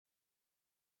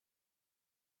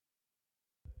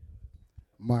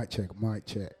Mic check, mic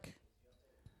check.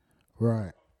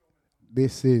 Right.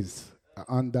 This is an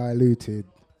undiluted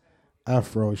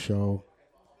Afro show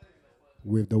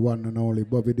with the one and only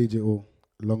Bobby Digital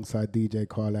alongside DJ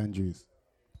Carl Andrews.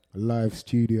 A live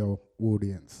studio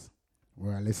audience.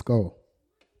 Right, let's go.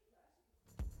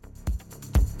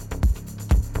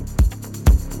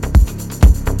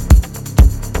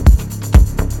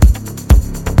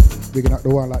 Bigging up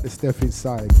the one like the Steph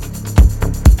Inside.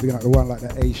 Bigging up the one like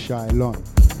the A Shy Lon.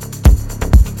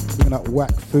 Bigging up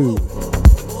Whack Food.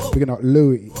 Bigging up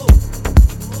Louis.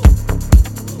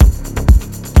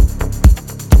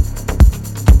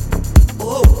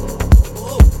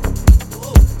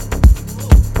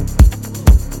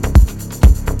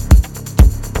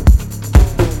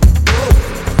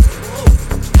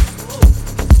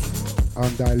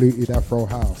 Undiluted Afro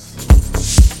House.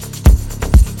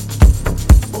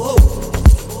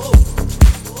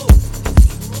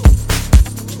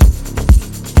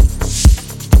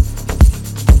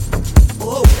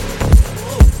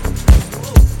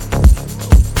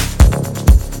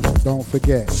 Don't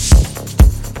forget,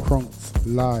 Kronk's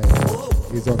Live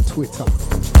is on Twitter,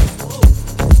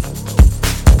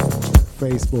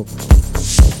 Facebook,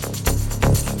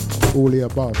 all the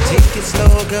above. Take it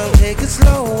slow, girl, take it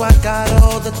slow. I got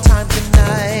all the time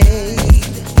tonight.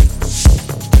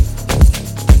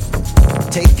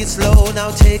 Take it slow,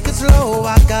 now take it slow.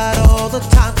 I got all the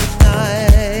time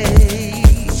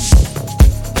tonight.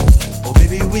 Oh,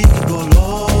 baby, we can go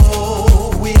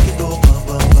low. We can go bum,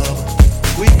 bum, bum.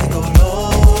 We can go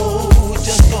low,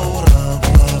 just go rum,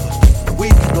 bum. We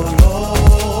can go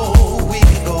low. We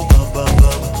can go bum, bum,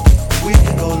 bum. We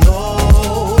can go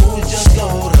low, just go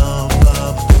rum,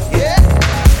 bum. Yeah.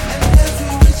 And as we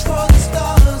reach for the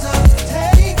stars, I'll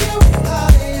take you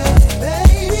higher,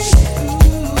 baby,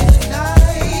 through the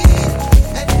night.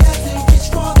 And as we reach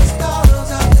for the stars,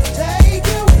 I'll take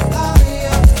you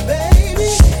higher, baby,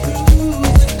 through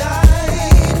the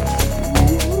night.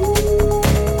 Ooh.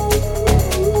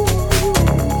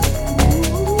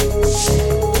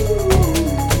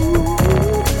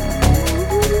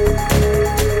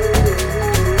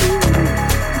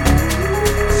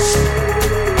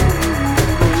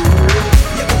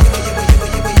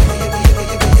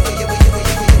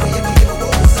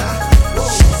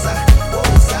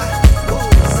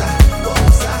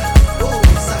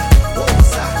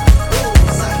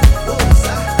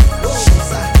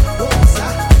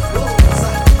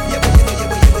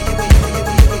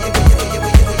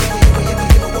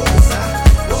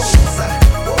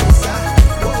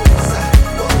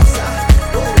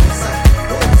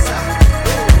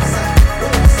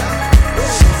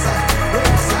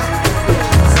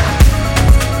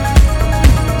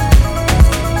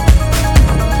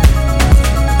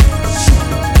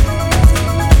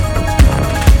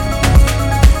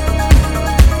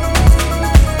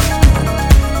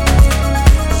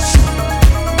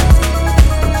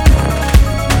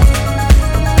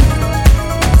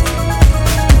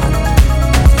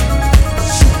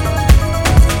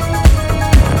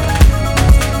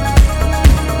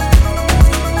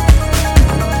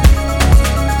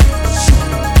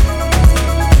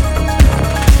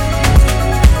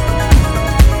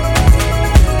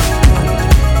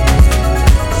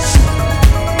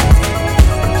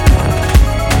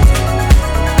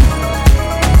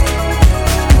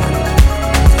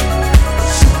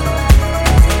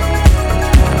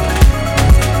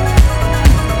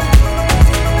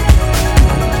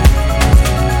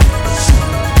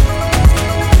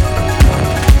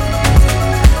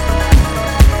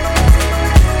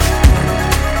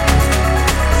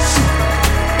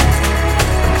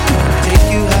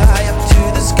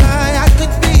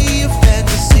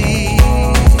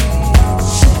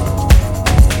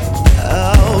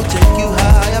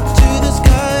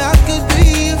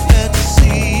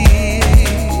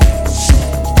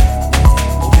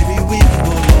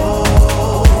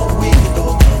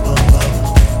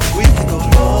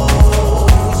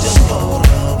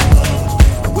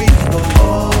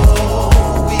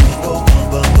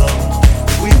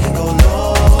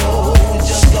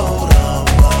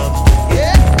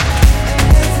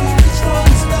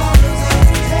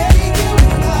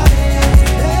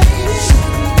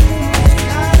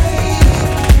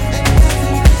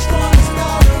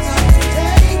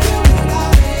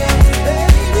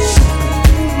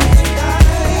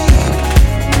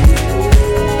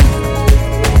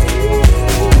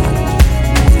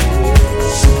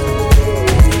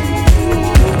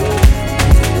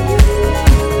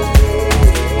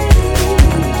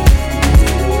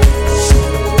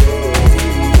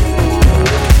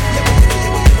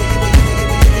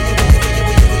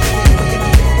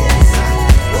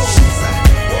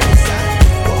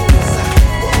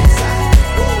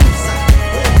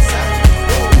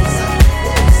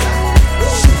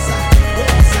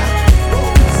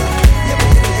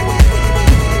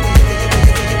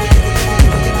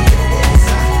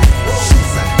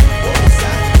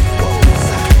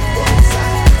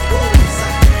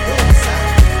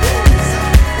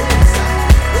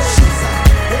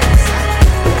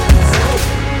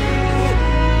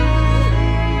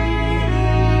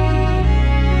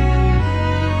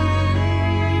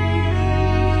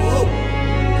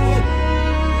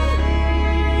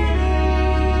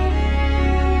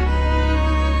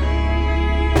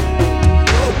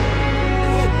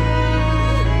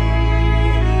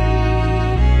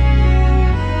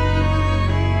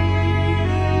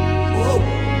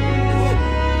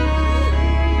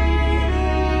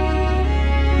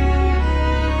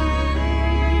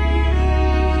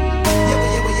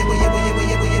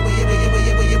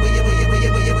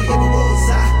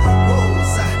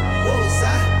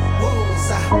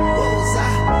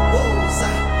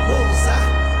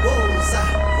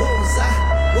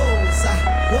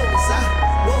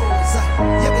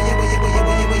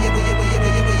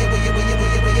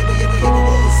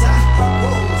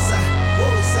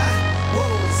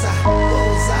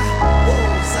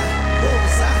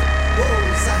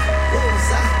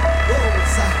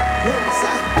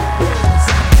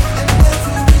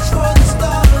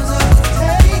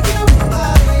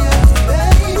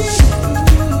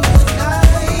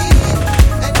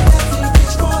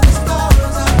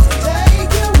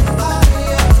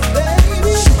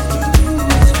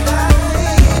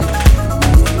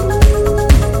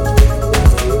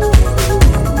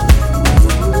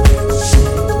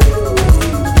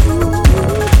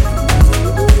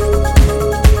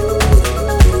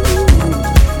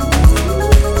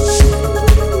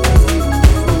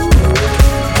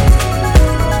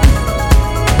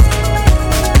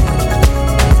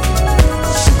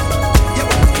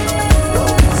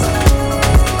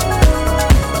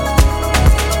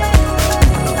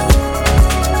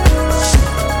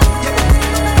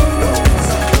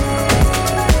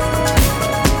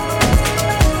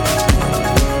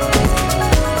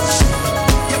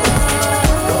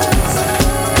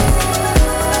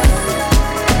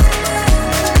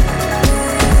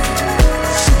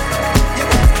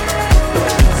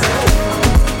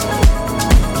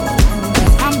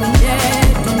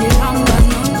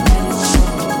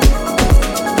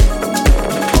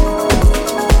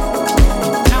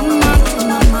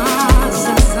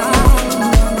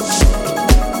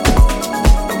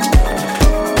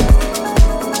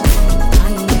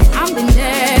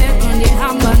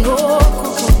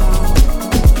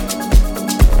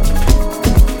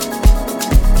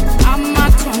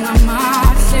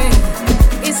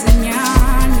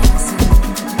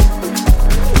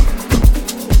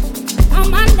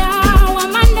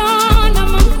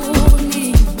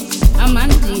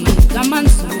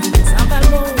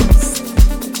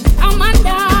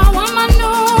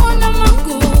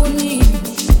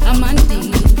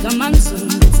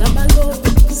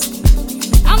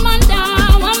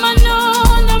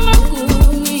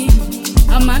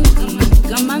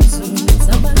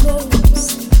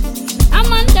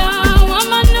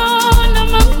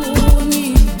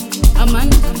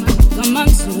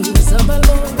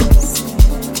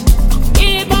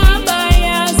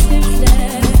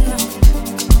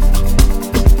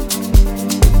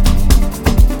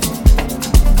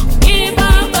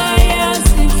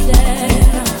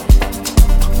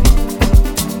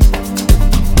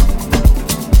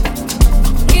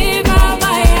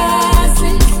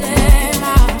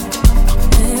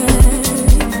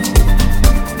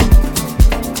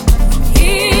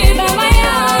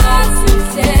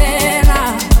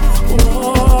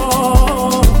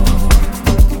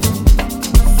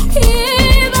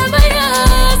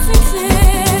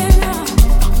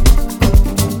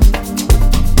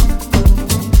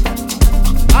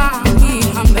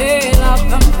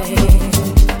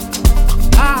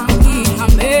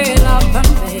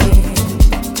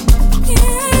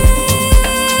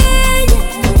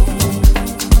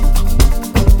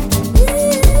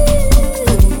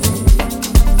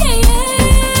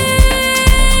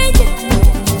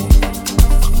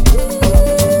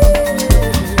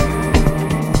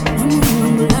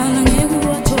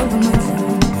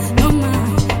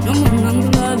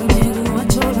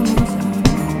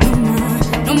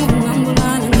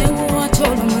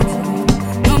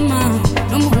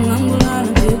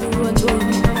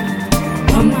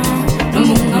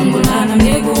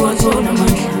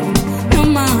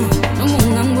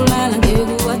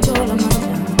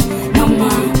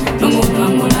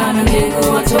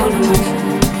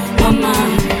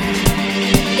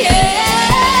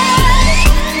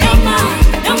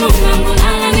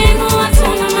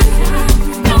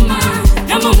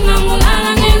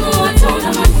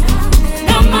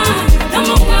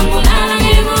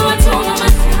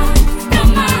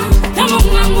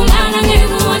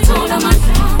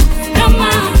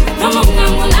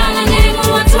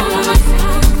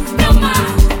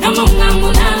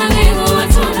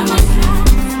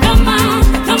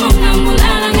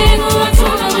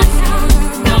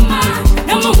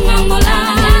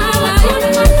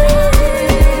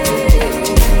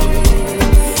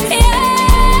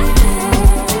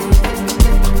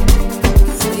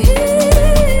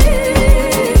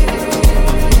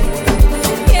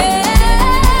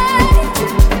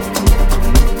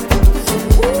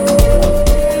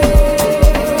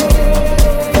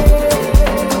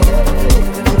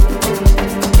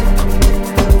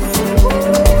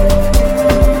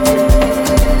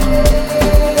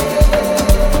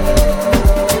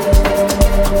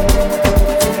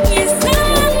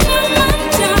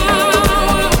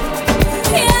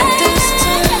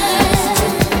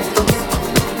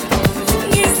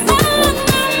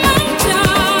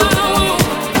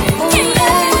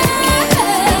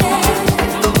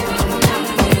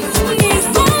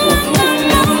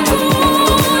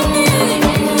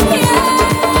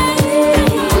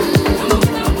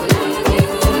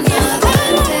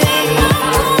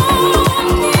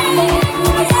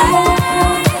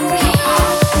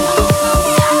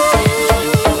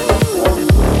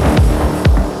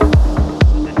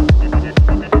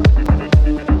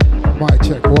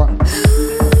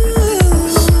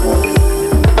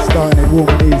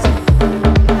 easy.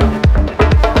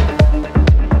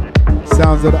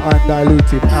 Sounds of the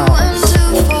Undiluted out.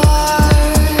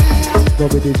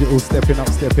 Bobby Digital stepping up,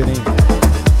 stepping in.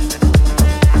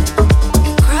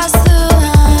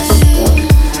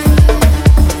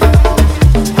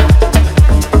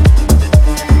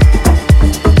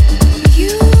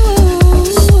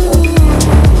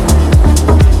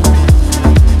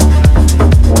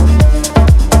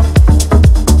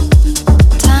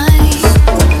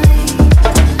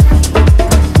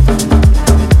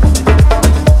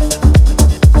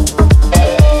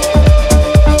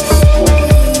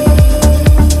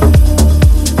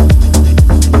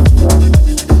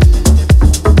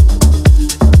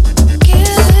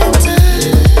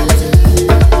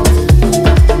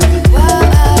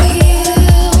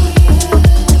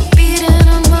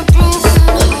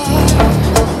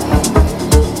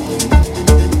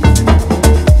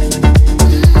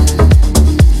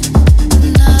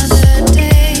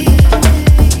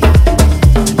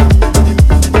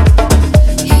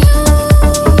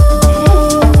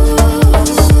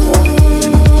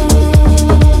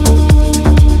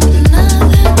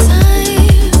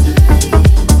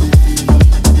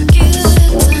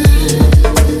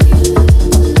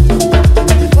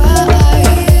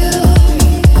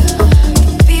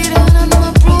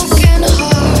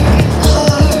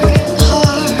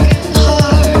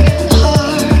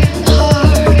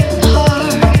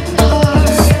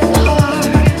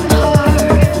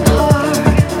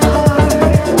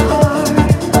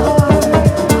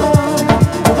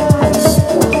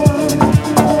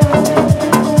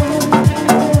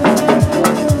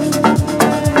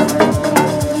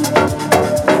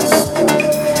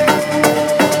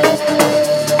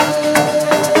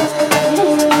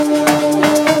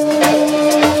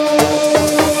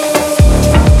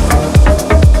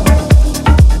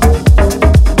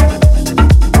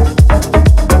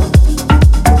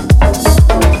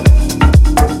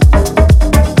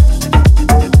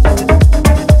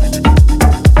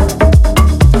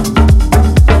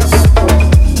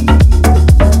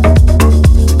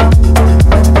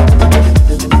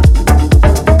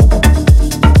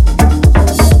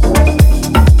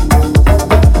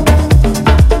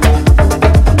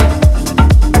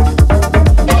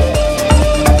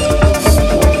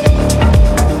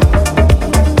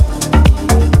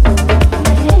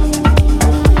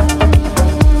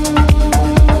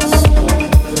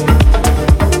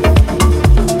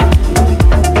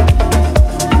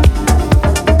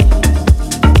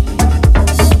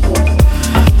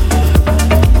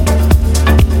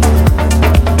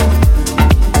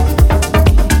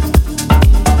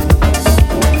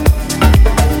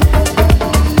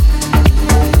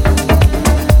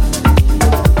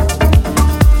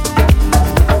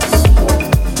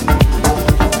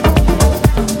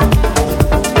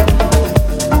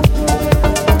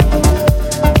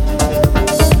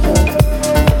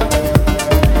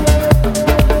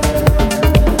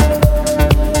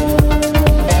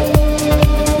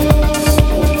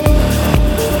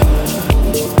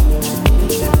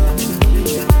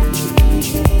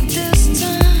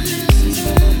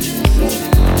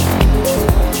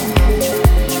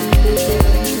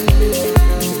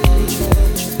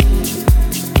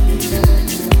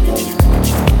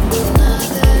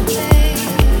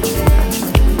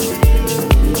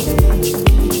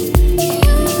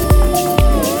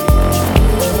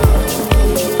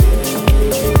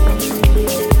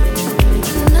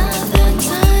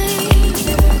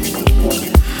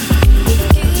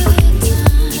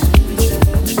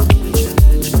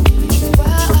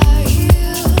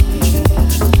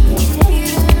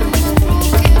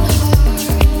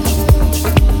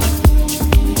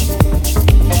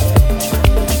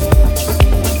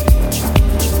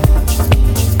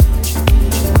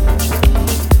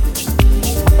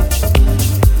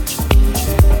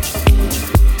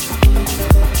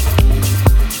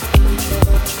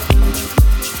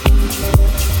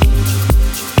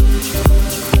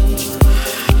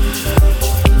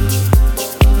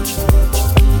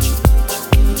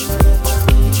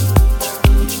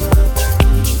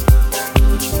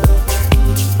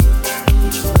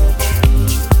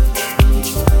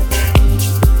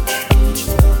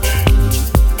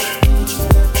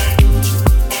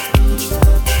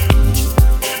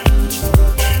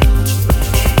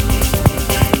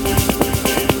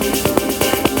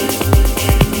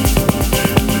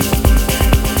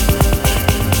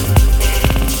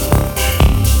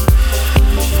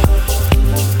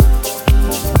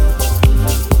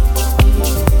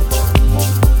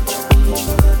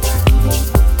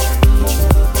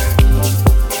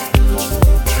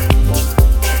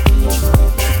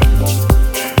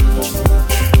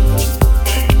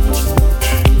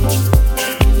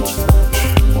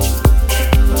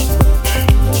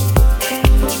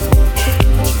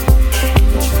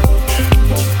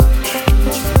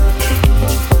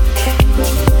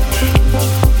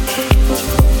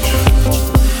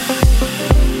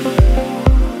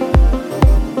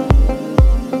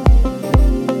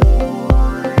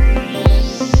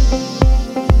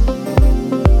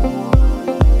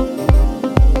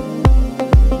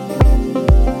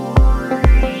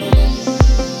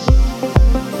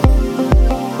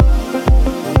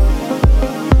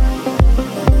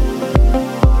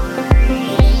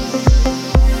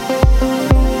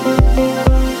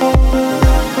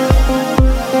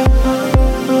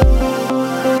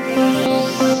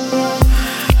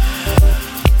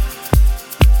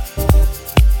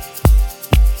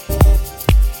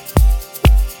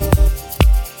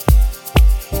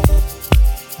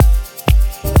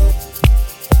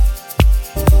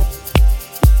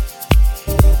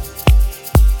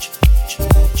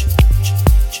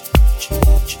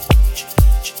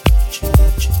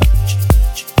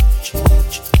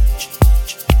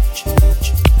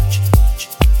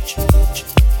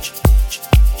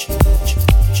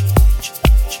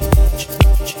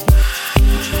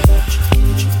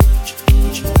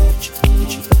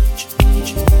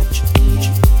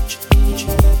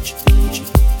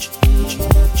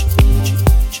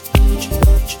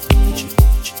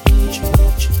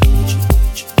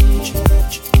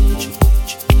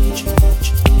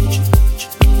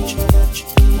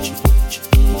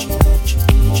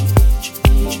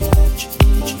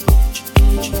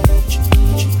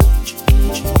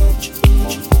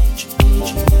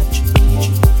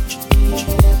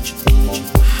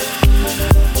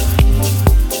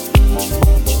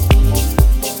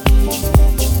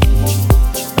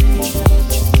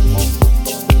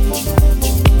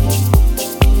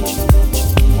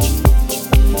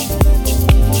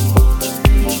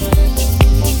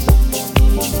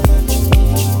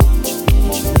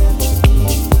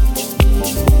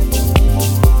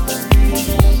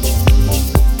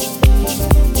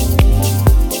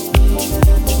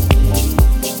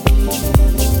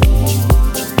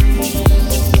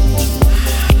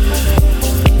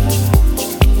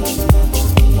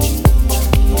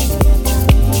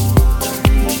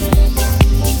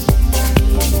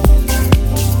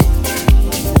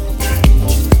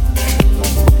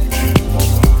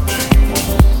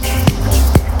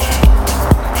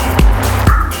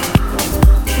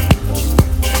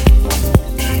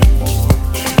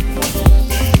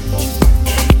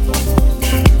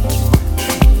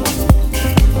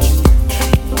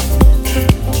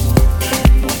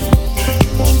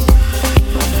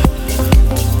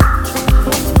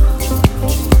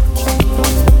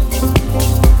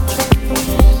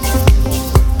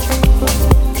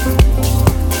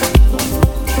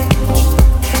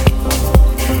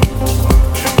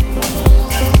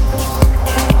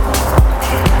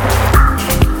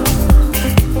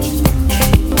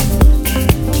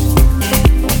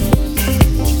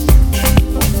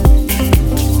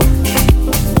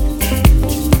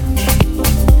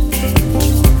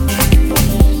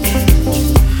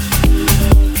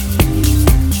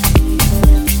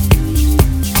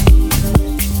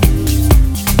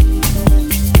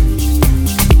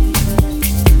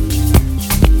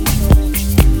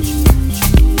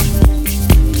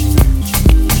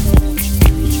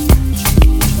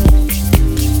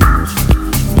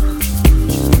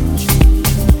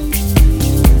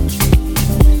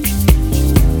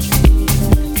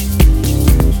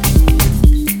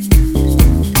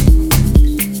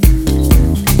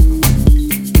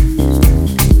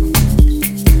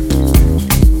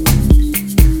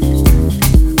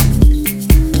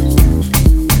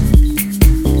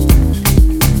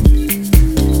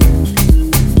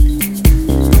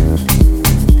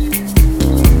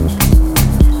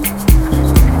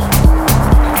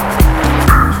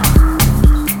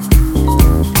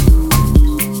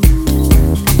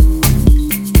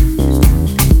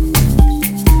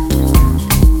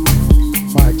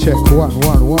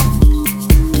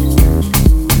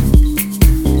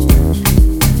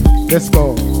 Let's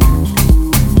go.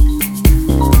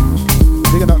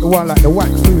 Digging up the one like the Whack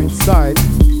Foo inside.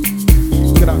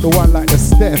 Digging up the one like the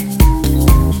Steph.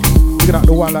 Digging up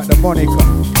the one like the Monica.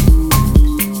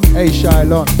 Hey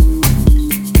Shylon.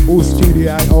 All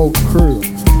Studio old crew.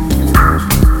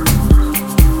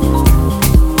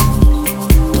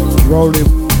 Rolling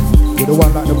with the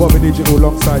one like the Bobby Digital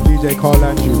alongside DJ Carl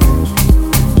Andrews.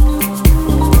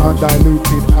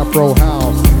 Undiluted Afro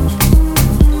House.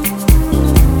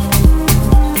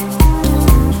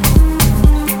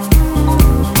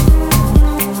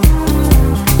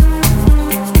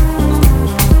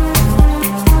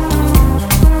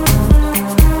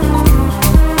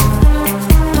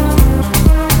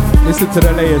 Listen to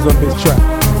the layers of this track.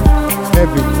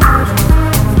 Heavy.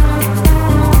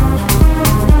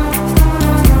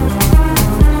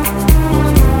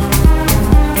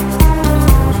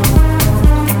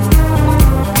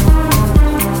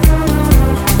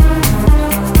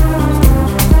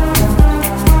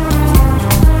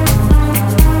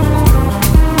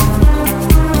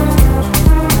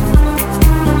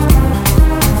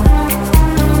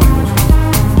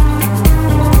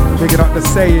 Picking up the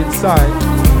say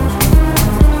inside.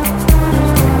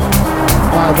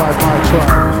 My vibe, my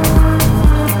track.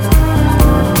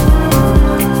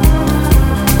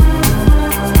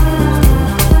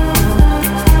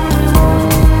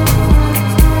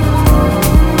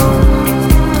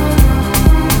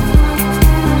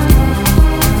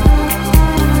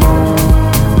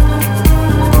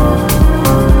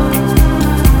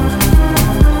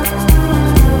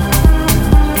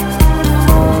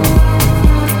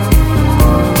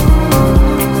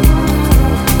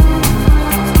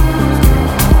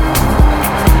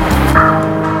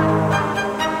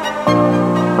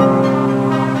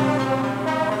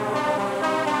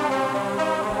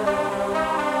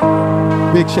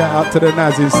 Big shout out to the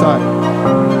Naz inside.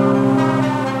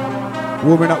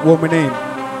 Warming up, warming in.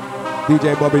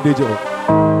 DJ Bobby Digital.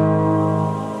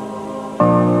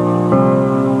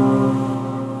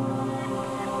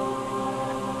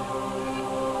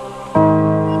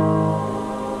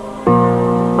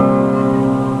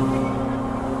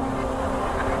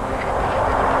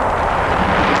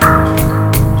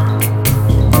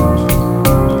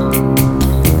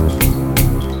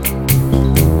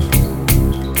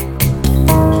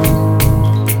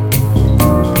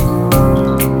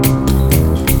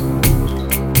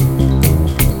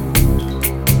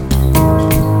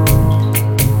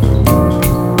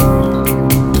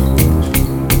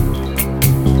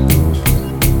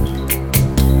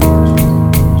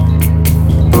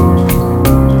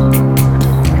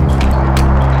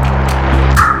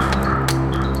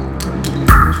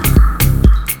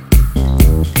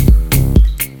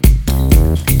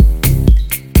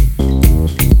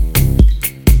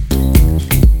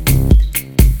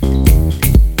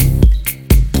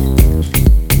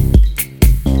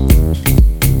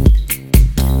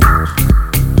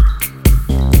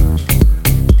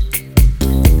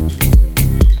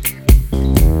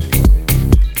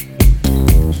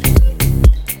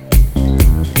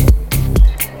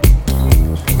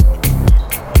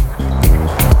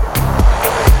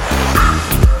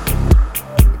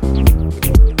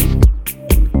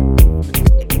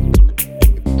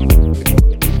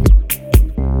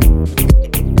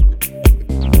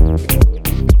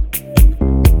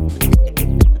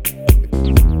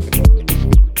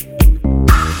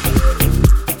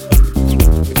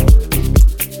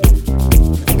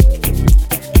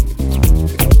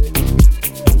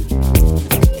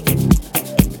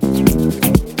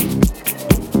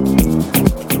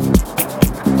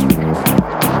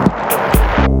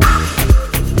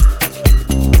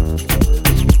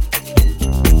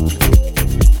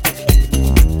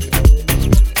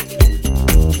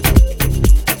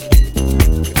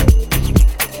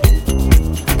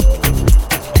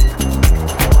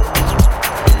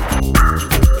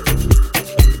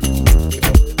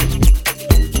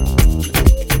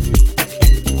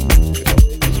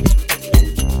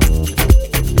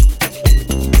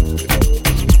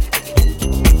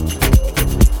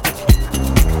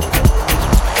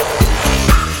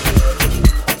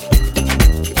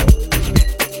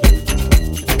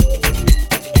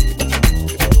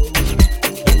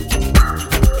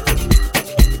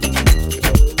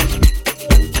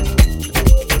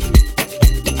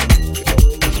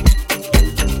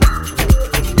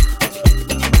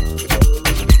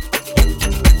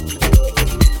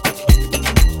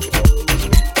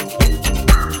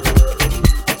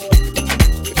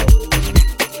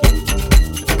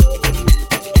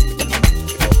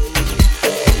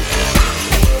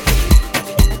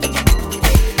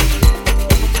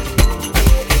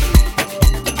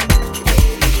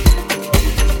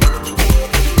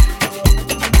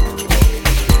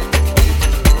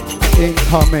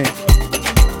 Incoming.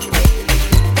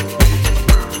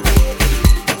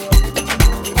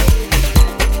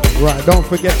 Right, don't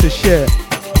forget to share.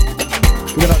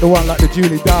 We're up the one like the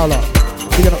Julie Dowler.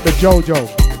 We're up the Jojo.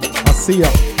 I see ya.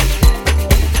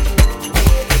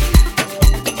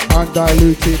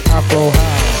 Undiluted Afro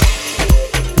House.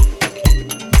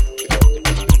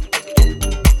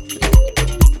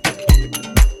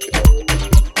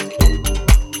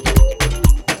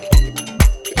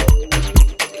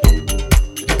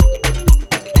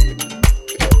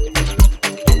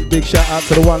 Big shout out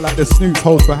to the one like the Snoops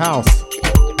holds for house.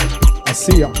 I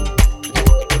see ya.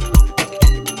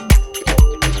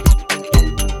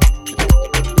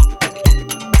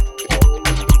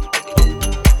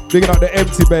 Bigging up the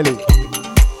Empty Belly.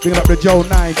 Bigging up the Joe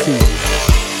 90.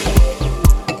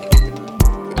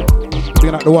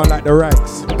 Bigging up the one like the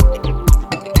Rags.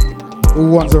 All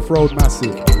ones of Road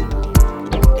Massive.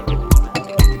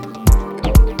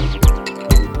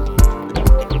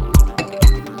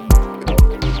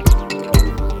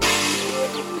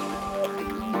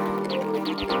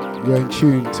 You're in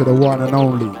tune to the one and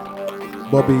only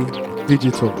Bobby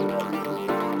Digital.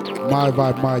 My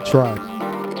Vibe, My Tribe.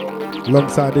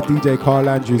 Alongside the DJ Carl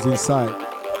Andrews inside.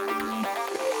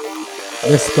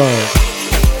 Let's go.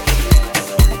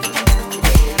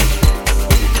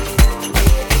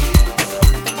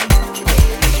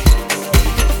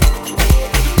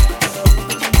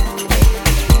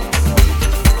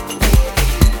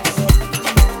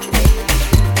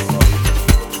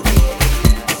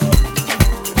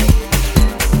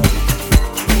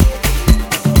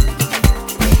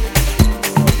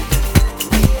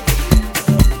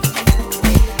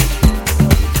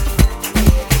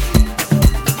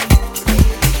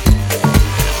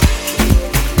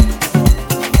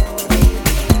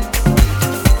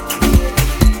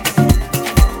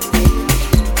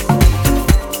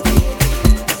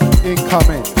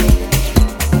 Incoming.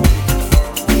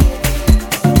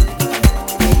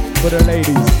 For the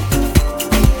ladies.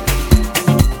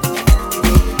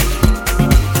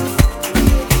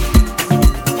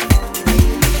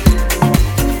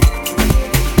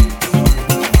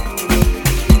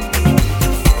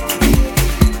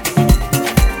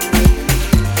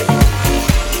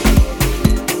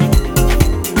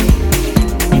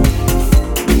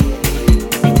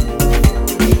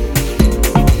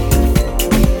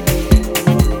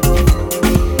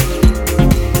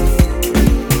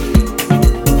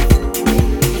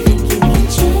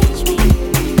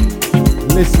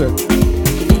 Listen.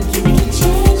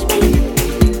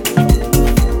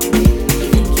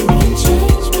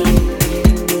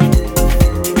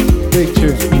 Big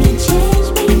tune.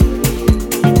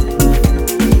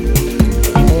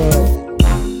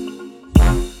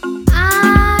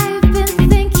 I've been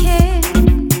thinking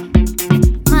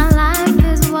my life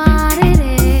is what it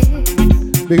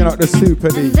is. Bigging up the Super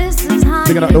D. This is how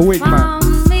Bigging up the Wig Man.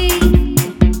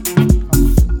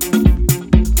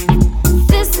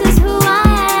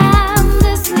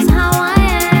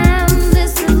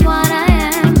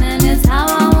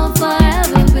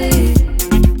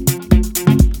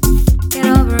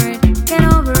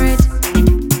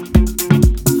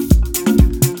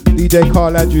 DJ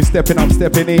Carl Andrews stepping up,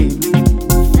 stepping in.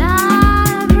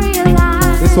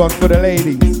 This one for the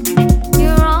ladies.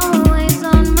 You're always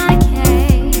on my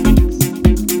case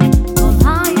of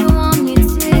how you want me to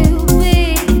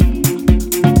be.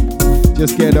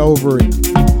 Just get over it.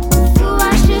 Who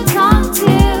I should talk to,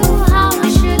 how I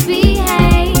should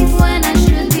behave when I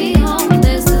should be home.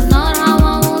 This is not how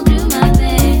I will do my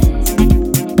things.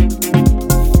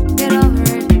 Get over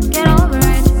it, get over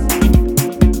it.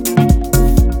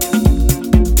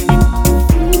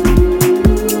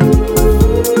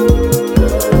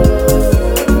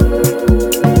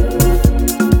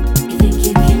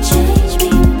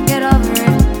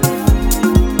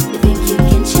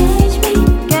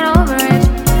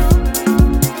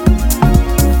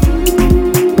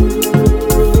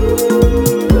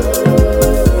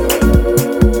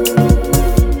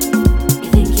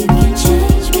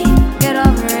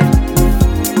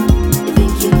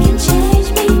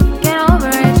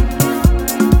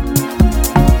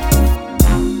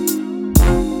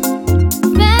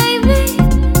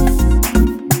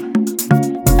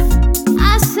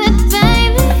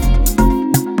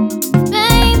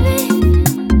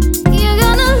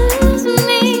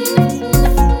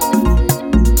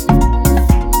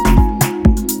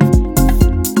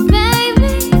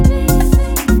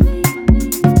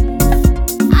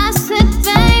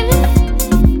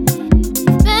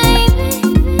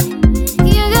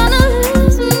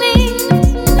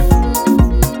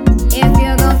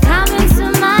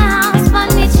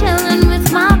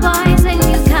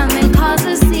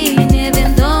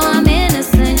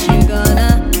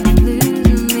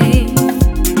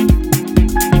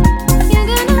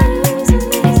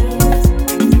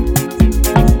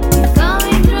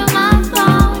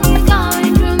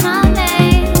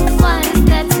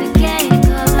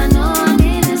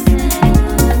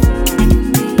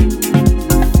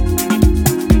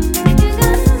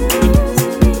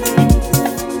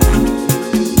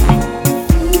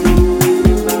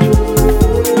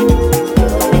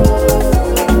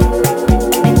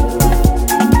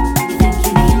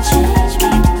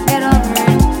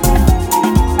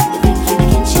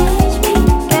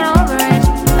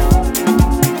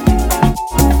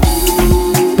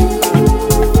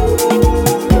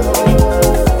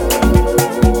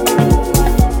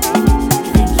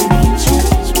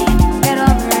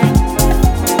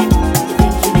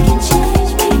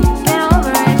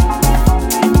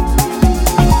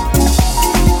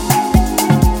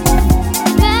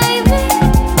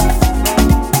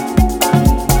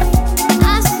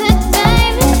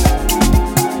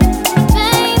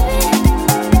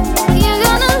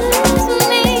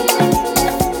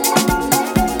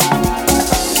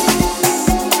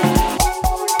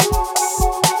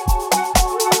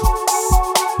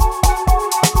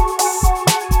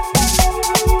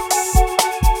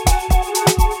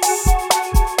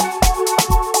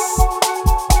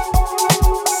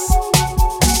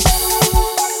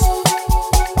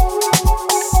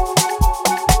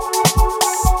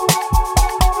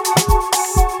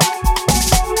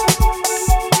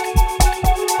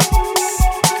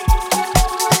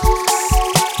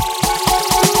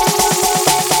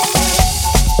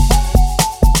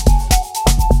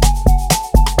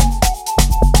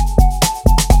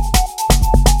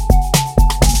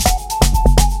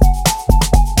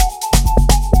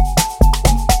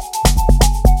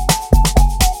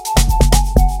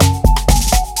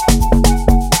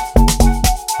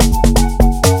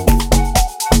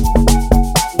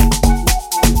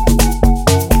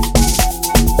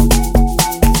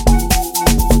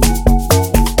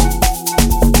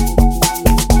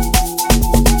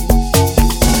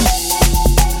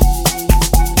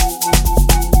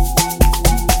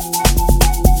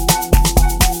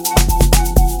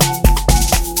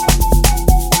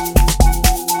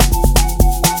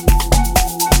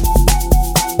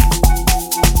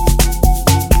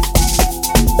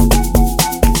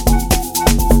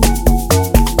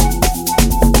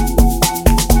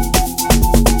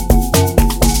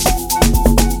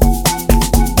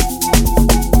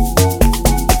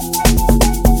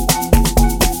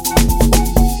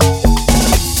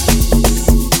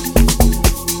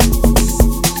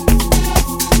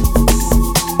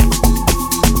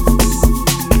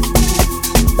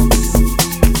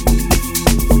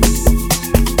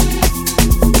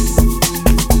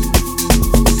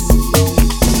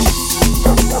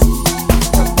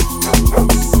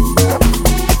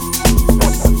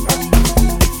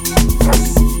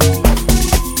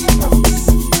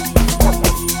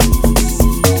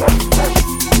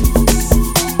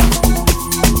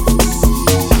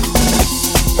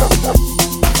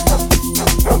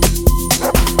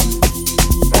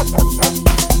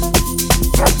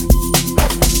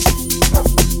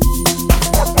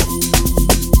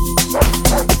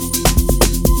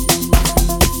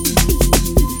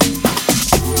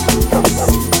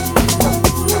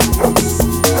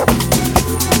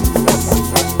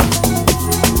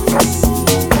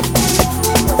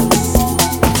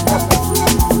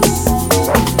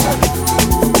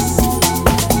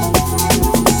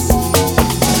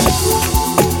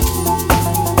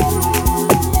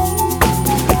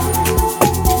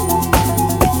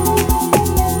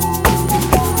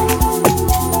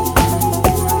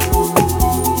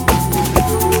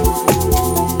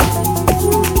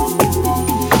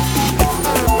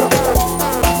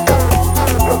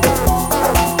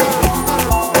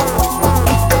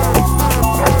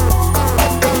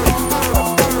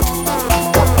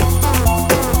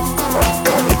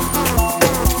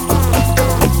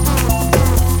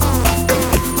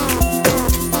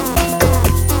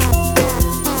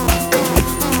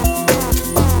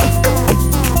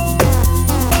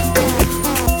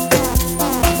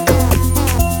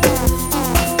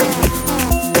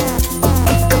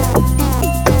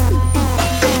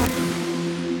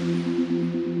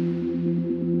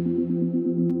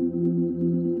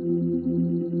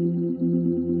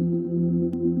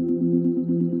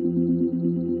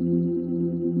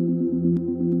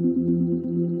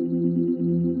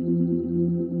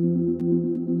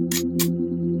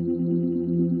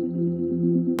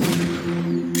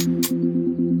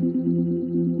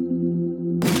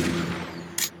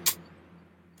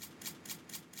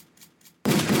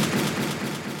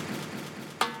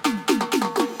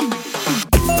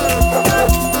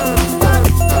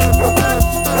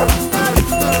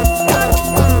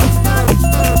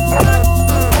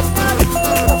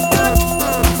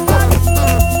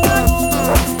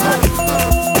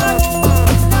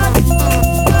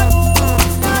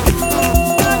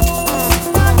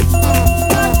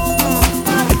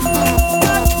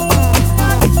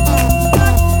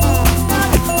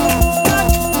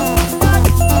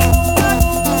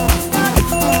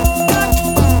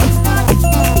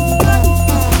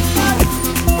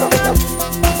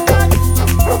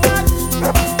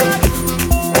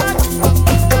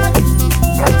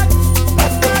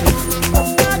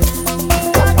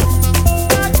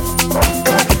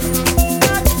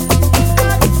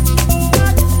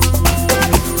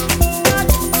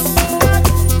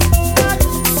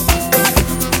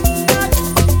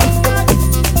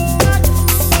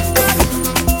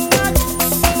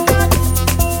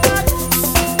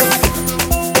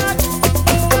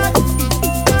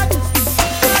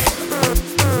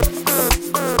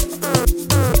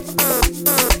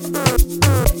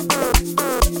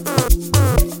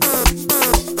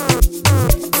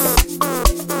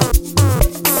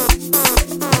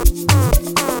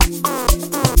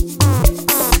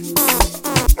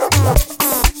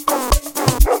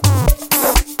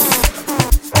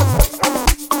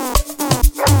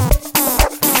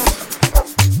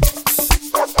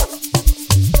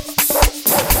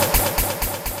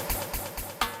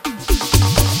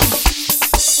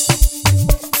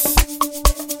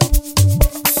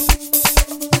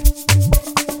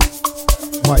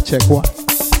 Mic check one.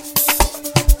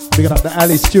 Bigging up the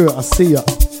Ali Stewart, I see ya.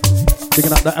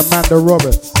 Bigging up the Amanda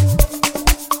Roberts.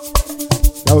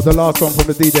 That was the last one from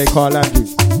the DJ Carl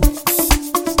Andrews.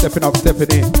 Stepping up,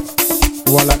 stepping in.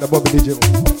 The one like the Bobby Digital.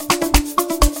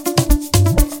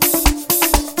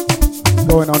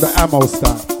 Going on the ammo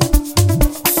stand.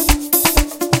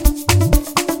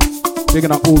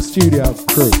 Bigging up all studio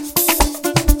crew.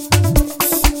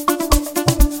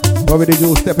 Bobby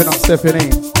Digital stepping up, stepping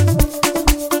in.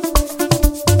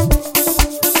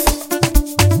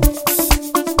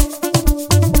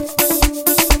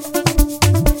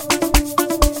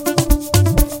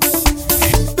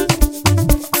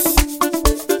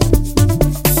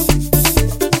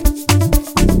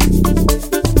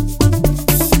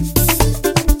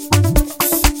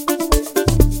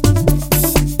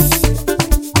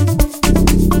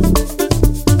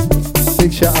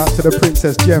 Shout out to the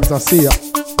Princess Gems, I see ya.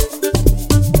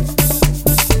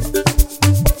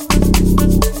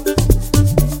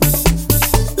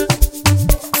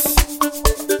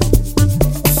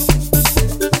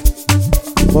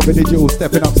 Bobby Digital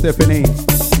stepping up, stepping in.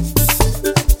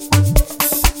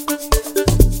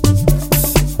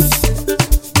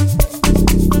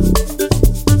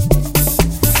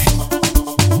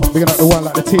 Bigging up the one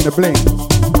like the Tina Bling.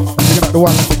 Bigging up the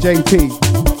one like the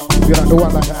JP. We got the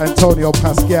one like Antonio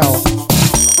Pascal.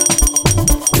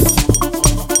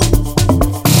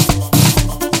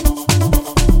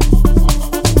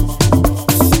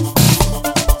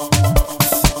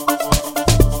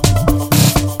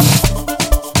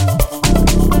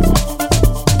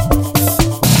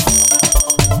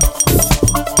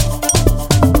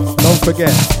 Don't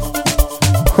forget,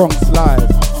 Kronk's Live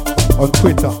on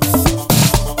Twitter.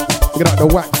 We got the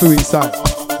Whack Foo inside.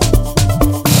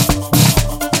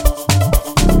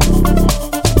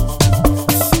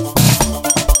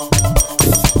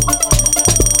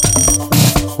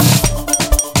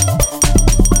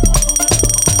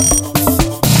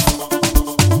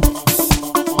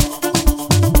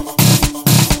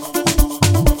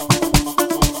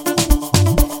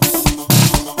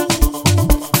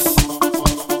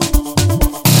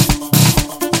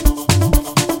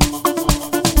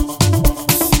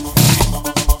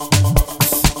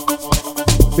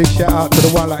 Big shout out to the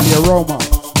one like the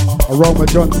Aroma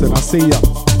Johnson, I see ya.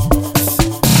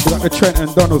 We got the Trenton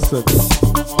Donaldson,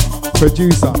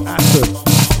 producer, Aston,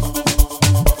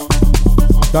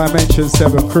 Dimension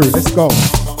 7 crew, let's go.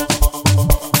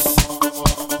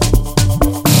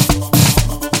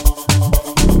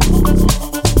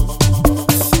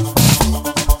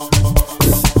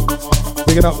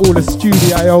 Bigging up all the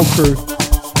Studio crew,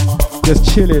 just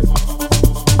chilling,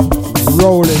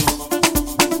 rolling.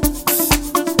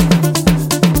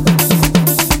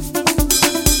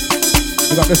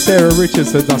 We got the Sarah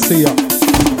Richardsons, I see ya.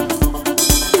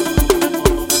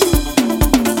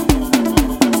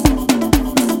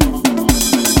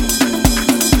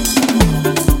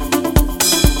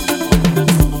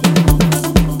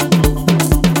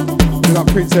 We got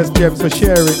Princess Gems for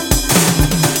sharing.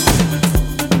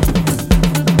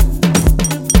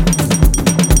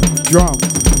 Drums.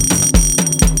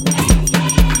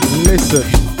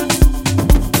 Listen.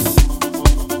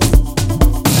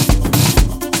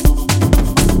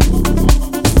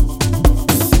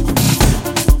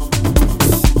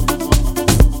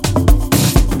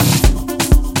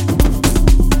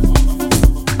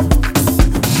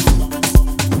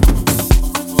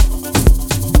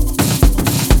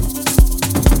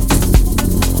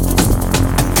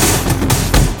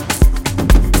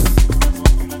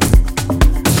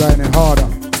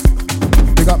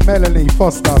 Melanie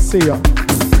Foster, see ya.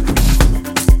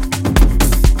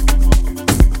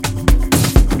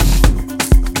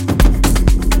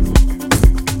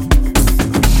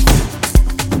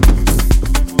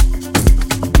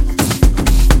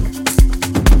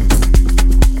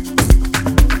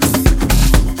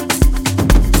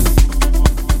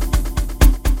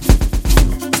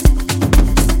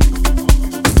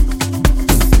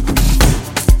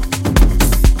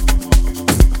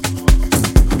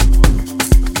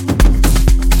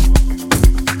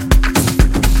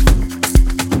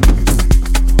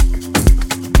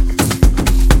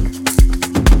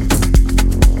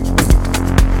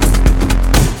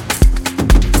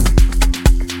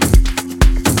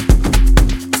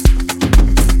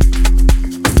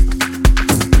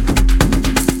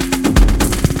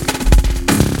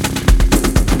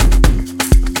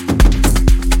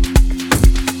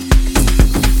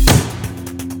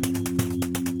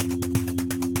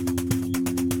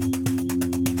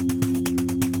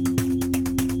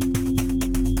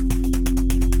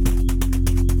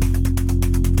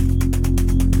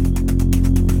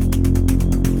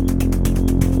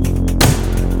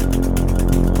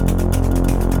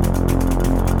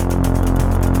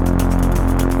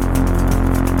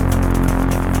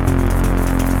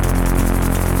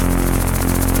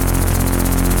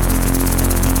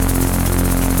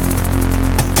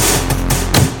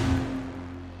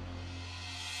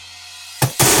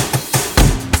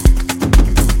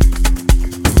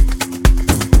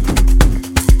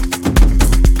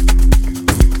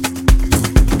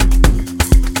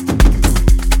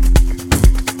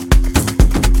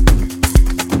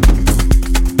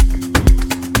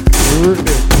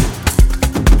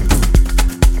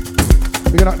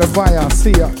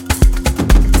 see ya.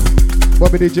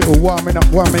 Bobby Digital warming up,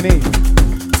 warming in.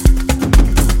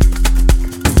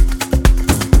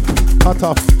 Hot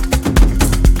off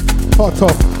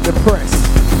the press.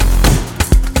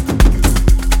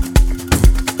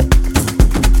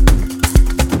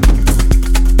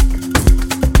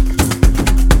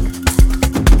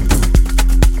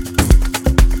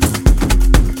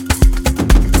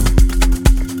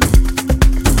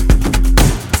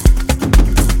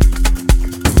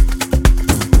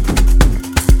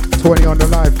 On the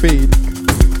live feed.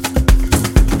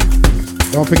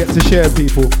 Don't forget to share,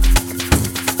 people.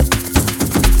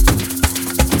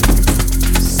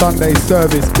 Sunday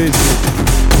service business.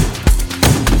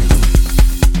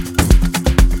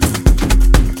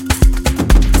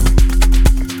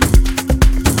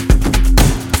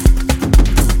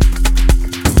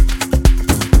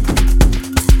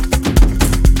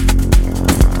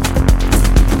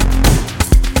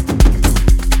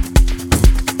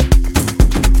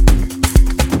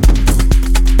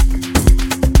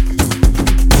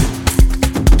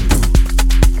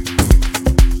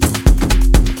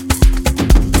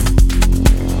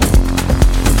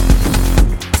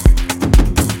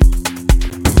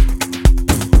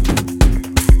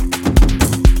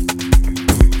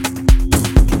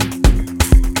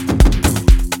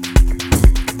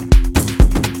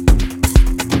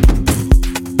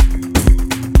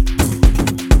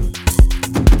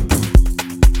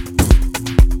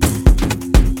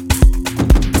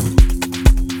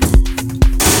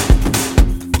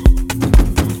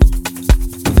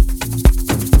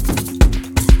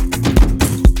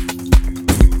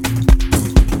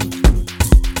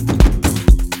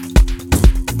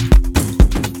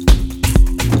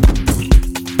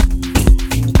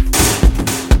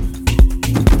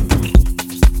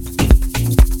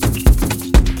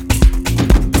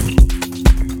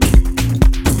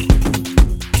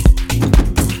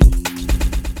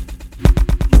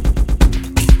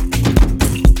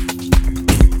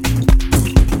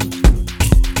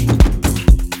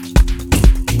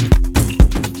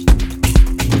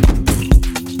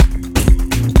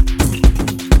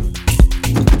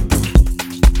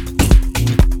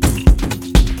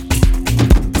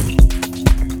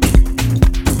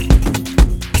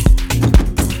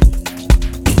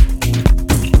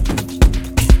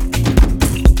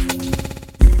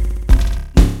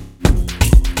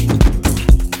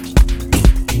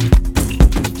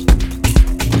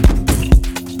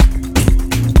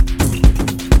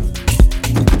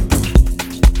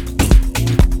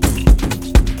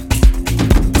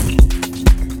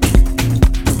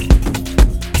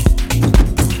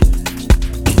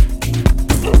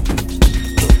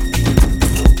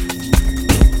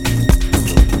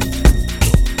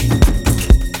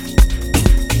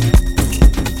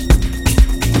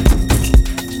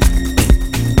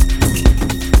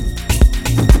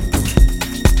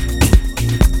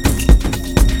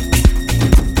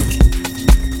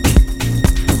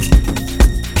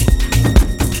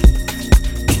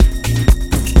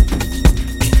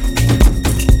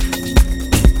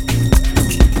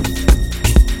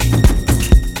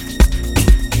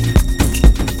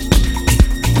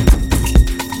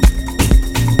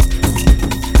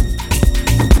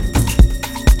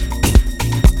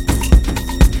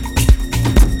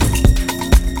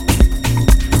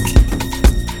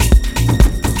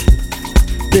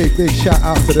 Big shout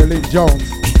out to the Lynn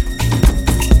Jones.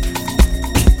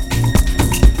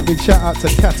 Big shout out to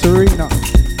Katerina.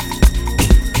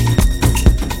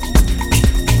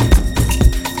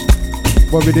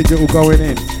 Bobby Digital going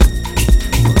in.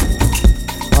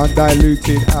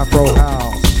 Undiluted Afro House.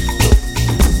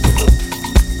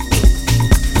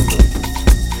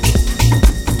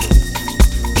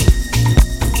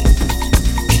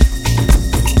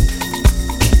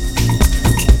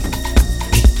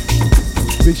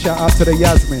 Big shout out to the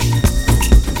Yasmin.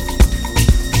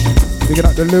 Bigging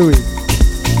up the Louis.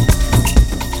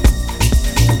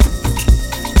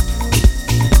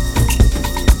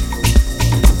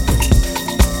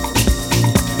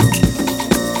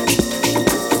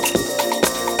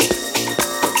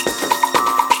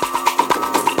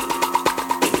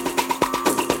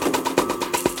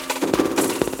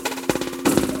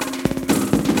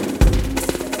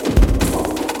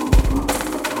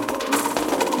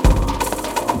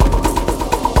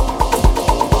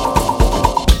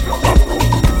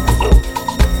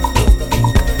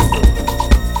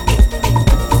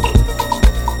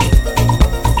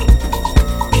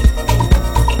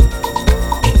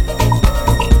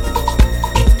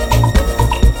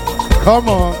 Come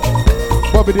on,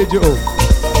 Bobby Digital.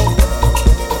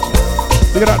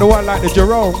 Look at that, the one like the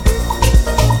Jerome.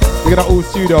 Look at that old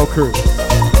studio crew.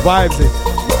 Vibes it.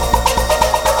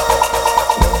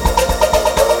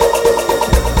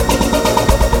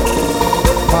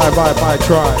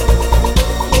 Try.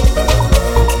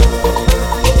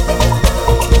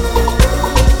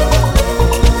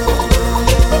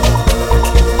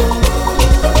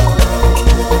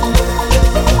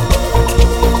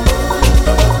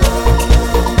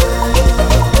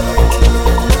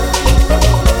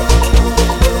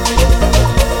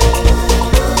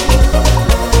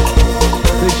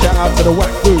 Big shout out to the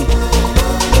Whack Food.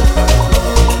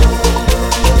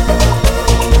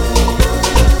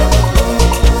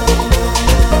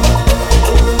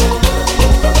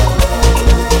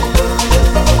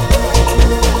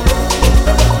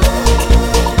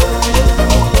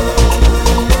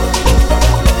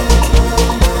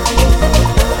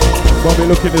 Bobby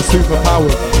looking at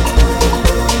superpowers.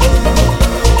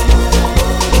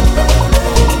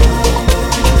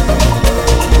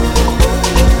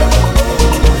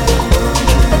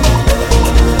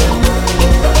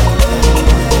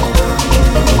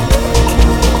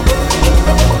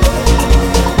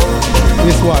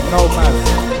 This one, no man.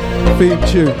 Theme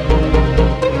tune.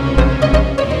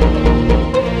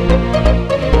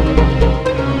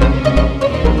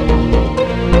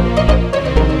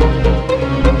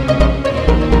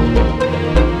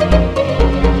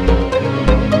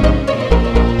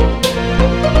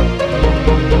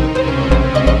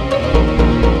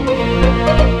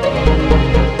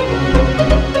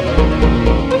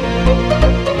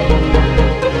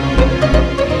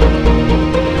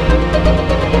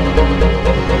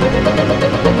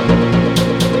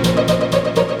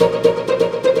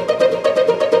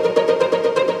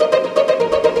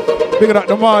 Big up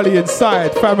the Marley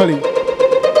inside family.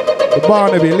 The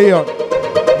Barnaby, Leon,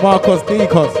 Marcos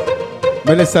Decos,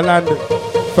 Melissa Landon,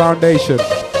 Foundation.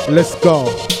 Let's go.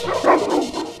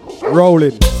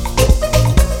 Rolling.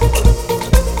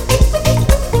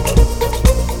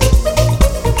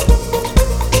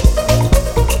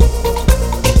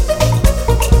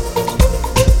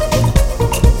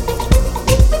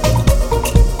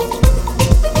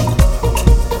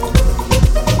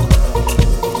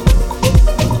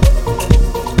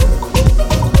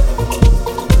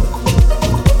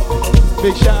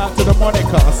 Big shout out to the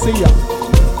Monica, I see ya.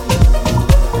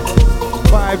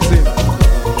 Vibes in.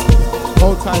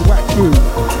 Old time Whack Food.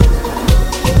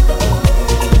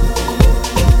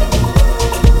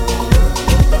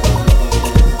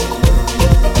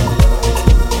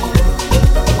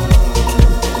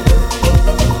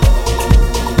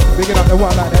 Bigging up the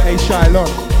one like the A Shylon.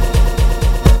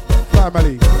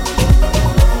 Family.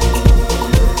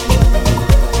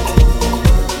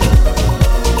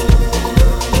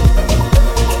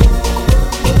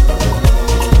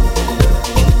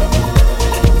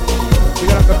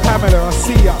 Pamela, I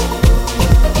see ya.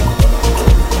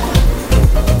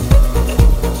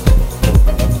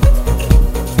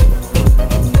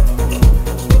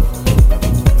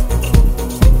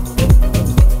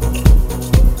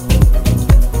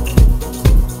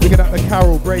 Looking at the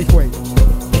Carol Braithwaite.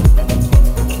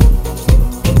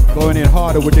 Going in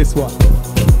harder with this one.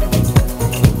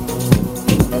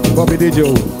 Bobby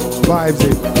Digital, vibes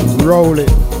it, roll it.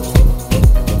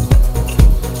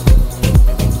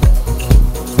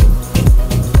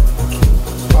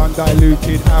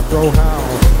 Undiluted Afro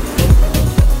House.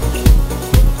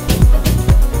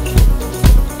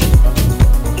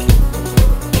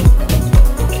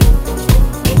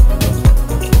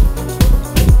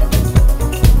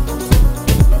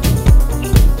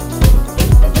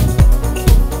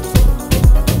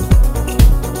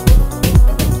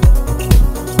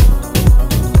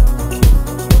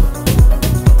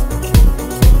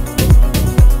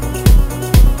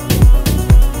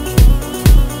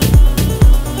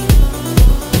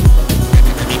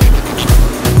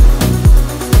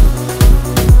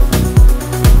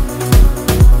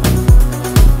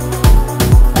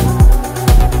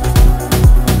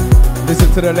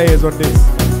 Listen to the layers on this.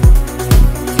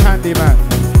 Candyman.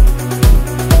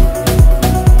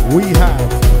 We have.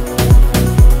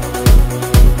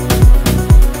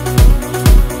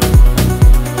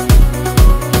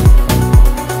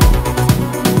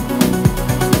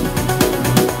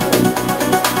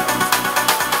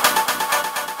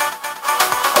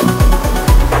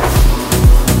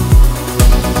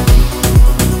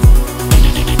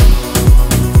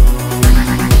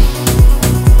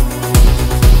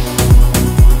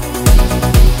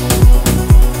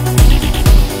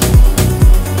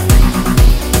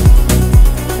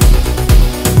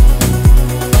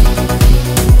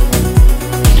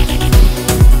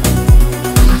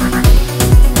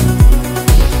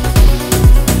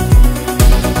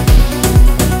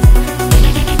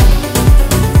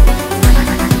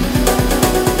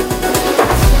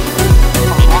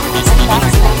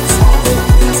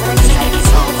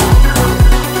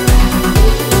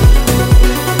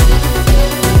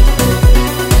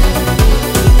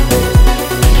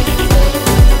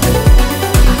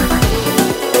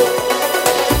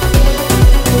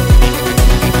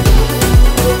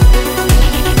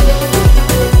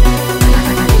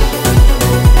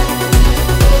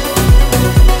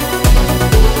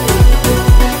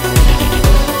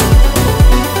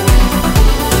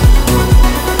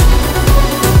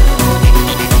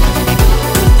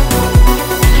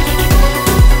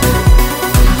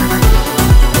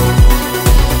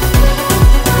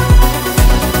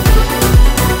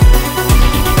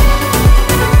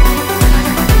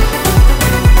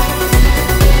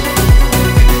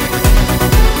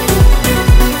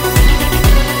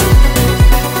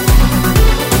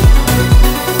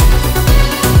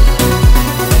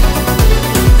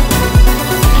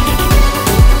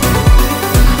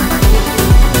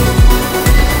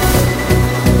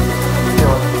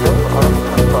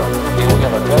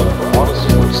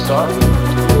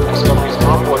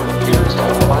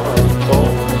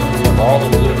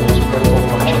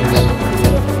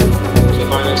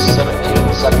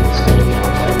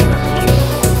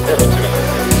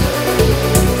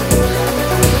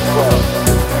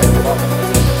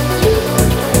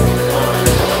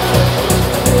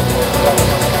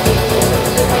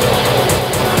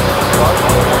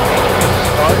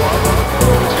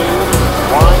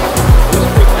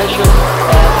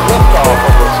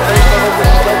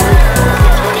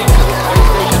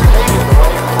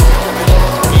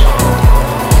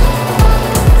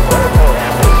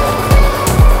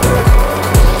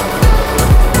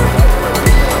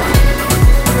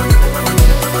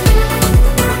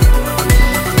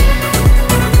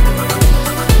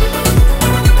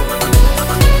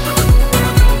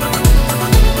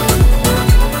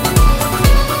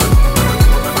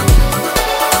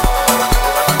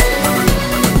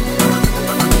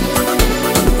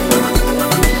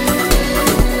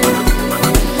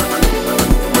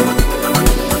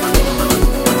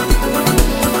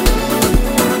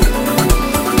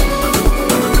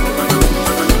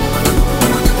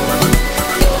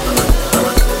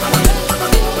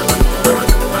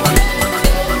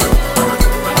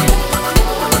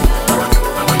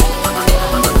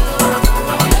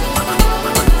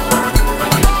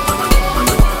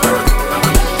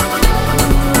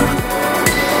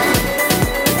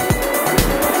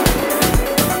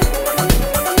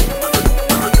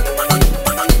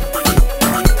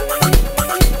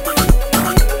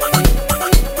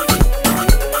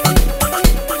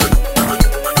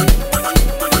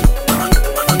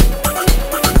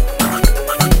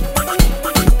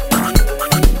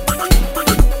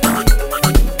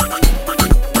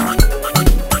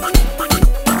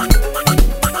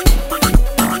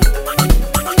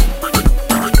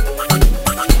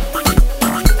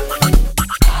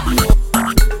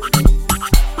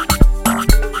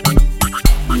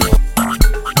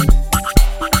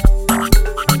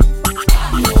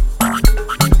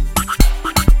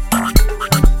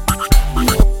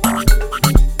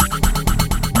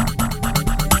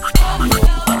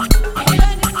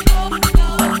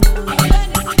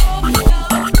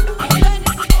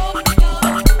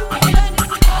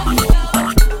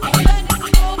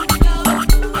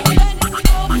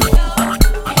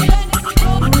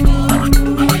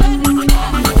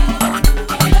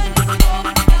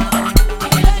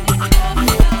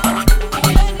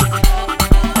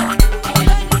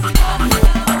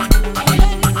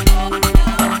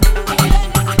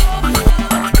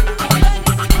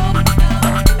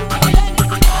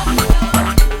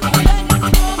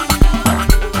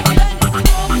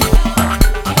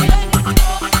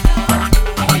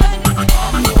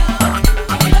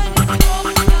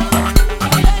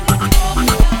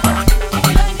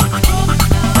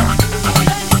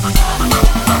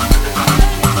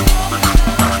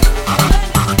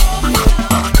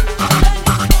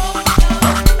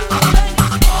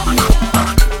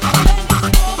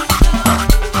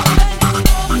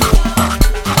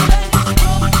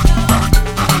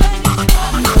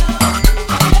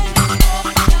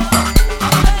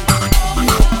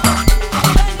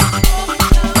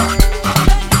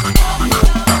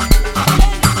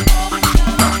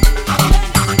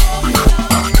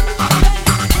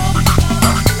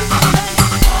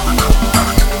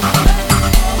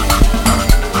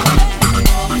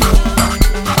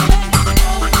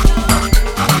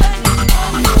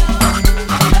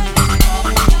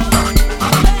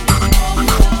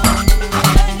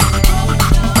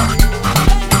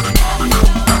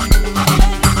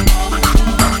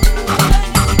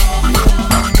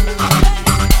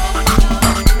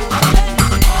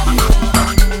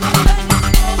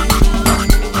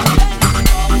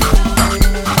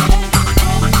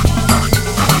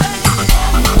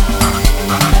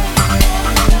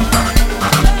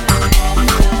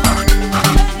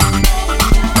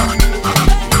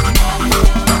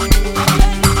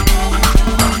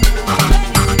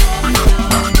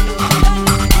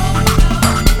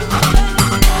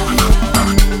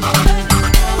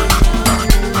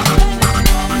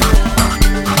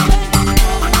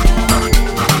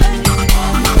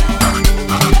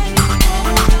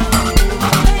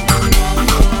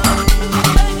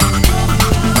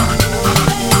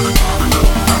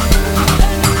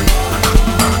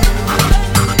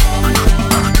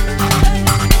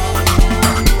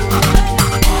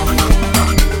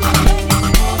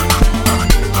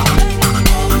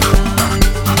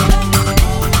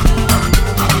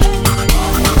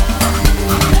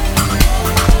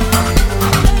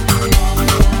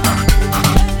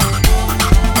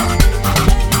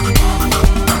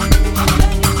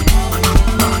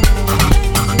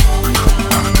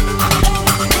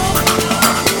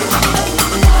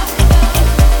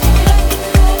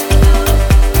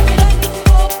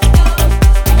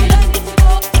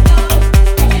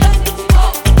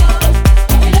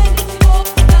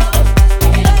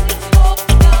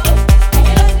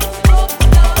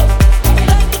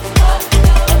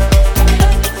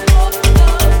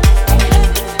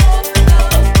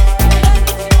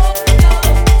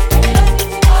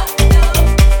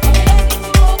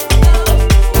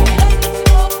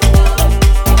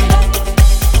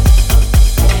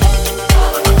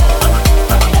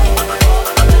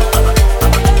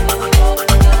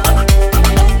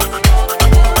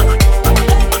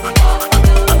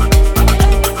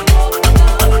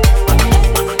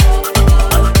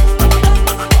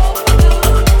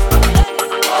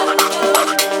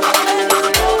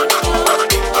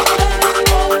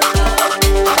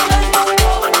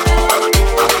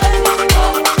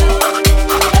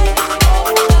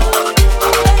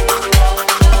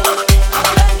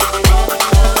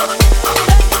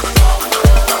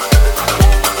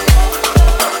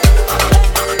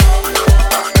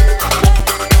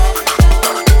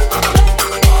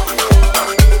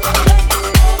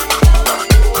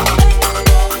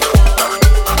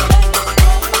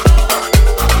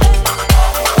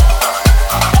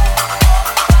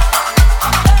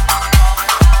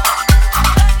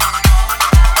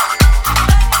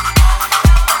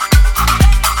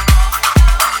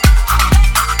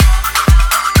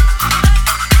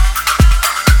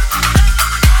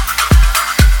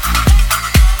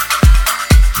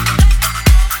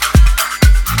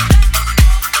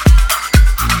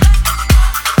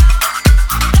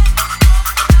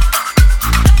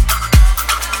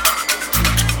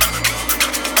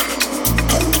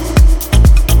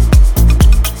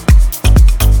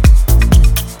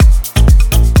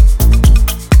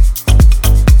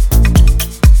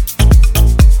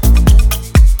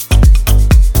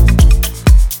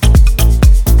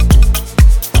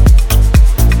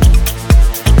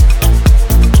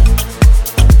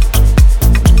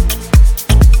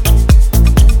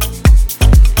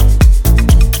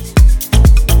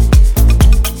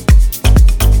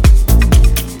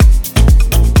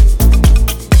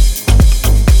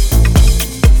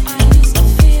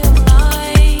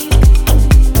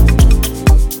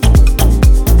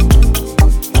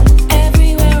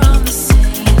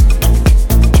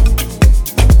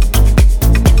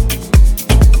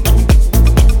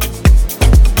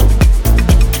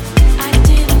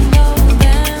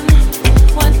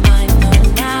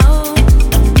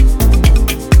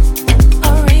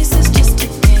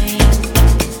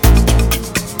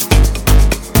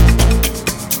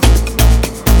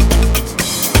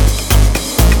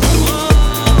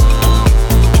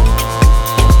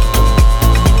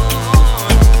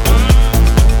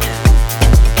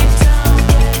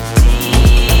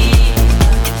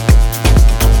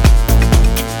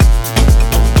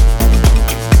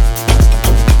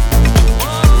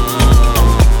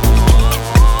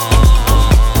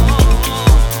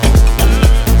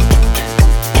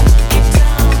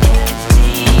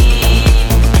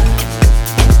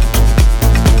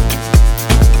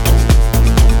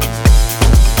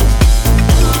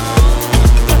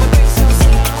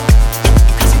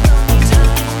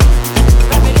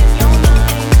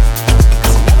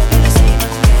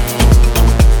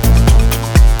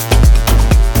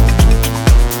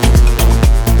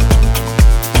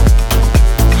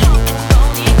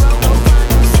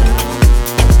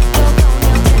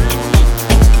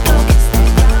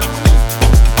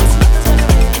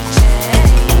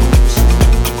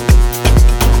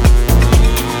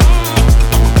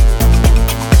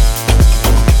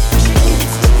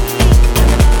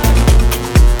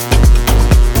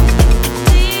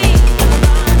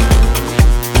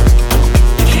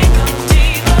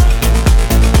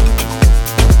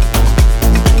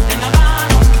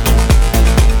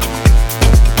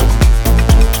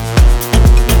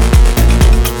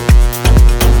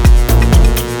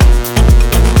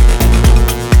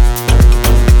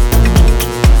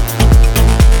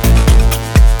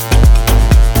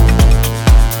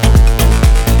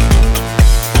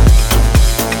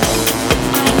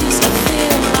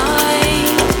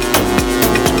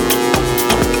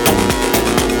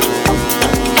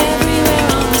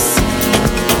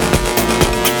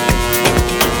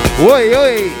 Oi,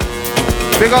 oi.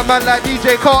 Big up man like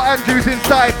DJ Carl Andrews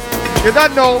inside. You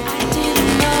don't know.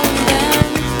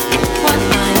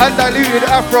 Undiluted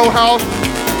Afro House.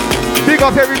 Big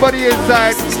up everybody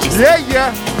inside. Yeah,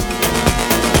 yeah.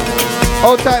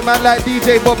 Old time man like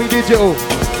DJ Bobby Digital.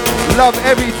 Love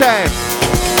every time.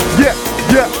 Yeah,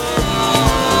 yeah.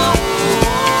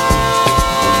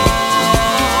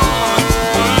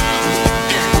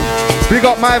 Big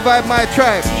up my vibe, my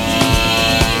tribe.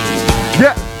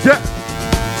 Yeah, yeah.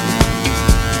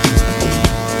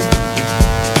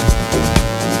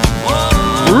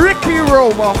 Ricky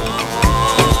Roma.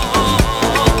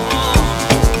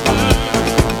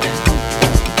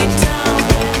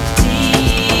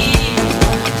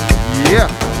 Yeah.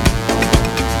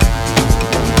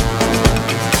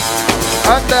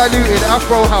 Undiluted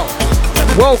Afro House.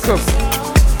 Welcome.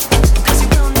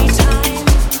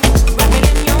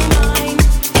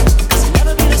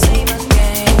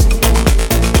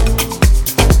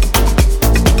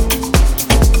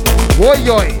 Boy,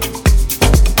 yoy.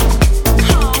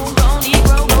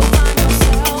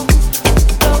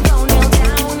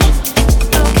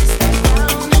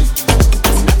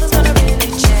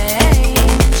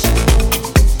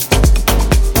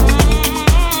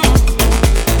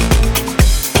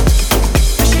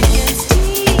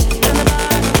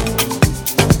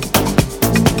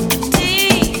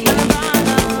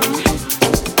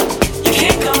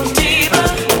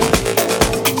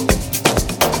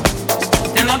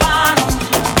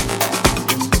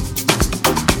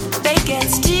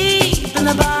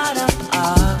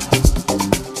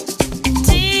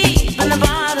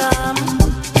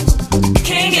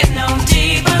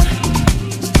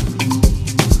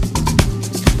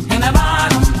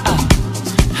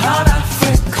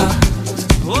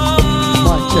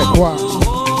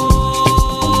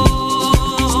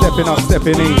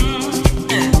 Stepping in.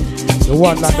 The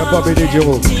one like the Bobby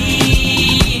Digital.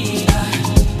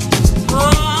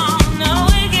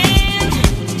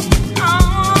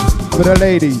 For the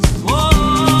ladies.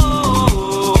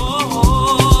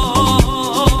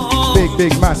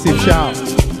 Big, massive shout.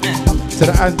 To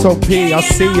the Anton P, I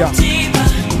see ya.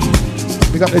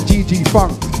 We got the GG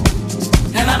Funk.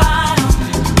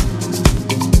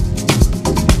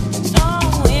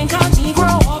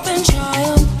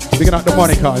 Picking up the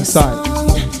Monica inside.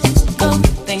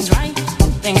 Things right,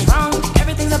 things wrong,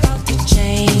 everything's about to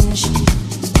change.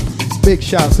 Big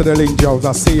shout to the Link Joes,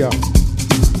 I see ya.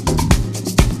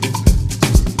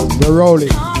 We're rolling.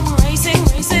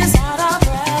 Races out of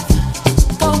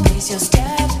breath. Go pace your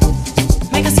step.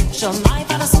 Make a social life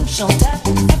out of social death.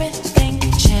 Everything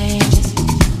changes.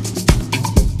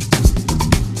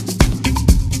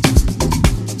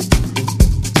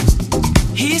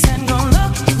 He said, go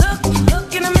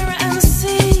look in the mirror and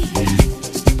see.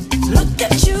 Look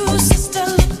at you, sister,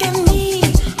 look at me.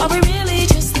 Are we really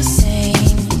just the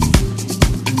same?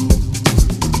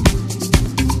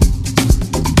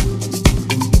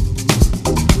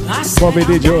 Bobby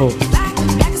Digital.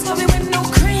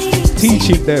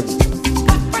 Teaching them.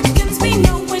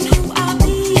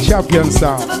 Champion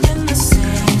sound.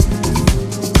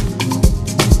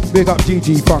 Big up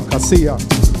GG Funk, I see ya.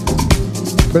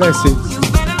 Blessings.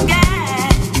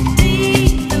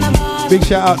 Big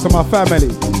shout out to my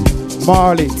family.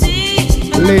 Marley,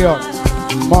 Leon,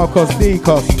 Marcos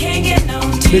Nikos.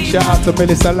 Big shout out to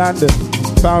Melissa Landon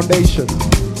Foundation.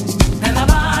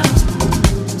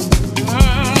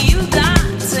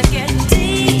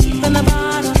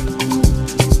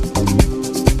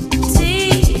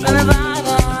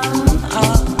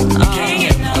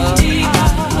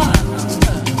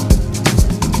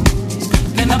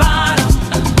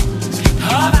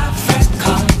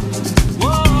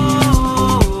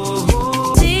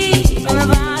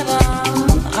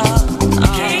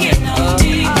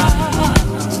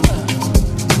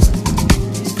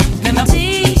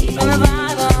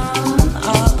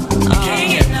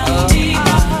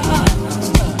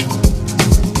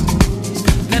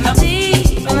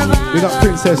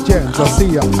 Princess Gems, I see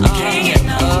ya.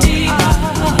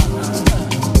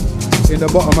 In the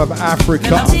bottom of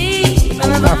Africa,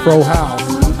 Afro House.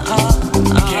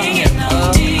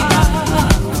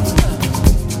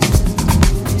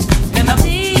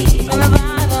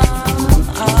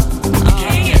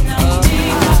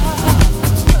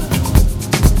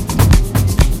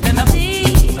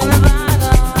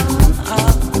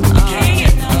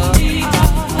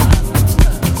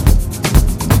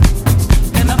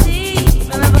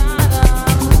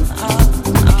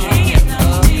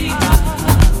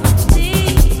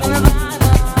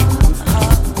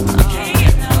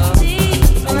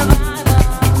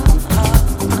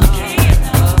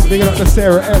 Big up to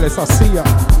Sarah Ellis, I see ya.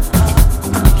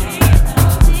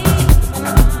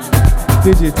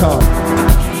 Digital.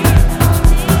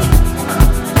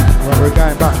 Well, we're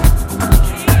going back.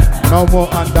 No more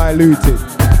Undiluted.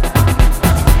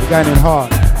 We're going in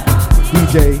hard.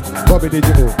 DJ Bobby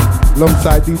Digital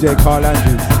alongside DJ Carl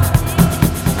Andrews.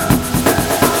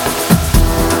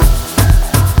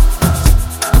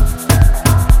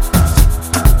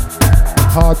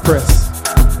 Hard press.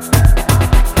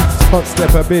 Hot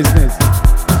stepper business.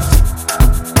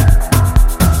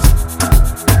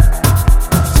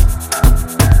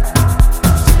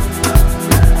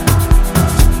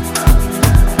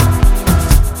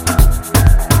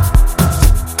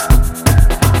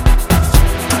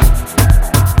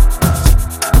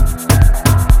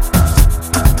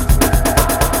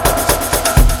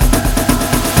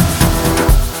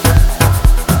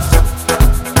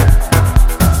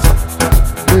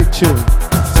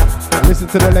 Listen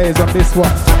to the layers on this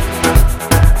one.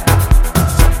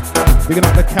 Bigging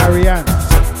up the Carrie Ann.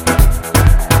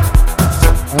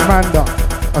 Amanda,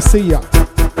 I see ya.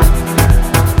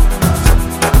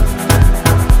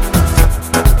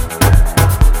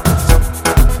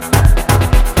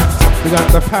 Big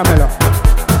up the Pamela.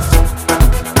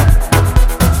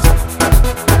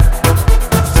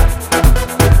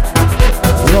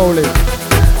 Rolling.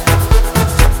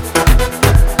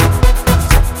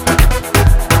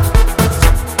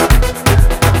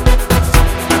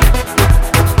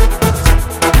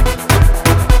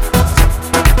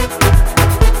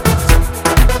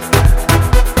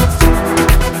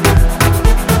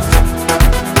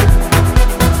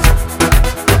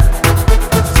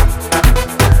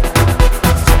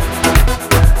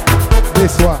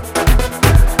 This one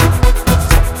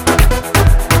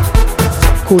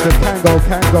called the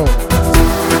Kango.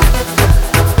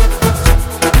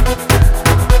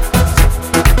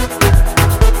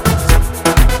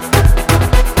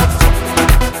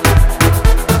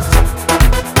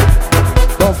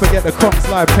 Don't forget the Crocs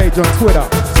Live page on Twitter.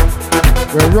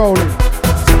 We're rolling.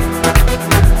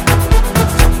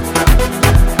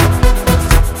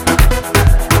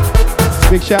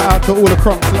 Big shout out to all the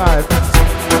Crocs Live.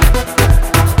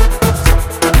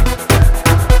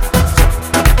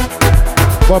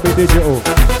 Bobby Digital,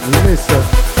 listen.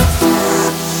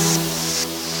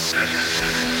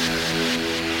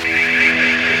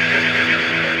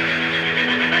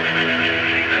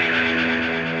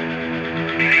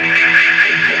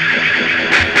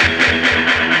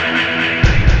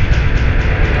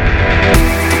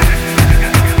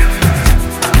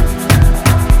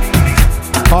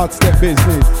 Hard step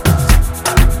business.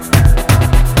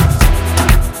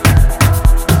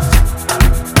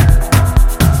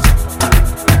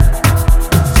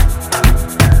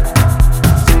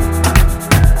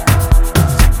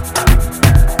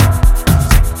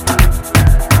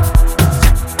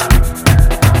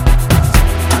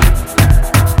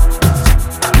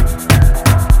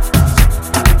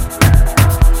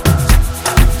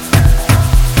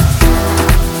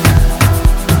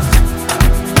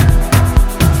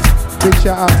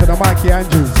 Shout out to the Mikey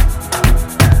Andrews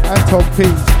and Tom P.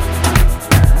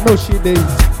 Nushi D.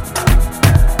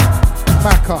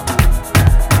 Macca.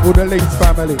 All the Links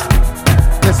family.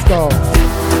 Let's go.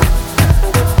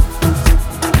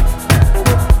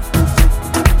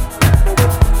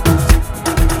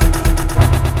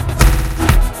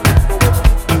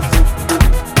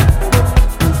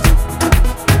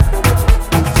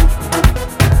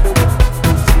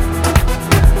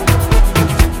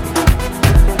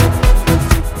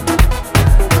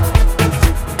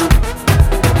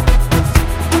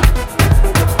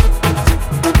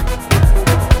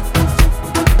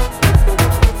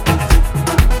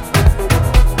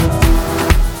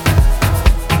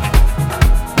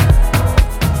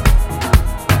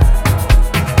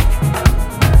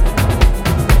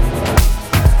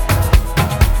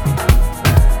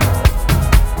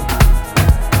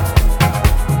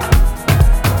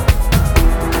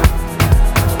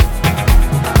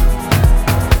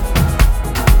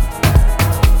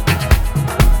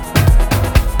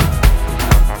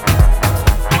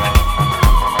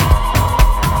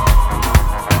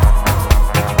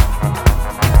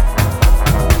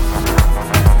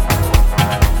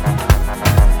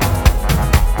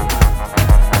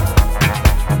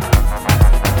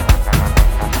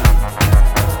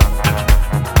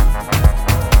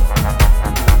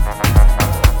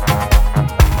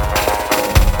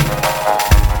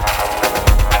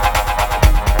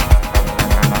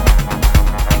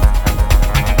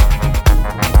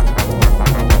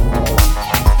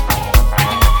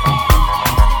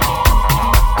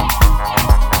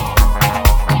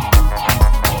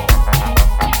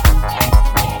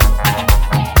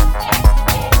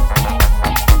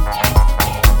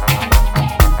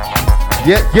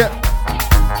 Yeah.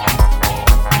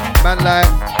 Man like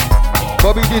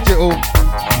Bobby Digital.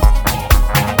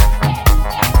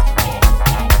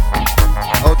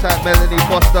 Old type Melanie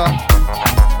Foster.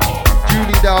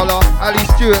 Julie Dowler. Ali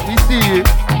Stewart, we see you.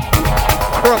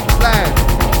 Frontline.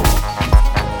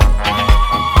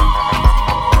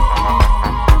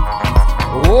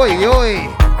 Oi, oi.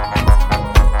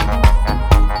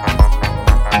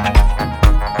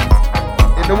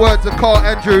 In the words of Carl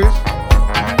Andrews,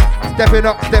 stepping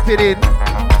up, stepping in.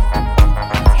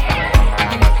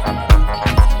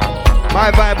 My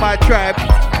vibe, my tribe.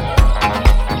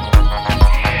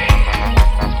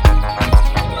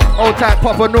 Old type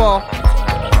Papa Noir.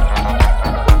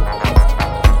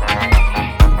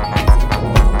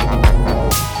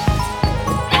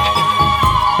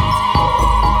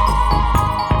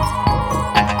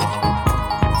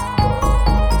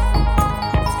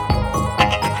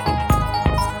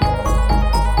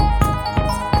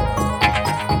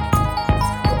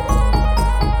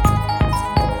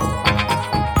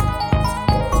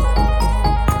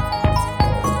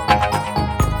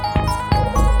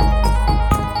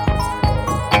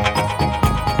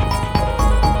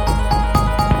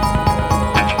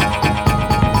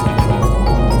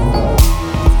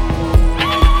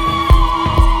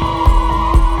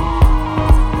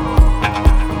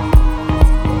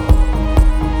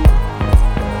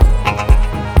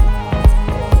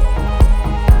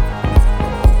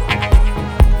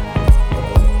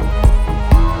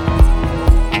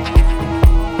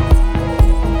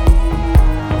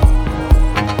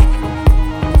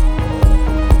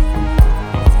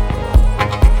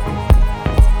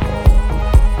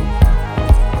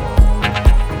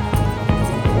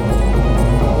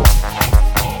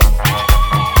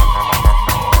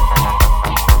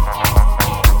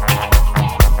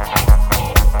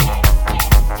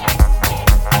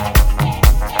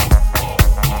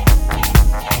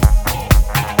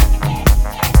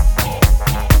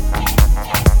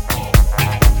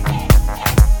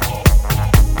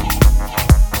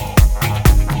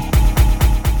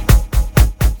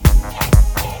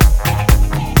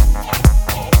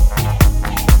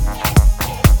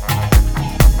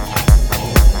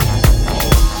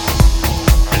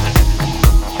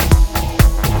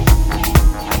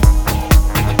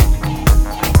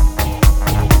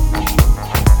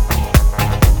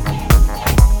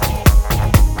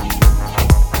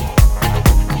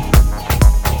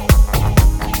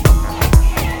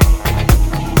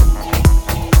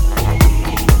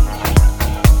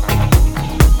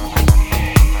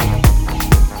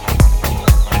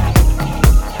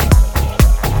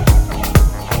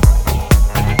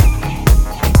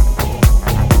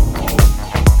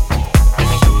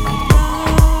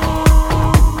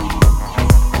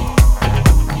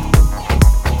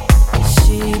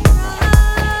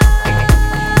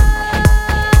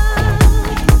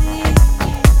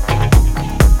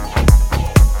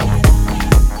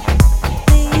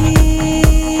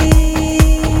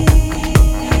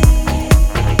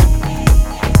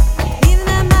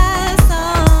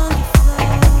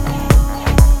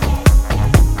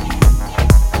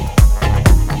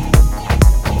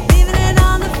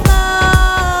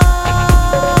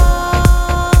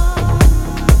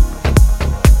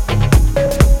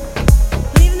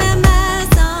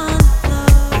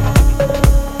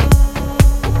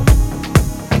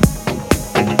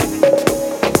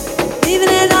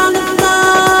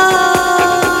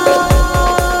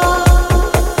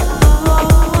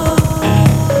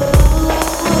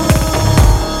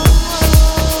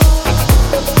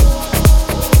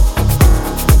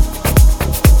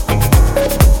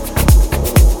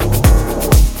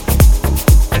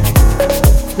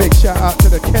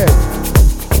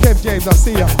 James, I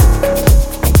see ya.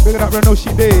 Big up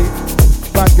Renoshi Day,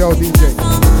 Bad Girl DJ.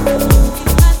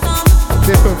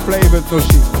 Different flavors,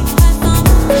 Noshi.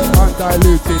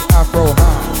 Undiluted Afro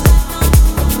House.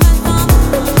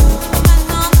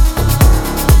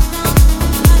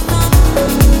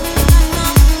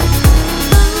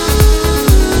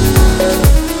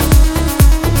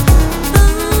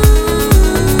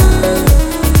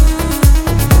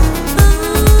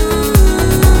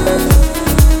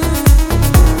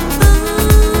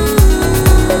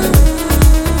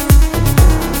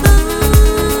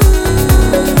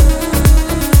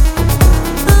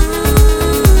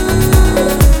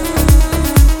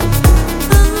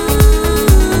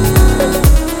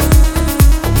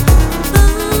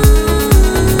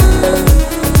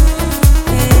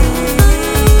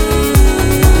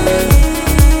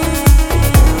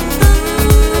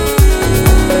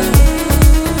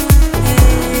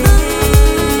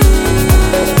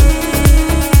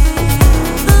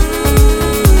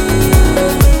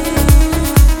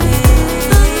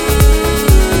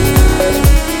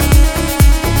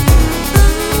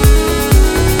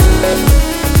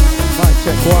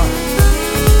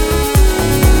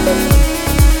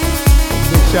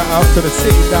 shout out to the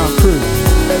sitting down crew.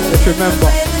 Just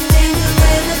remember,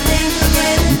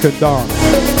 you can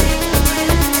dance.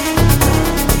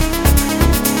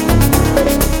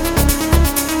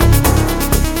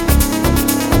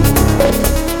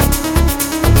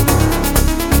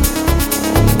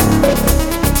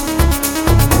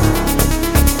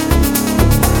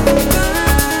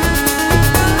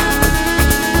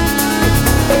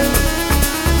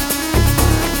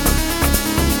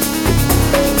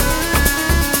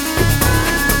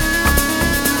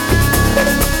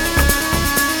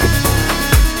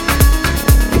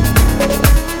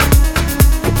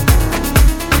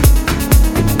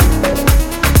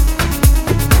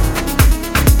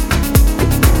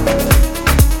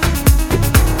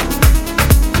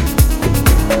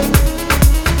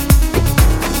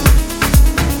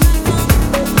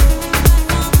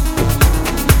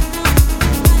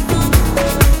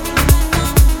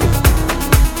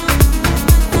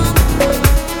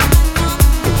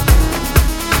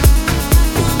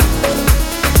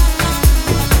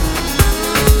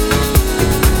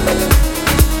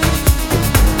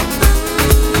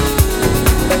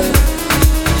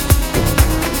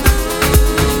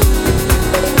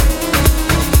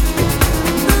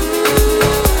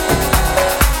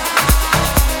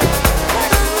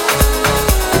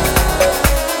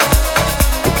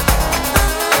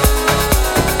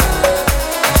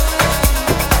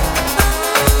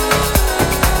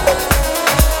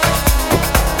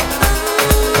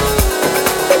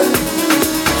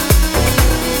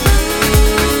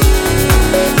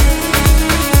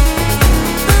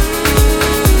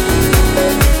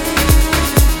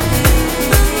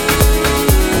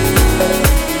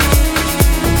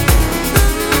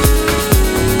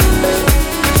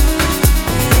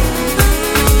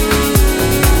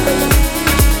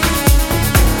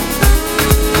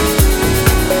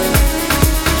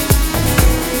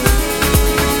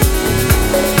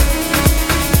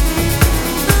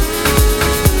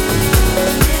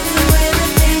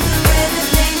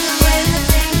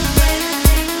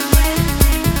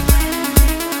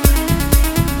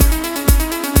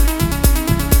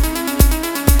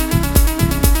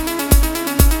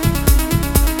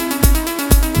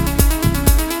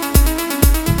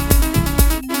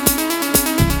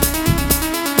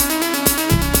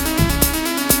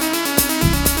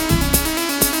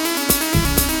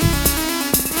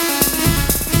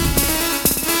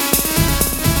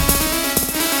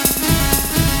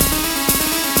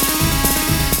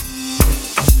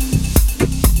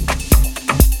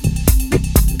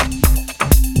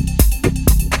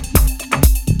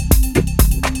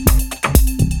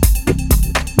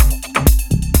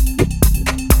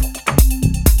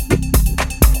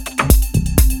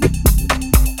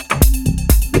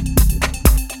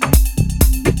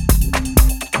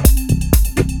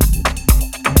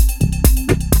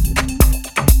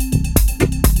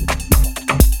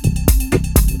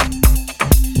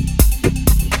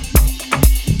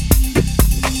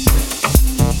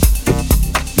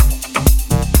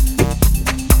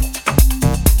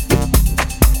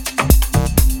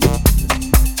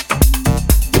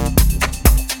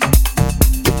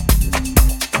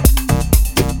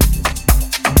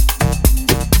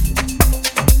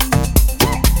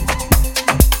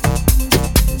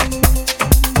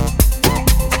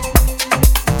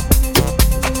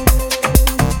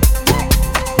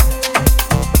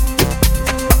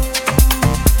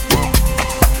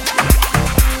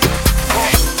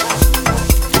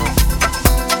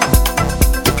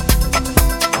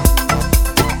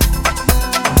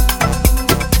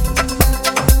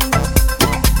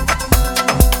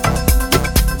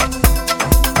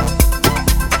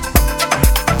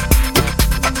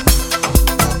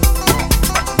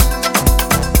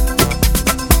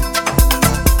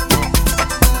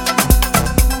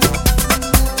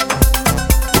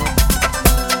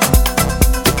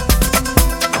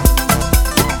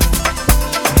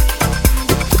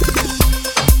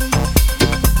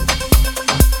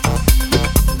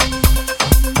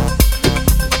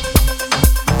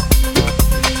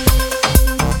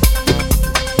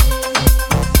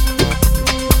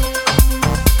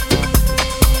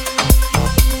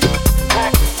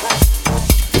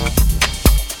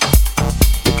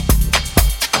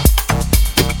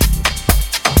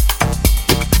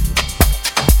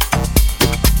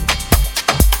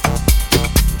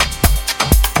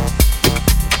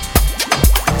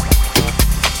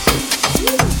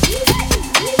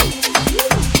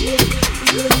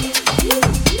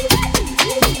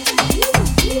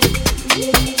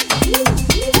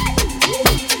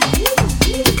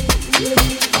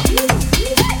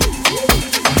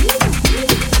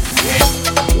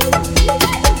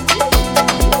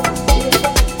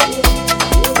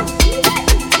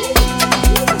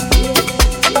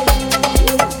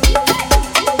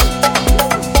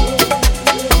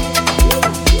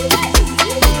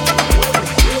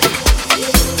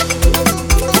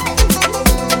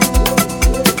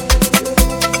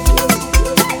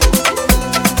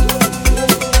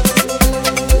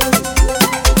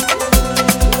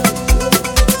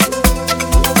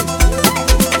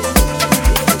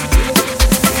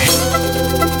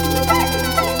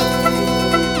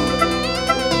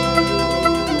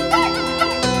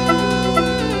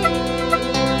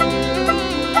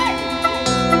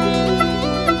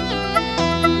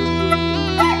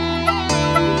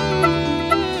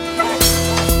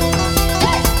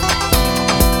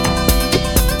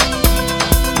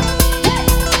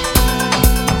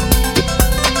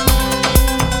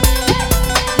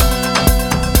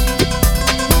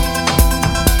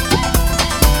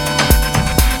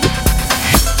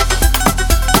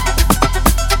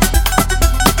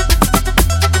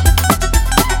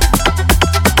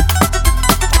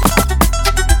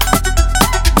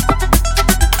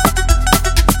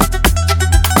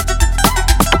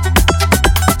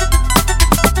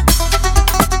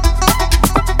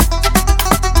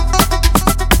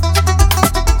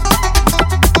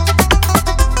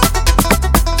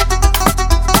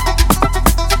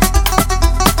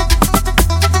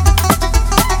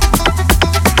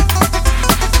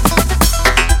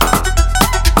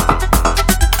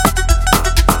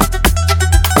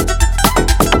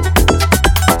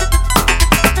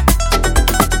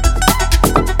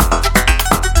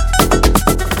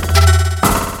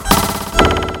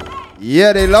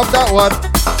 Yeah, they love that one.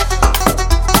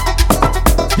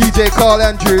 DJ Carl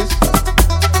Andrews,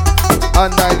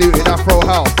 Undiluted Afro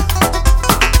House.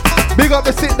 Big up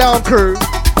the sit down crew.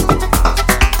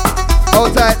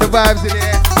 Outside the vibes in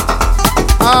here.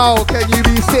 How can you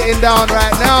be sitting down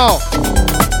right now?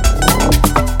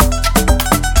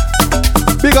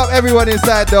 Big up everyone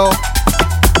inside though.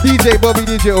 DJ Bobby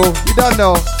Digital, you don't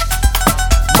know.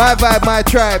 My vibe, my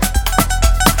tribe.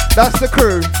 That's the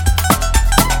crew.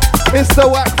 Mr.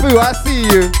 Wakfu, I see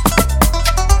you.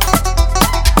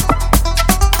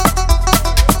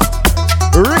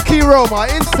 Ricky Roma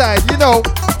inside, you know.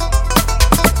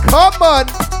 Come on.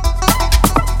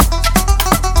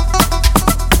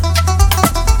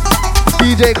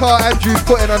 DJ Carl Andrews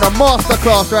putting on a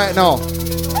masterclass right now.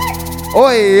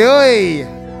 Oi, oi.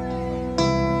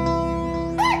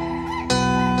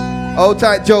 Hold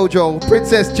tight, Jojo,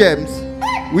 Princess Gems.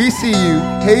 We see you.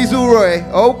 Hazel Roy,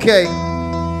 okay.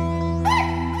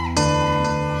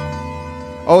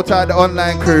 Hold tight, the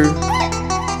online crew.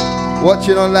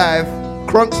 Watching on live.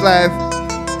 Crunks live.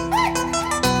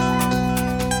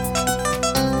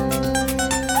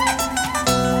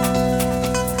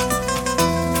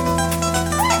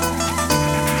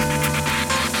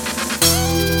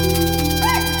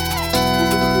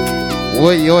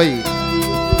 Oi, oi.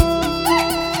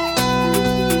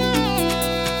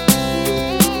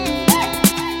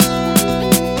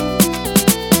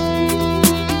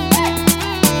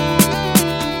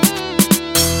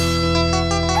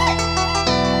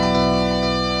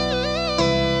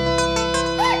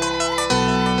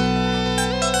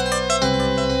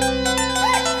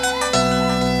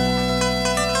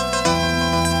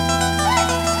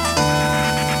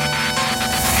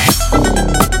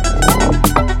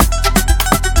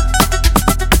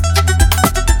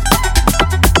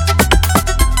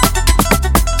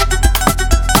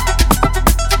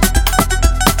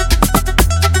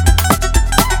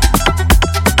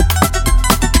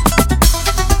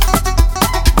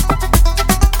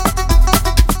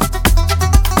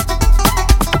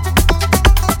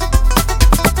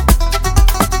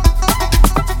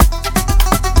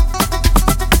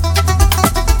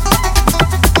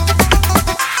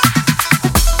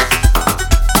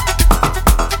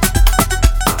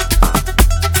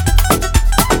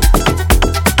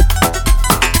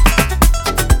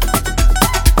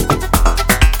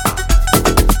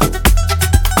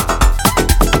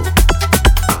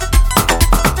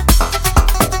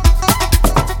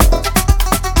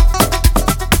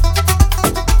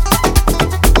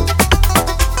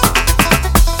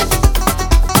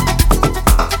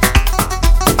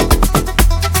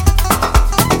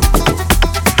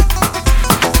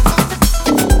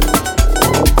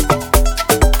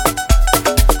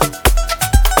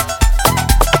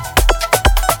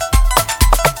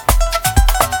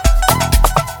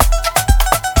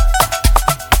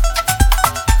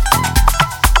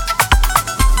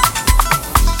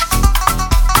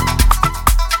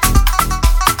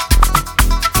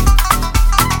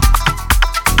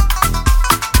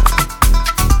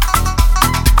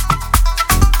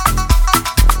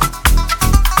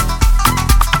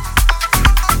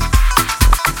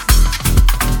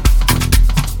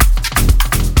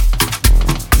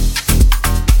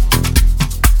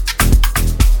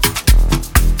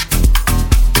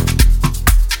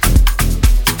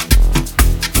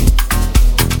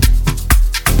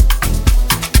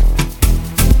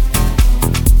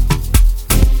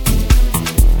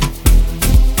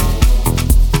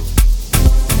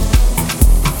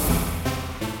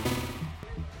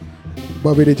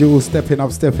 Bobby the Jewel stepping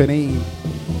up, stepping in.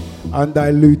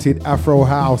 Undiluted Afro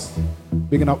House.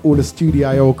 Bigging up all the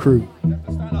Studio crew.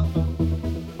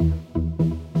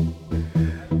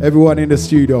 Everyone in the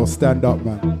studio, stand up,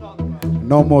 man.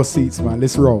 No more seats, man.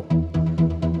 Let's roll.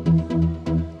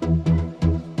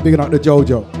 Bigging up the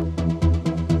Jojo.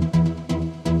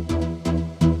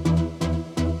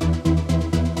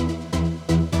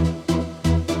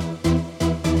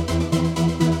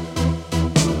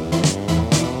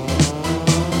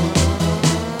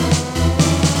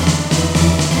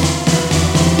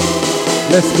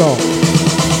 Let's go.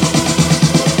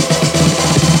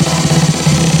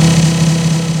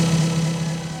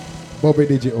 Bobby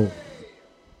Digital.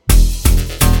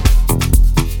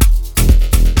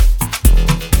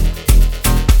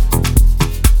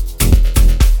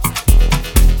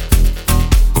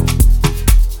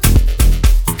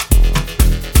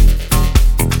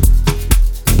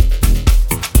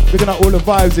 Looking at all the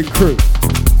vibes and crew.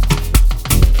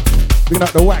 Looking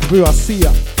at the whack crew, I see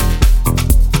ya.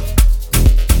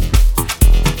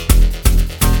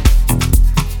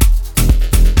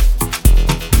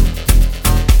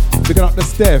 Picking up the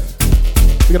Steph.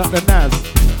 Bigging up the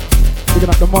Naz. Bigging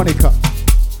up the Monica.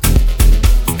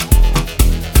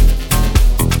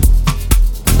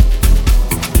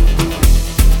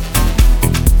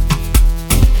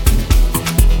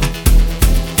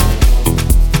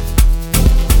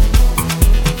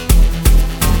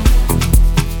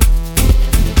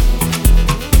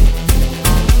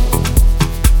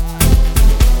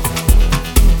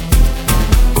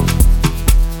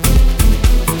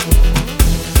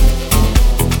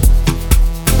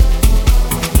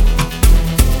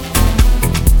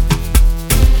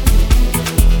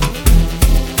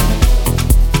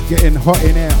 Getting hot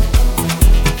in here.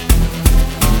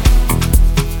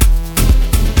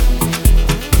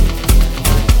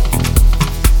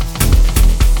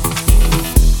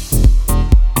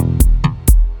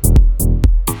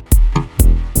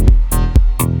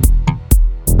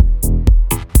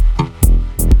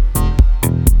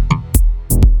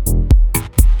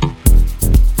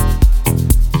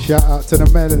 Shout out to the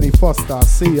Melanie Foster,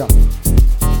 see ya.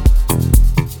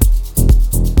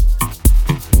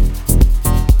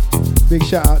 Big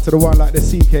shout out to the one like the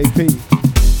CKP.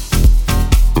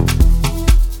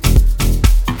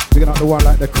 Big up the one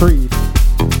like the Creed.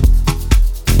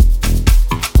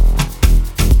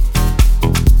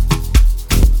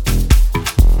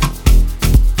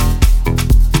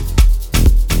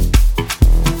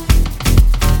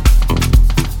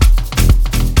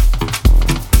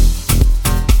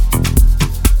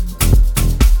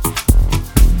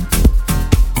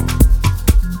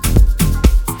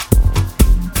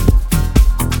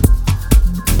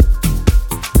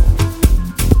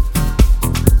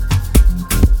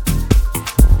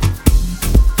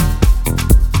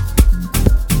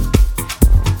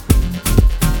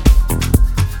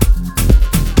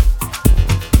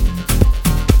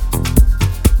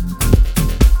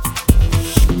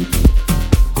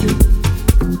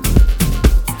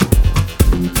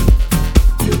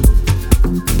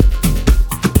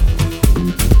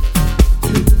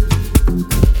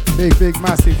 Big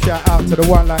massive shout out to the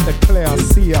one like the Claire,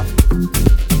 see ya.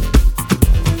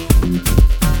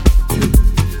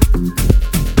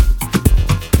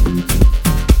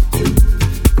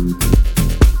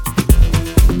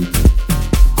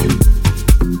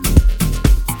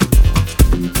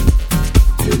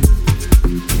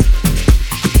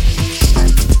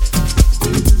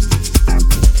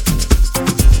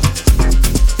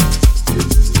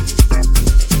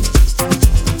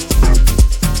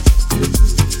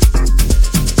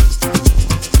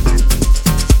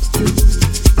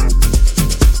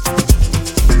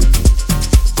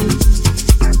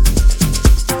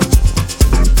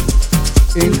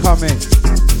 Incoming.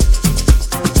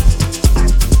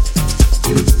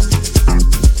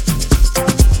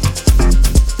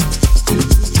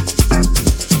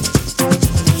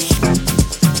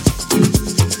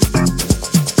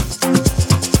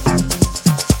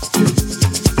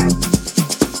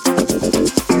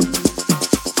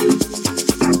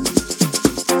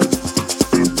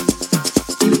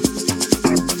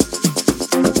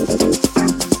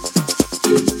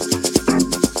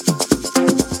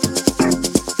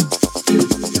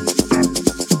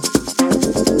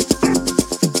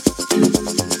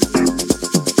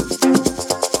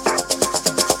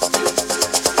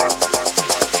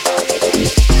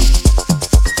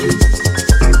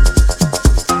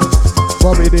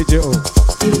 Digital.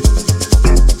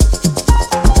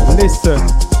 Listen.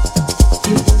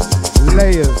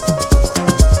 Layers.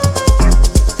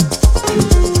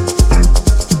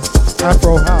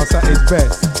 Afro house at its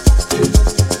best.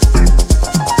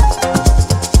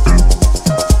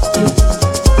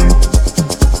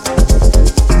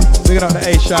 Looking at the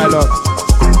A Shylock.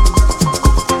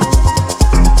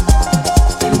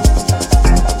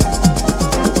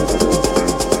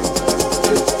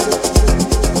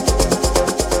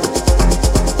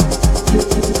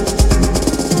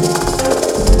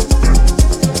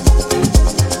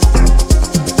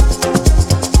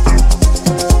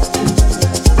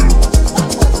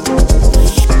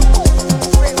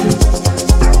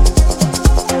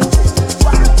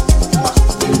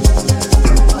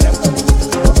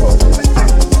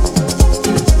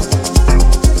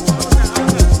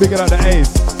 Big up the Ace.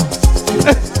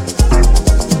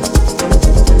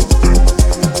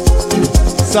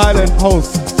 Silent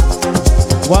host.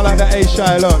 One like the A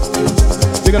Shylock.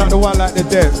 Big up the one like the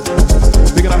Dev.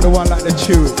 Big up the one like the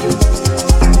Chew.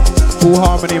 All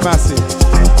harmony massive.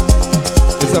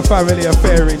 It's a family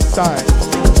affair inside.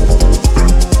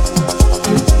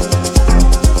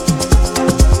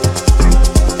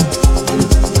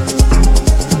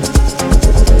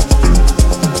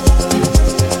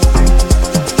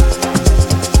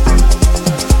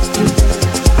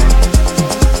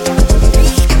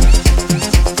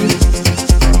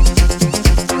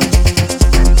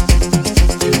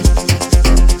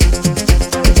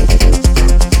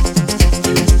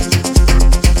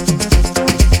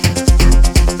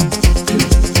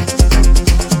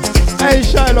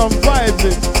 Vibes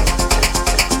in.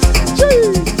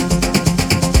 Jeez.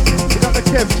 We got the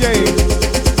Kev James.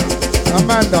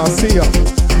 Amanda, I see ya.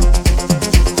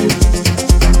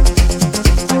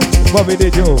 Bobby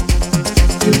Digital.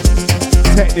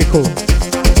 Technical.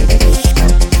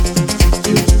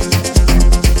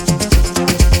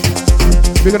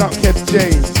 Big up Kev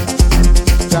James.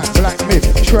 That Black Myth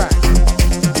track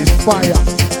is fire.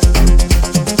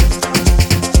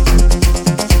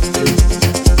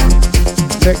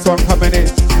 Next one coming in,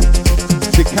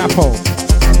 the Capo.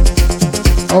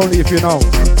 Only if you know.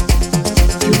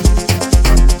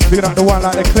 Big up the one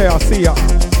like the Clay, I see ya.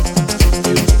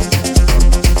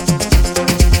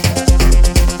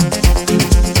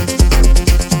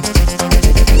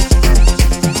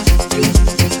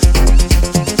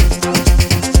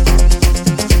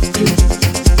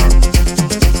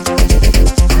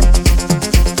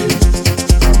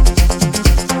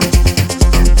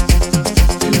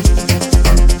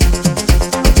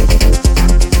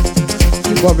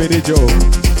 Bobby Digital.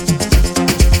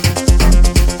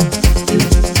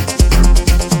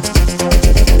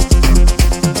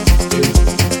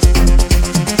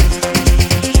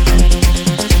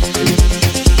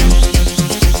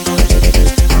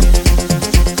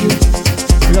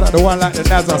 We got the one like the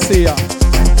Naz, I see ya.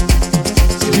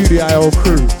 Studio IO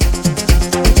crew.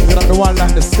 We got the one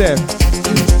like the Steph.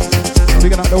 We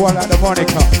got the one like the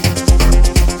Monica.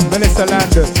 Melissa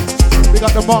Landon. We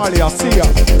got the Marley, I see ya.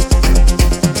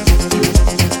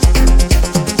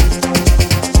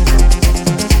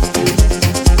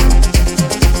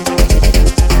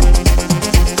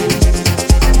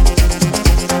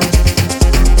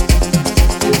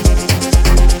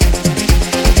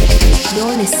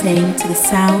 Listening to the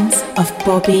sounds of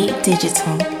Bobby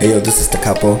Digital. Hey yo, this is the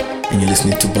Capo, and you're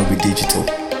listening to Bobby Digital.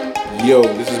 Yo,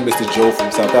 this is Mr. Joe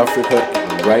from South Africa,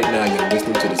 and right now you're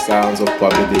listening to the sounds of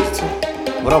Bobby Digital.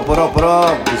 What up, what up, what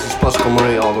up? This is Pascal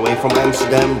Murray all the way from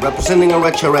Amsterdam, representing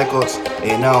Retro Records,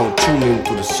 and now tune in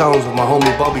to the sounds of my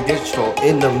homie Bobby Digital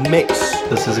in the mix.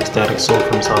 This is Ecstatic Soul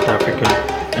from South Africa,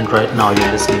 and right now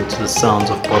you're listening to the sounds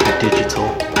of Bobby Digital.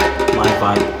 My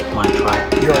vibe, my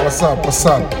tribe. Yo, what's up, what's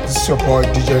up? This is your boy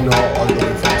DJ No all the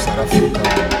way from South Africa.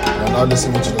 You're now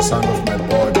listening to the sound of my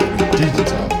boy Bobby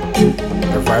Digital.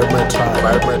 The vibe my tribe,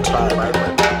 vibe my tribe, vibe my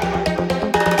tribe.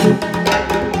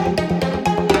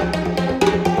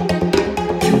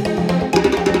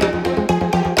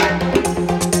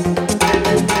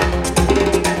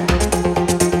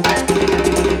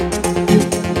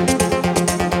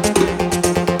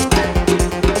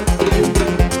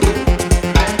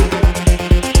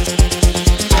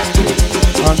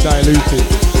 Undiluted.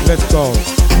 Let's go.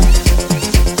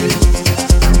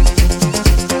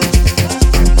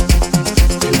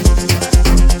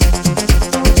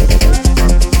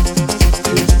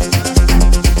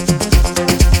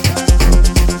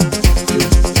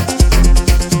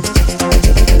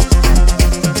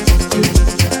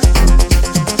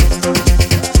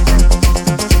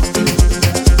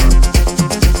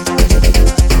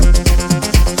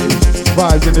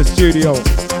 Vibes in the studio.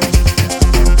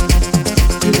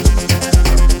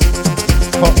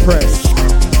 Hot press.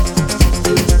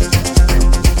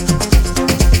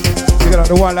 We got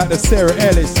the one like the Sarah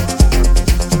Ellis.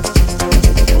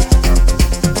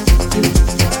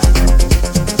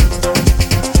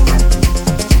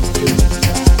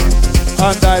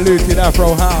 Undiluted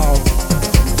Afro House.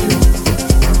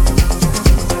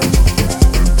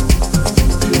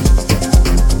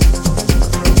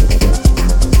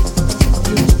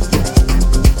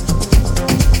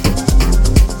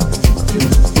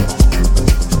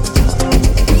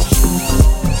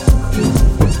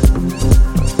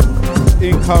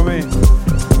 Incoming.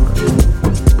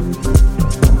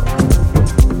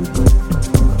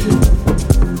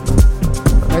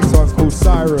 Next one's called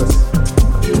Cyrus.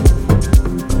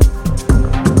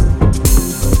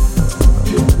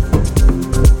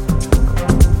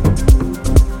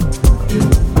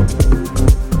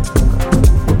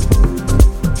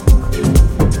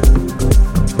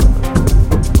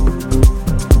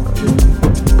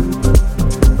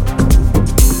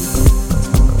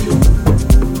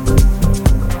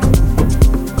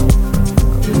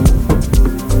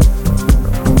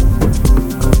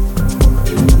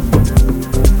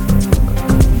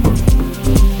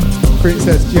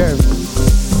 Princess Gem,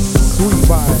 sweet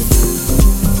vibe.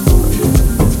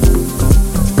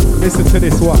 Listen to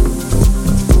this one.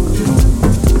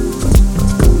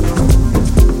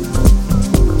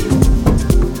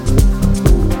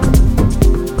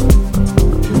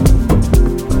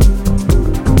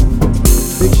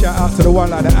 Big shout out to the one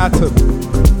like the Atom.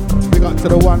 Big up to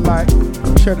the one like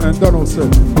Trenton Donaldson,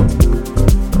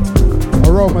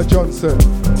 Aroma Johnson.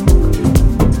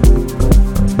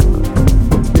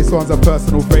 This one's a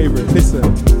personal favorite. Listen.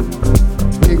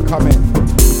 Incoming.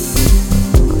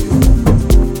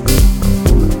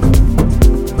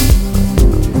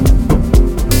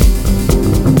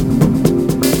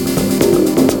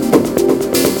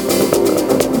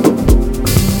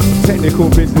 Technical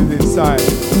business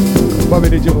inside. Bobby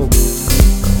Digital.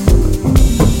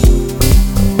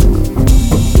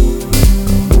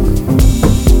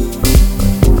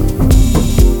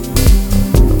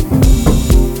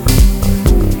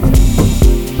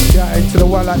 To the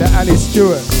one like the Alice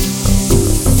Stewart.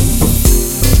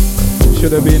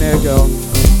 Should have been here, girl.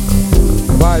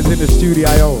 Vibes in the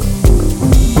studio.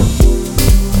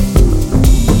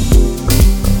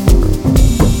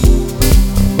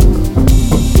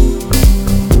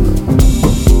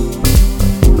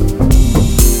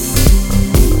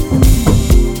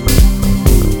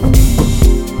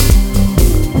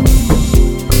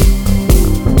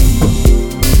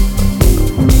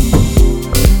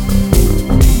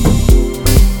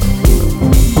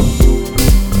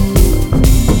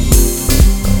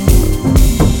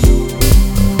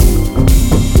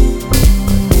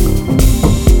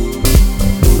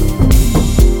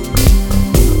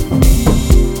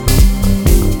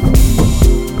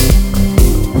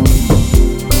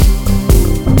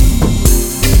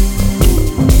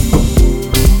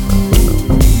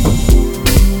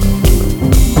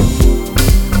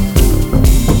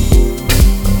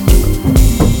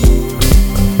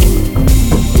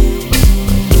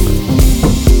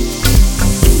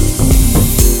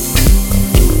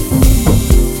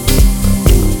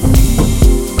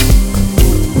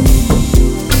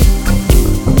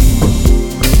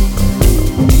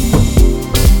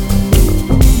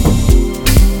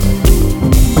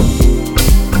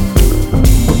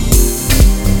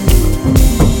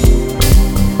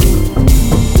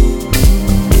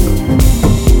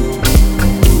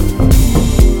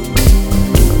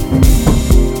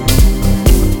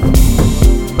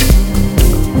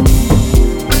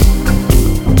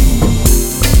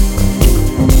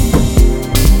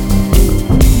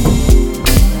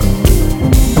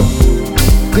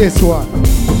 This one.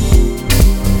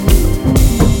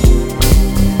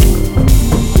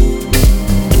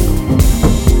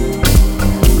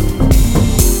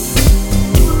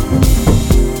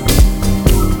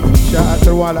 Shout out to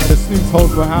the one like the Snoops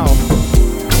Hold for House.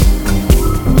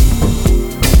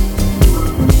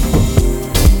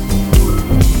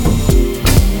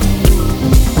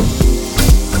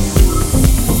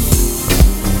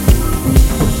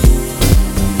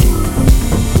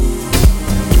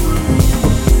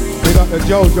 The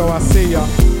Jojo, I see ya.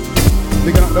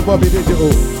 Picking up the Bobby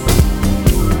Digital.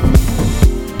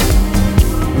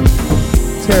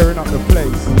 Tearing up the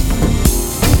place.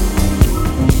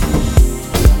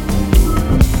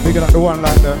 Picking up the one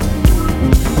like the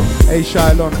A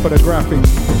Shylon for the graphics.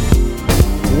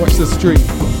 Watch the stream.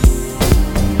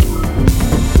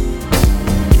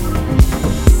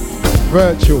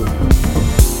 Virtual.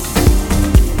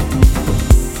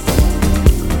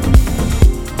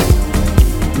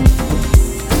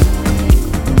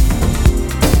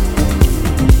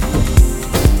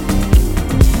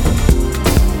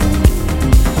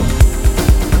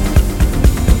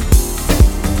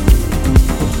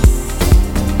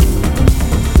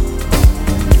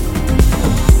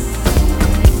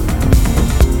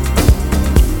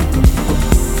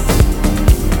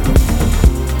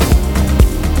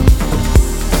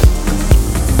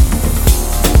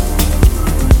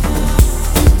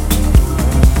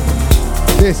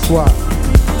 This one.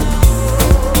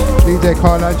 DJ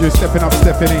Carl Andrew stepping up,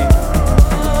 stepping in.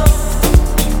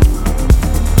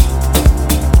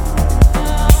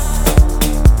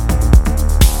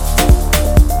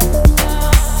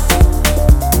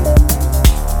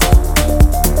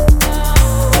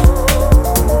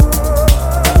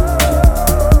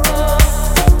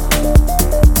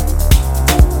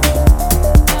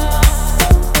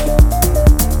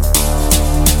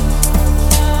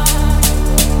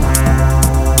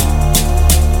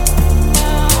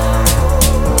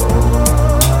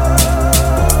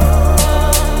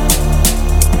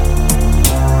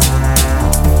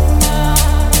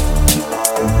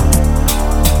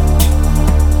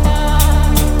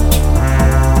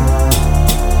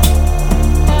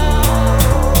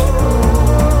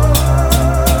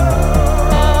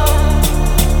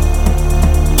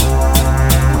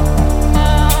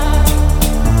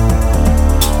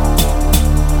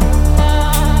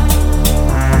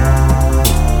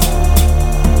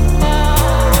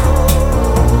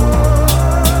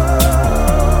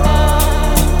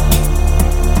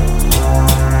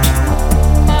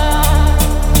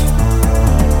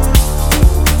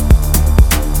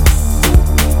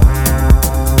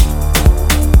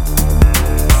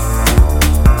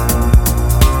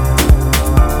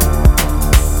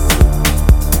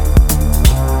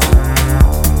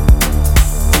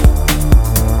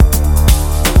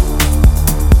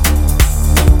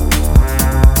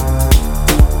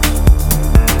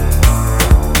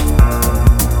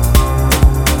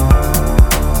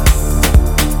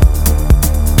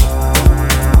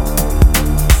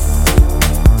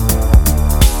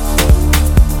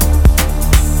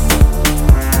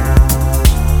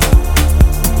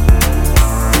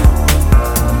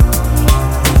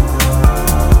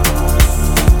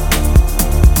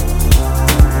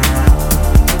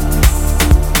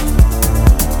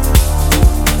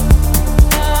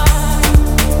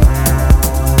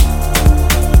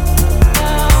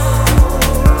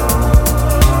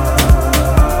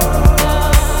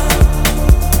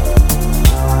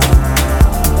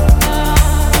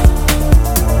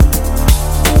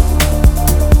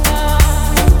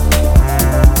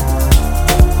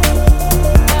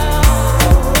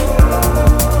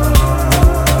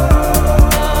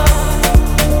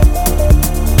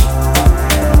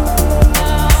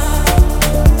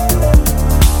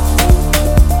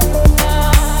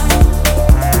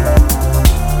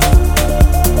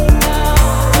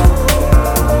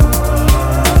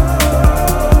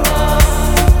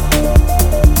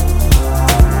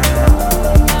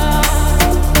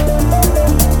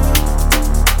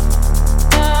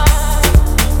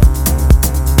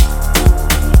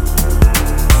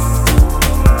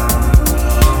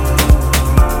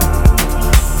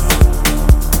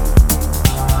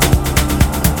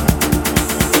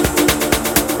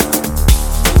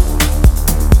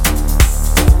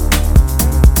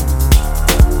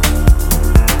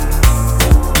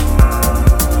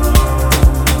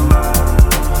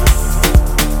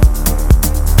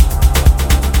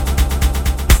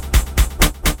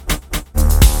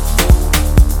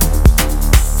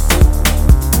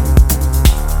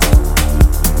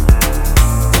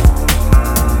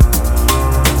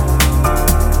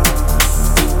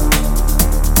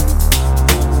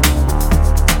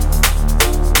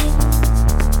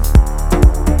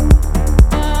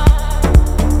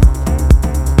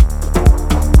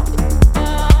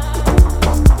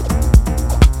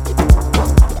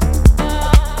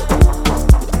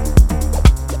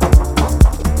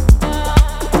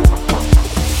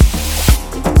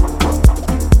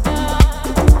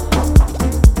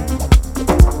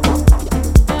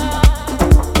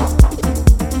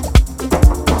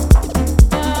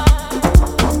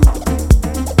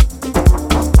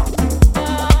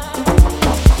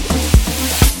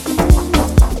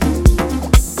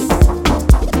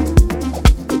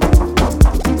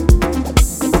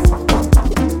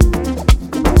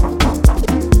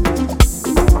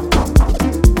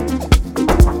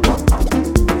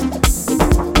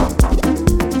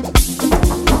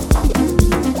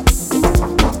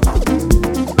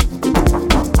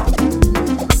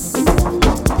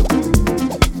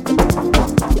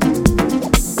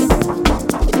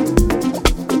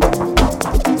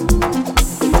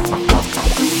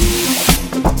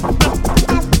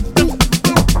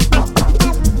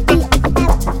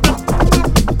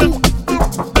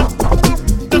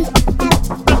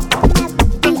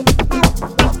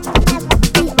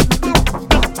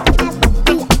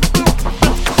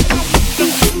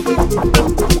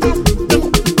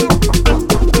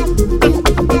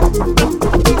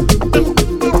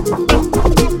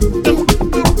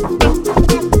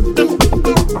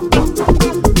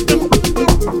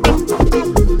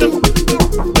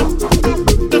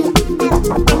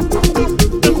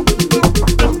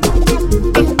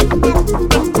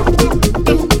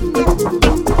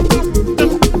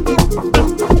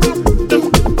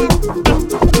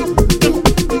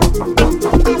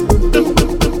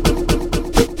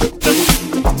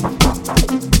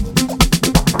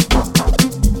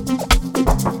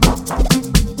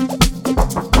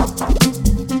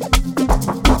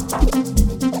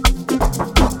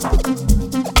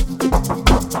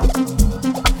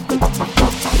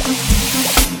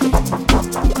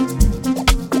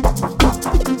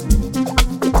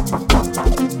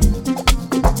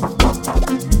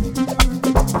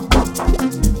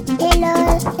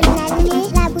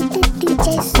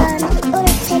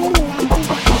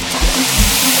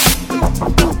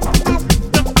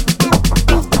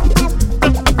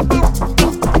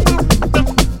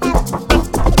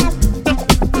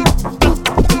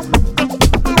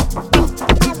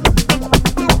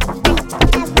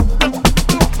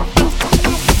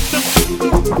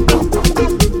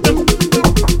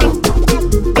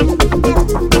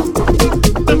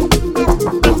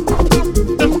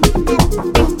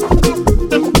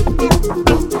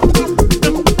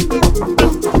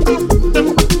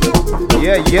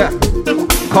 Yeah.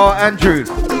 Carl Andrews.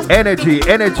 Energy.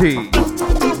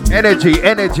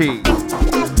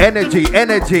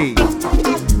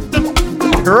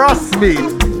 Trust me.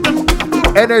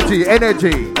 Energy.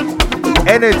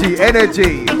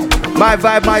 My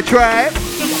vibe, my tribe.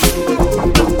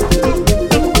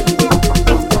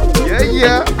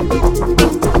 Yeah.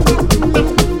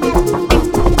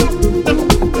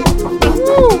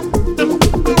 Woo.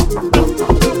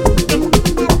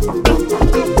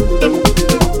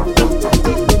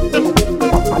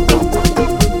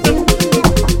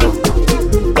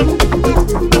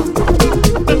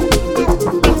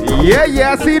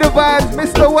 Yeah, I see the vibes.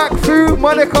 Mr. Wakfu,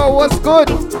 Monica, what's good?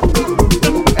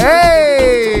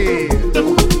 Hey!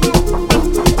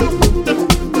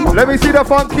 Let me see the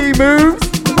funky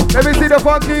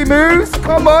moves.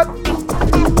 Come on.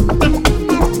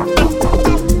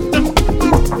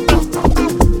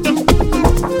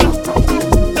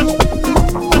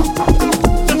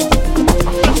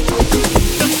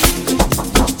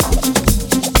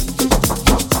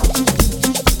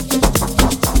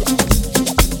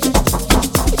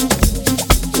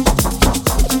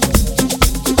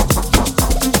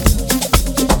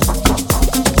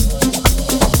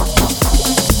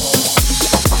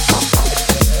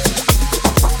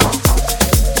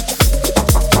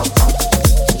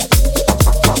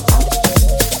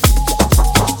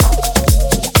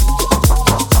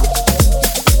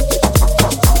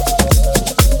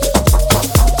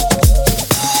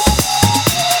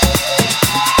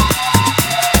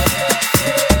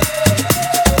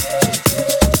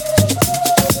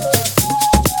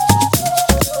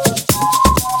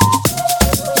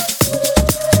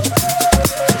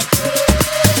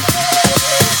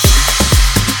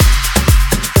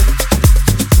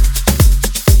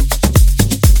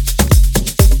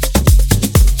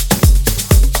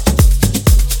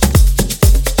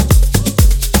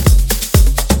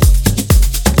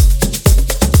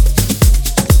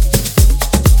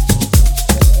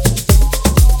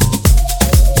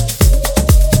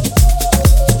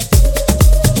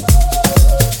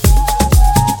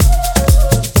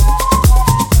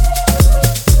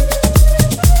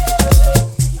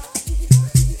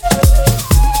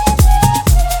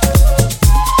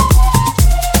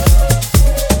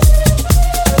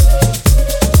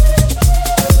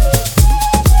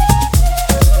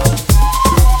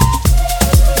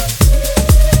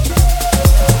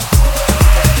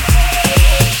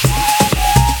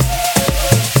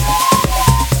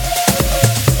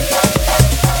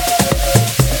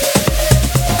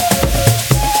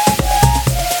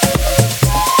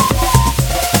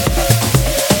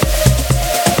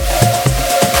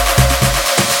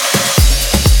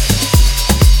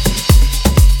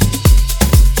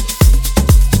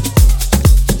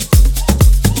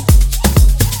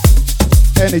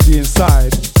 Energy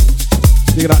inside.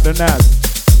 Digging out the Naz,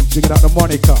 digging out the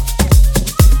Monica.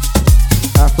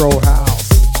 Afro House.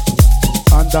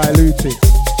 Undiluted.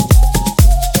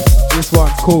 This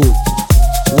one's called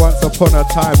Once Upon a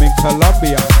Time in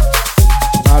Colombia.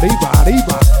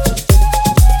 Arriba.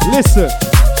 Listen.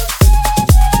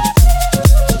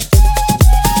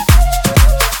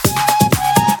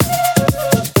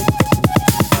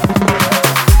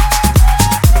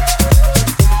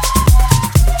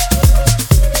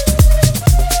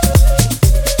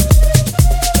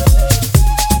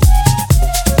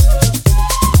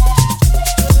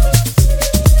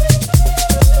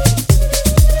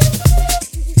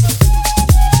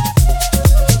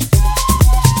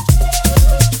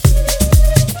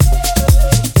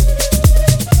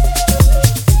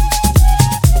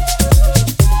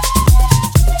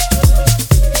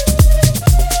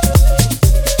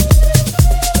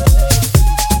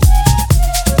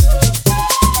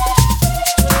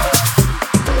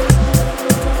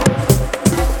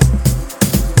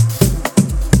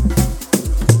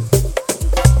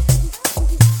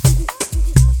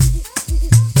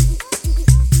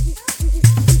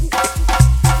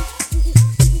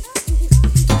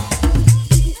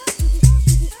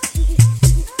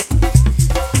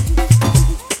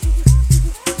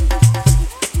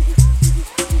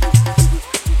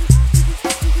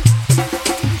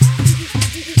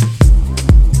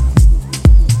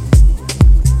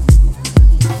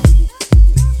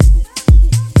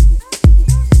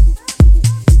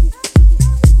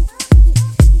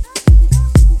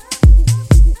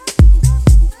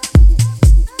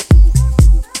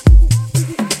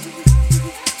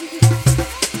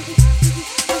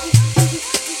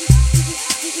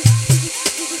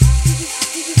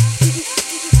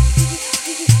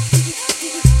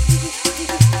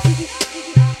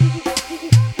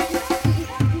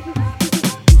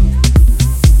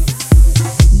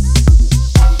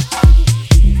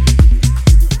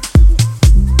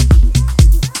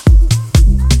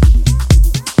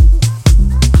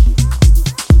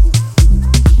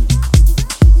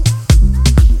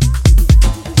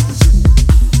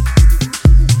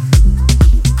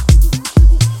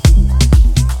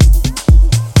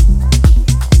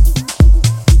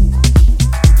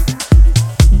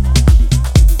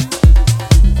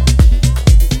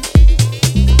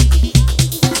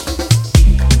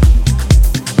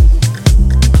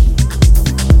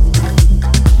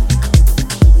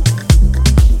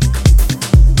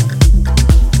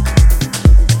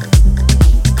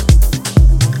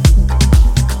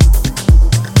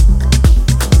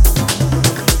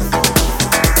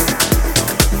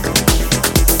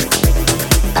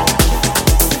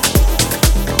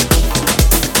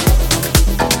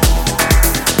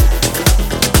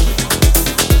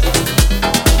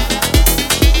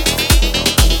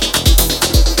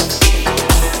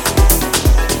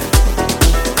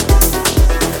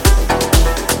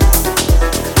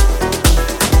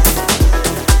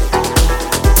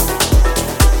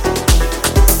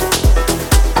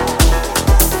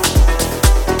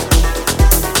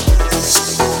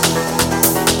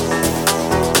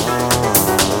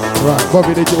 Right,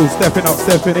 Bobby Digital stepping up,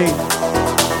 stepping in.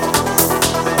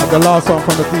 And the last one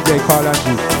from the DJ Carl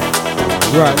Andrew.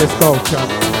 Right, let's go, champ.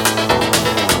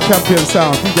 Champion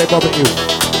sound, DJ Bobby Hill.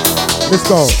 Let's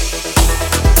go.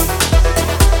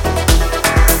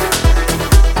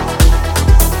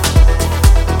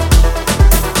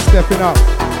 Stepping up.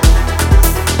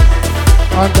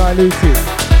 Undiluted.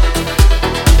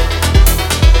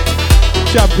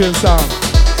 Champion sound.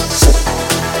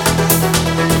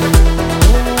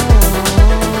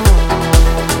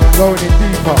 Going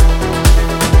in deeper.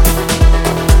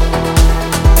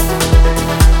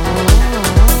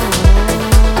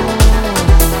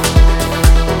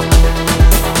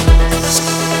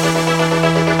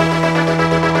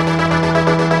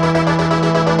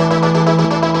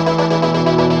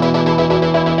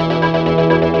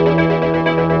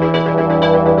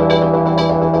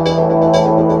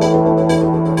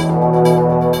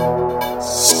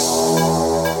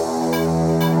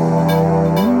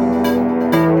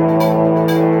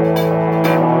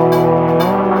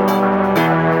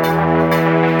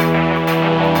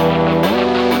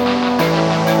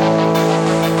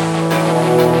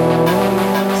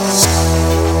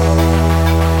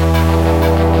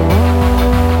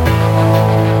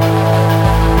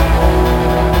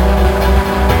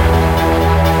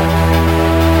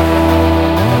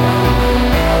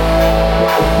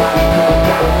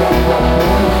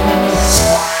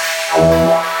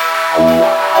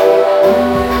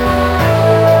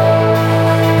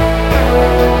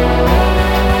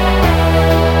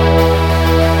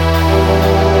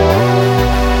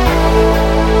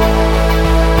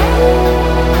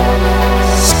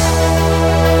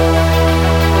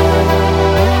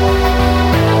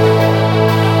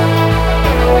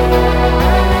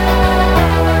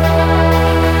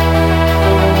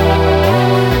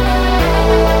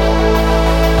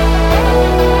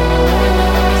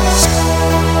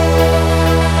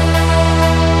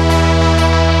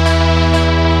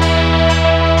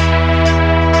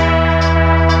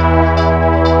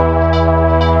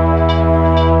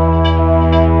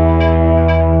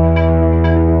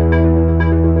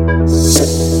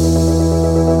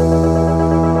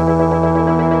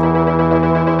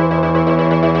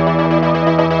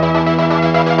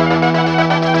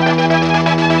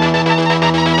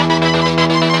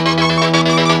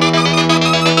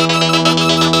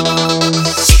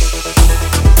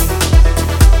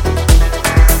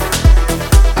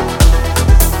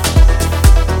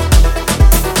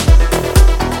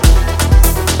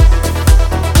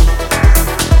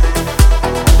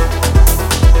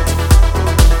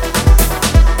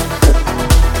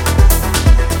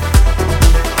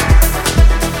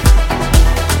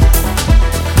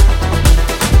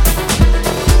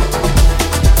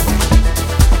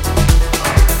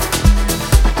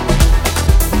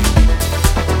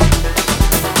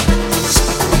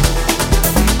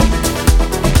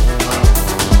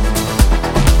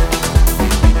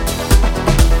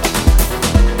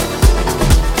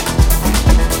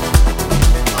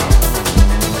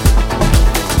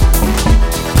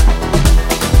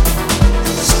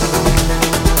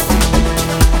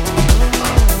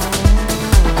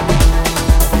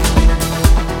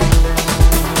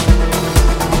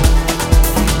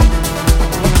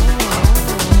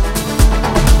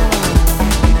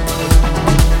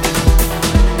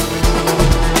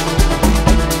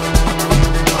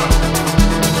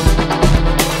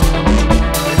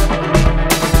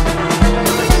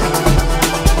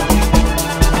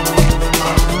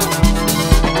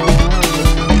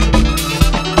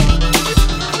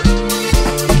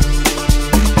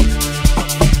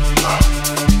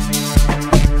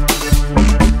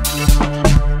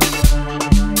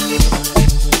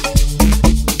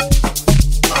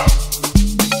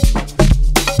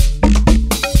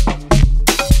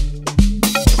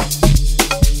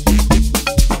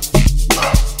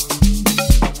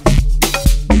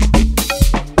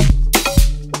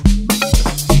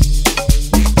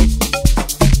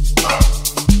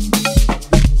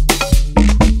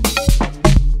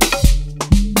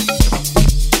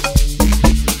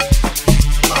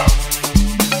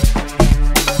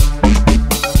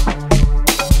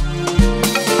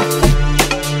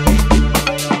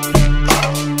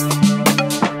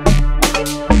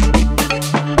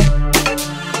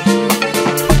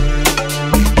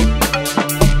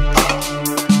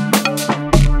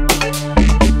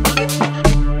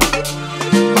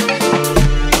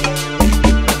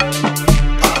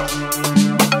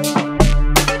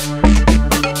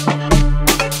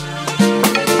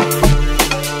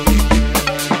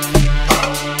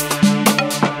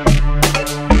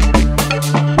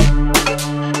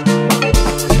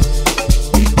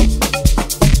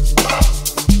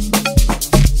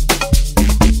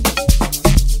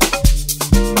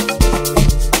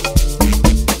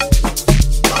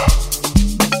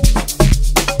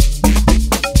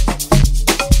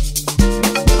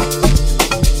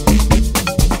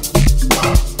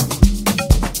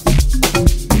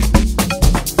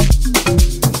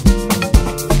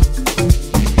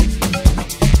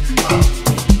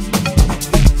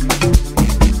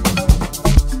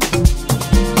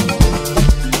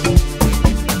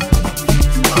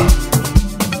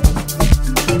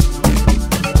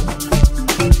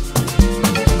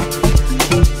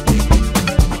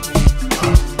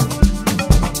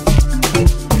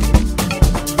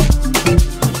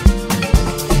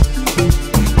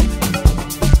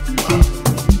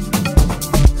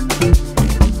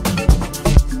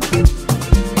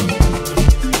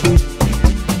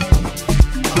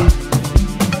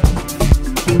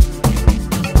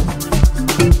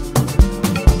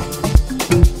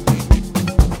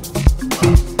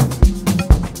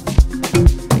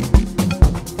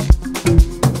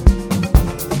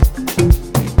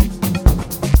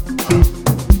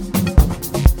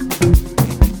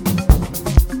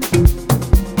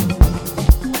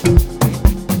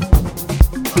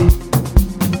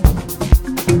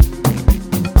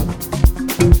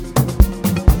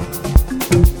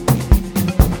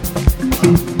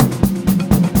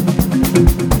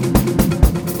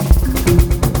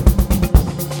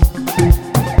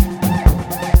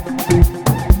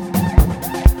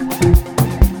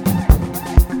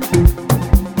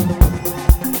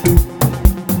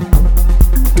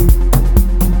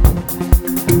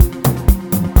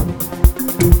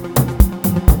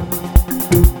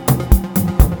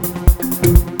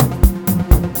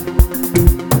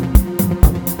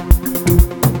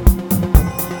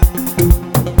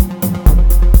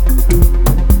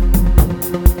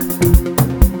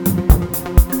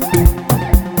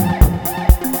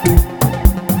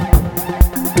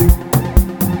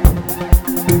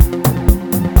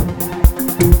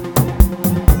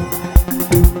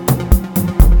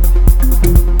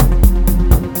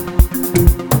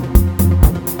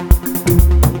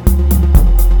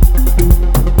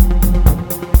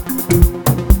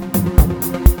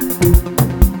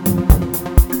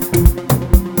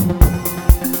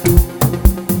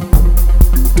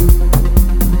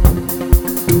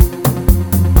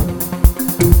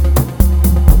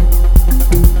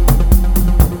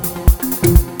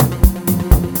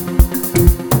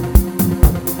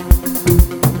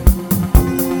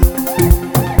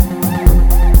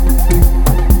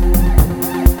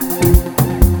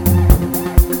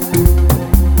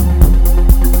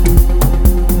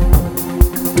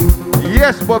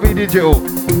 Yes, Bobby Digital.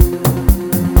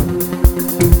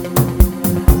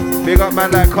 Big up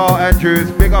man like Carl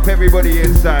Andrews. Big up everybody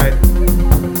inside.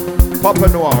 Papa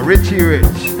Noir, Richie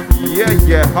Rich.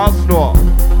 Yeah, House Noir.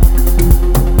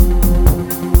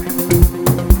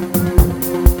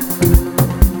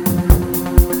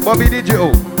 Bobby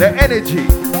Digital, the energy,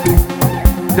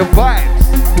 the vibes.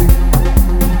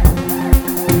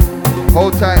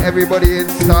 Hold tight everybody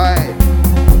inside.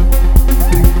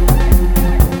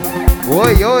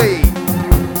 Oi, oi.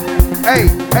 Hey,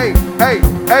 hey, hey,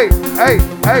 hey, hey,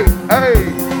 hey, hey.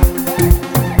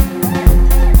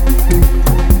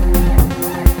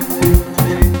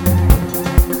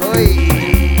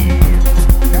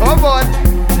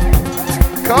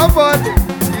 Come on.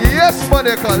 Yes,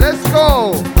 Monica, let's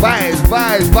go. Vibes.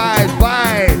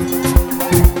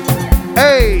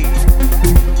 Hey.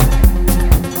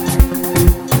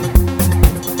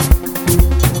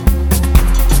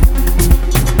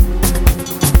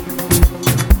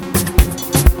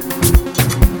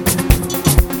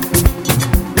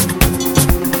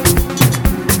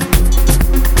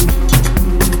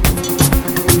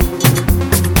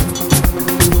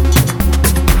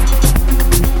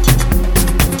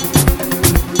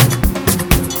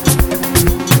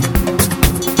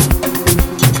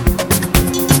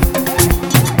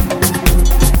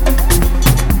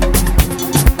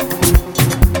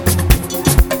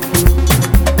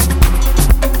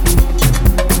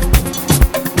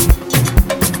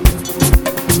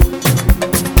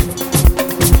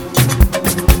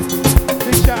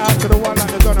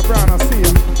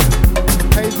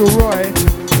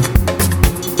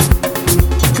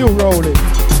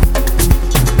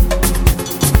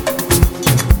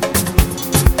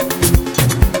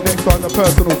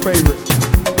 Personal favorite,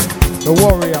 the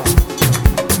Warrior.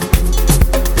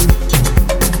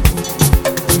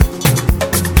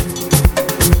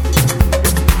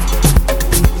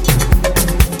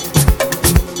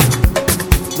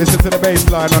 Listen to the bass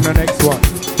line on the next one.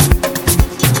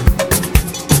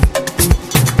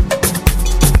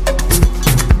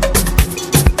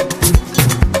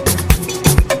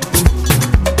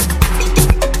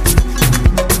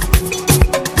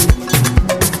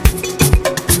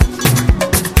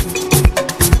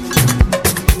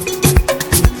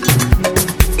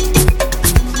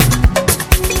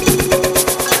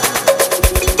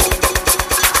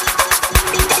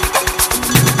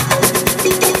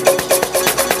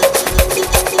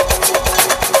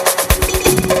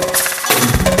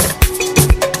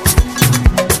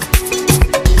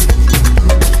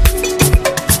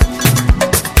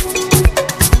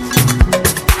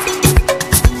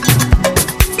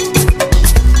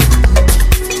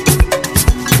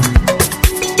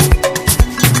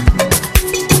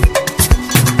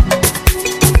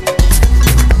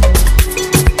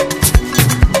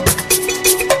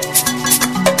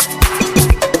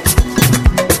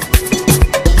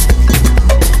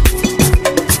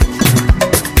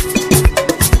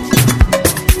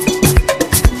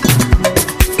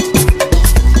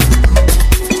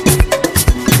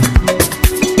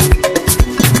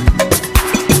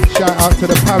 To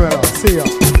the Pamela, see ya.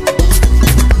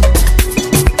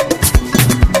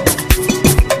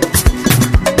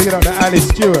 Look at the Alice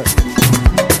Stewart.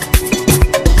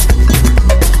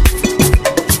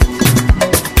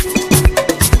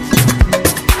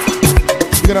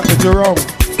 Look at the Jerome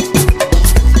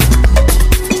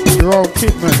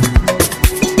Kidman.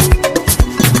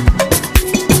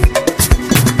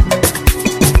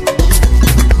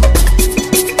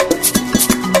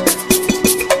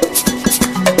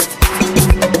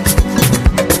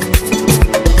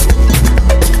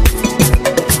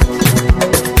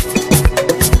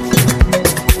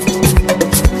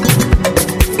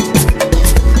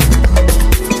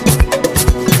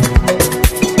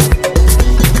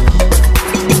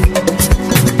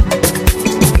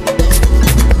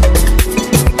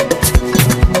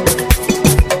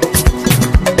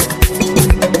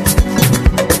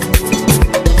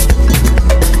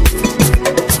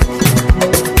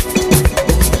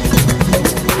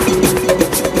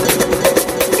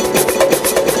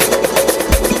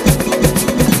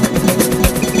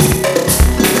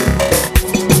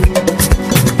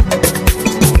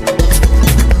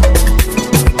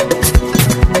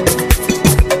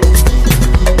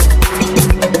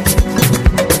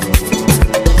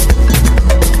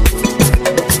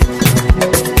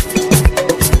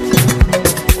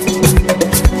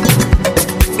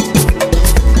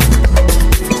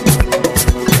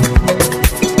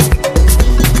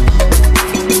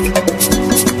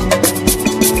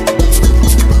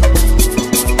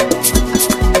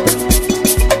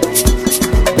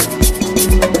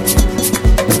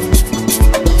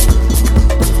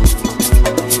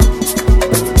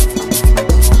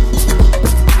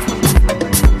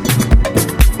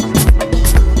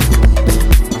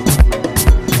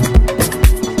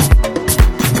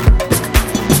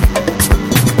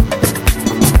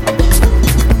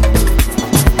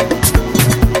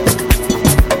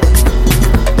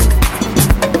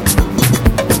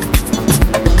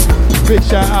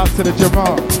 out to the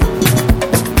Jamal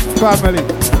family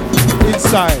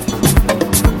inside.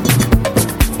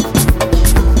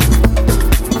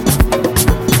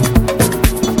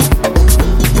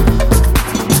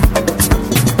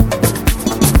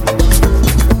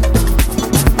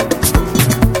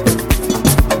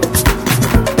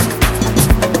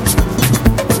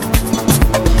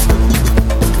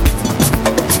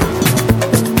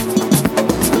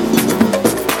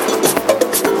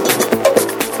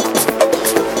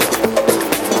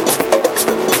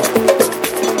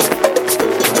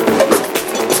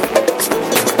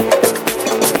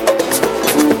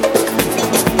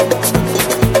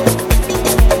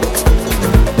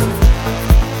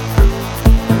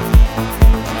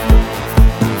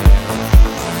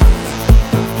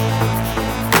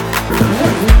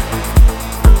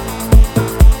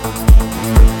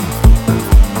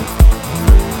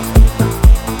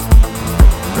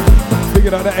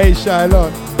 Out the A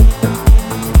Shylon.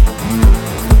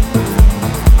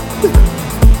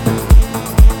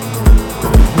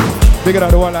 Big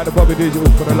out the one like the Bobby Digital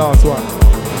for the last one.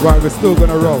 Right, we're still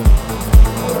gonna roll.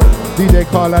 DJ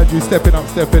Carl Andrew stepping up,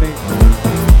 stepping in.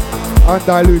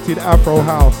 Undiluted Afro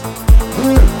House.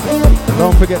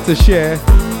 Don't forget to share.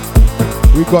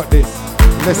 We got this.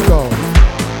 Let's go.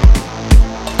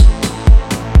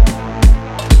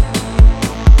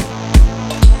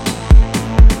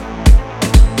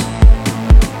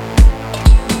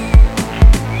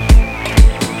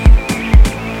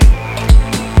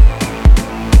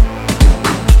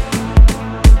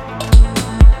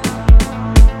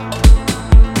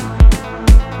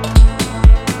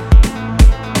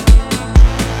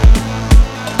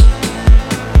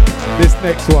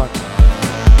 Next one,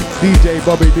 DJ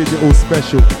Bobby Digital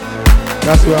Special.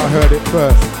 That's where I heard it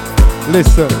first.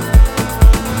 Listen.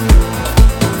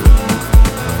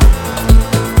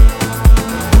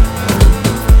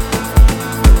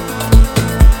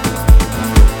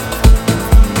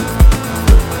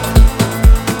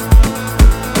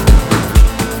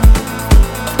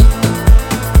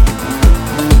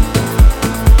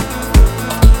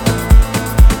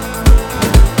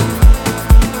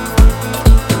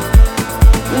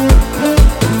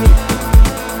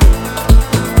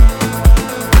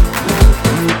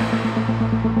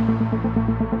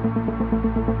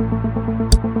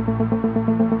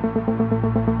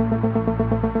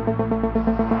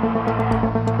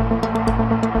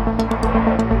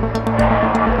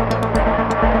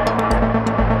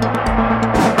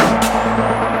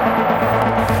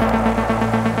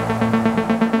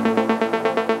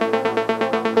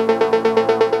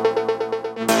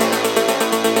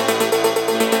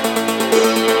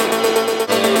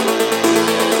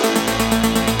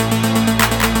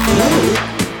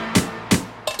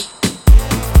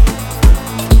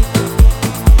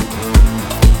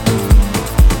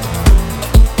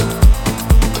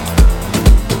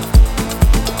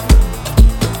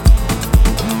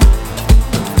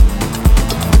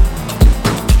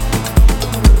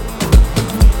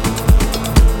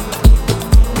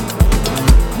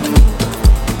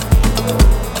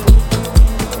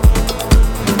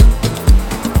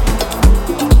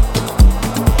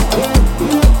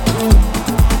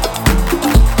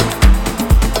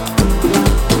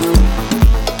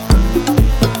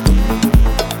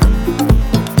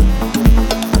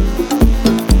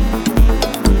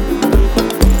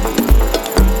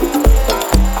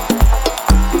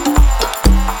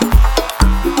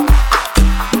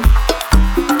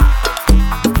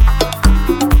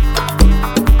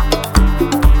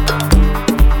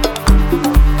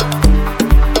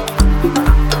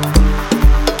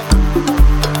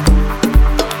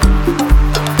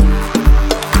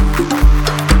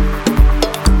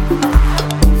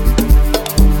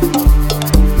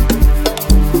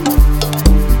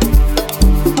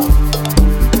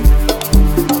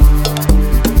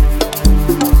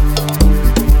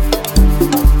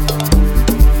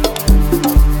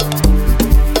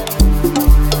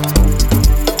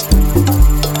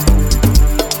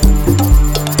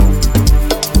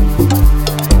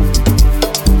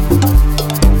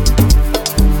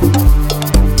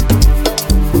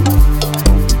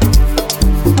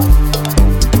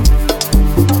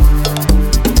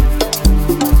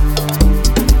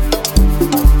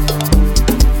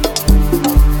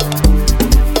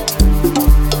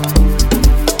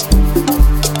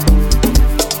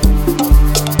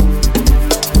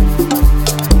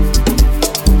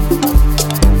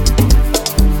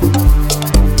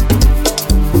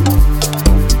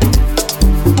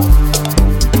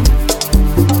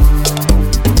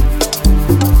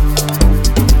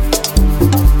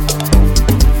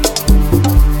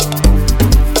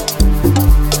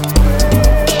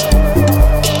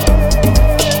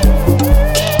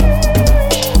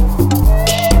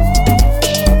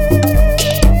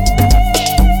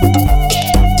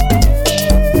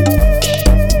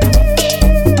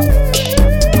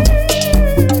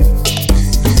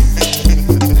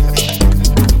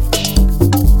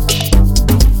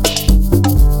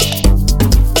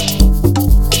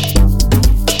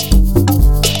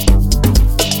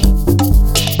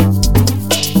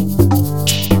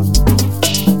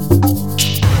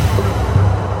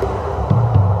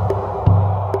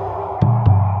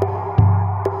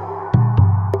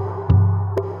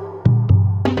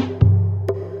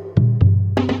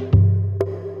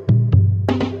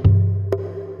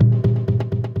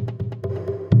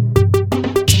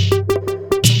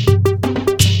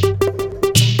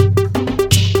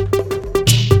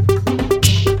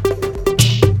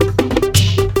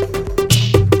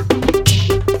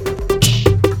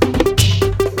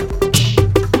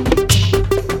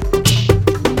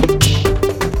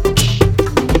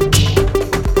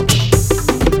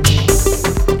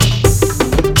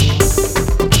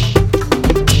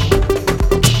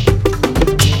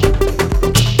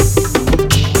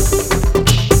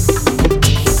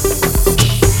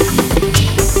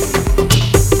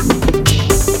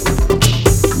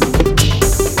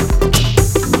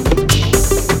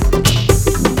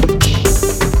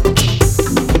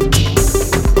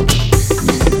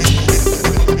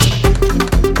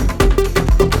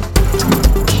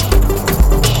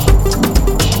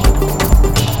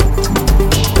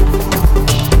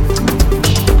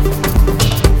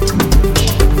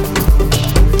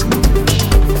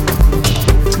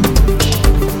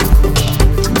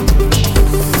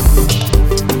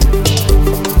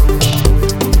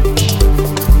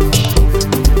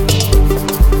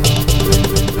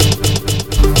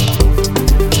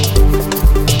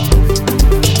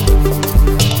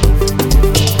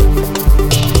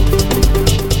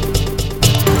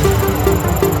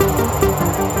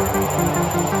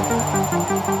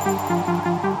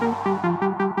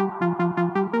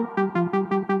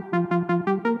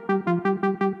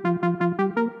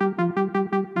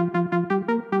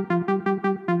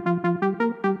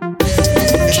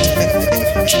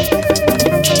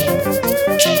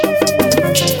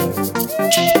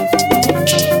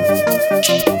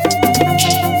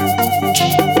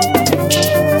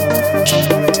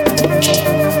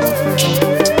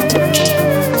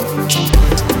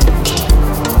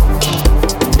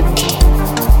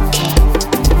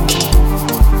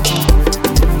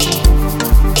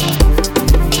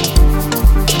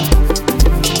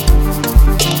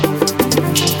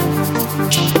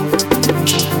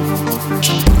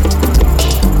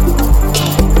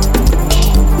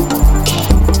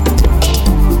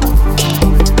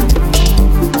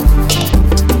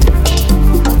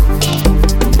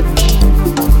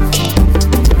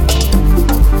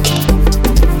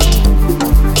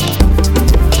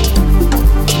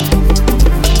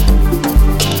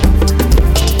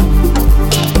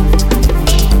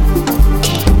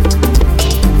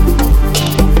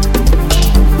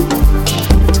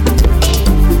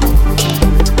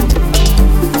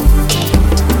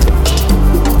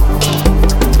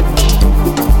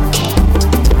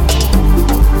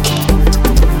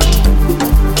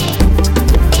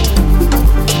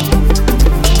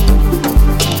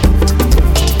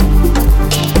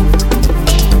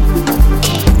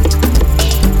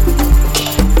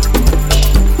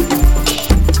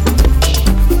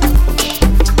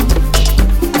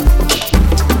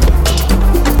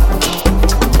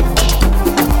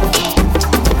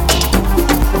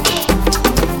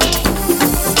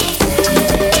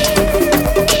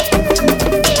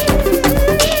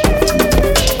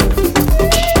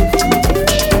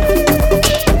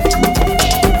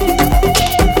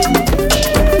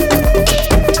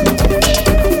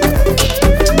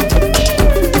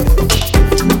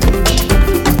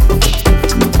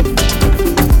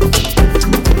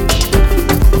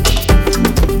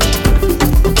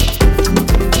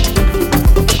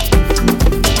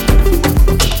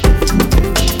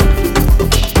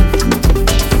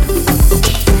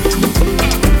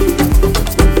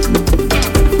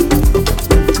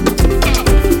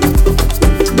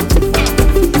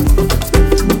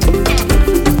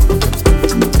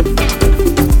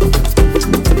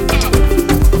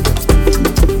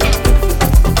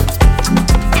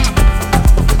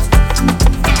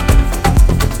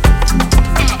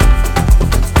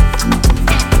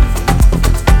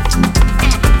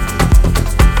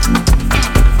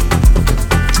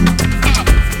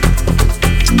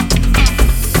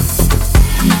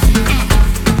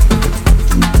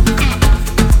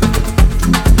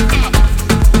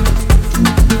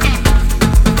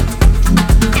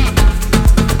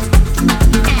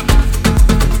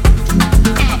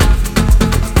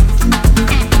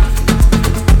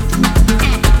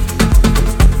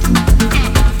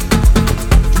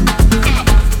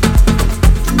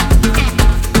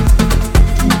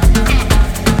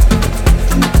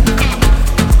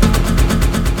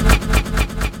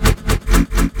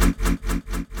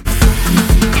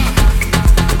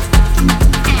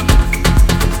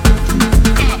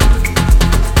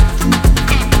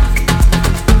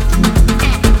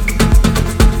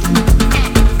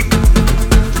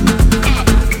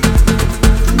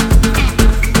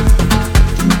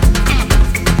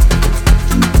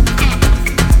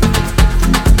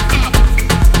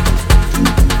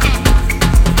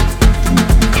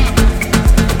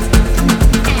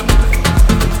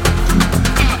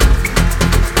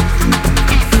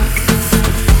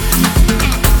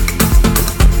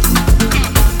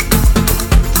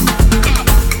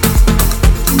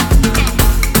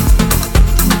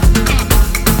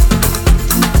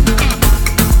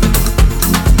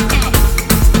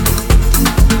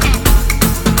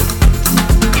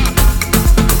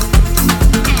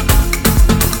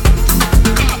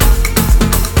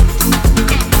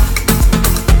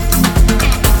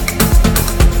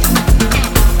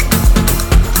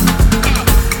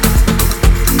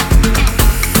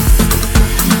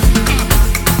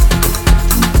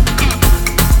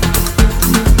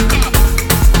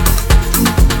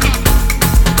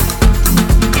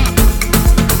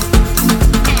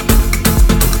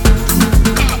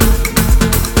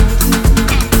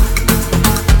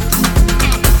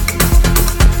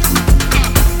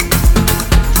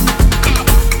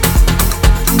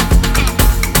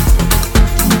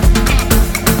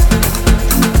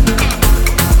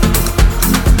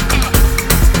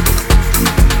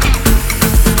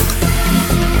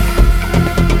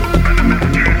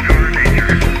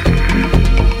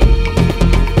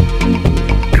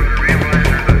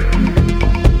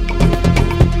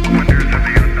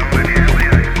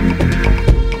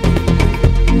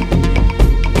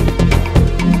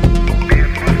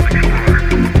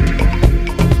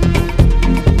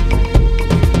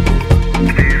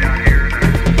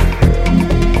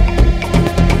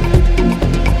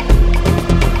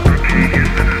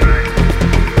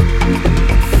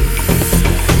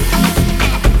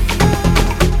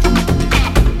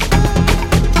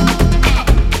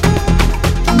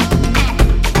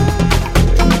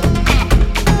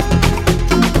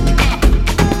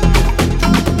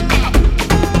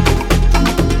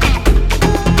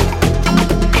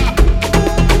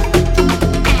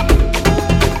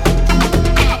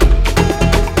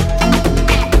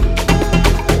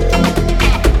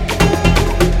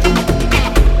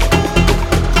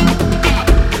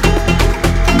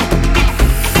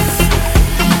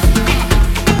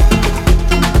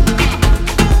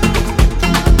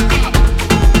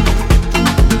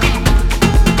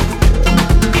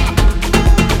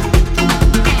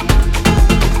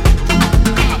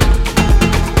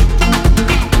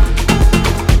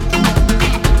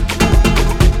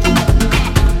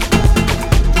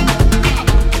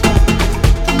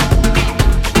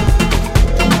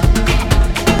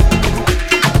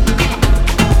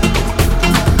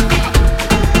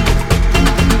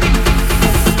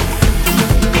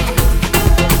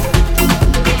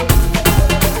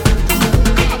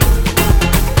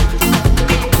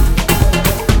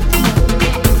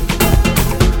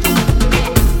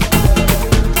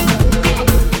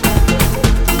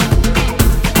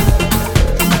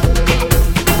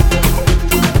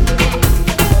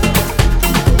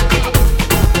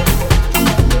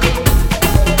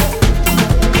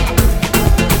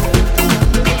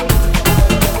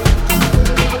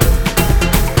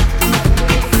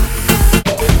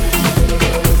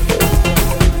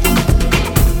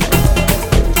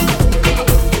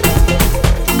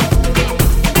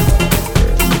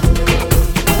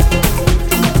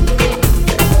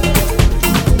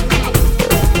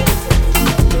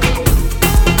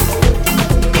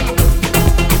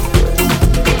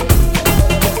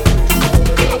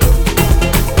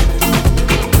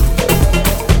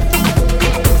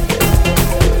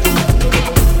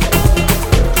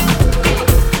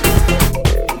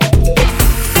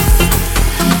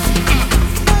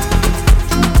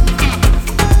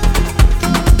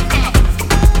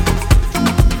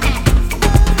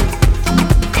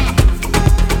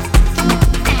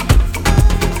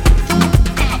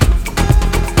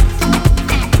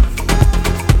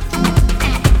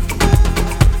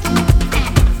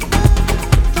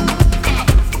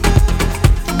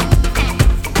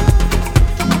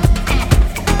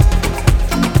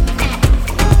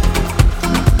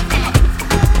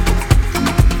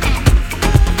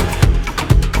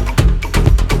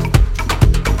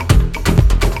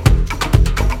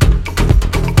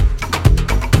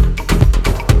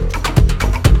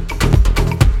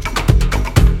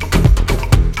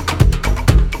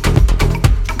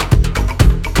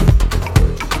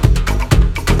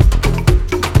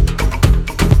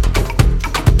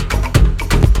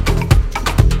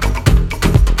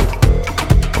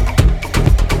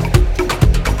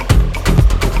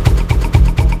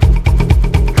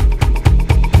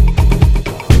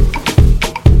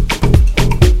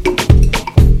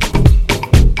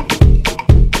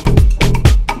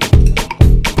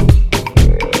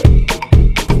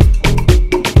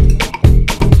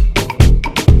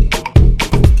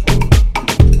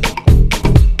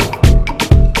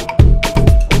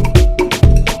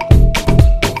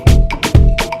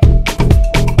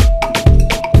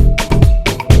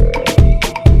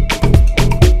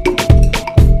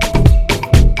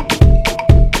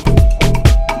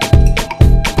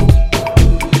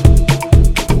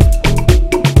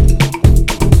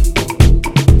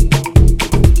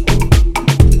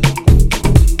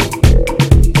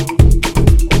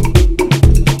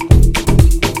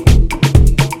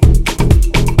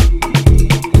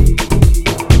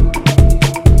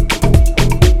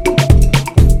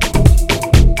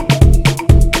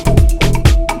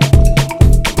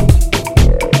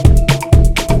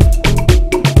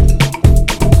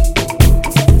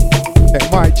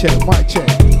 check, mic check.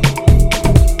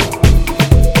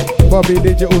 Bobby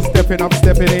Digital stepping up,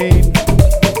 stepping in.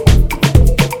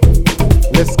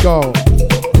 Let's go.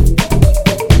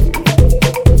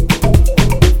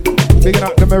 Bigging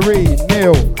up the Marie,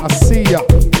 Neil, I see ya.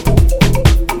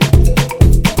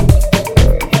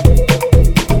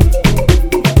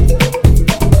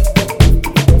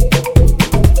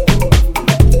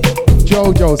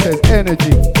 Jojo says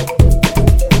energy.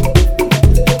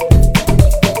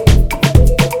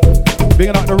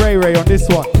 Bigging up the Ray Ray on this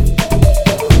one.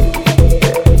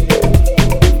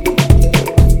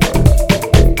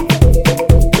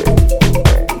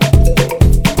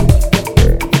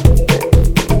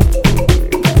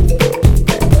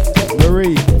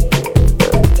 Marie,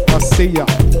 I see ya.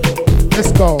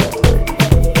 Let's go.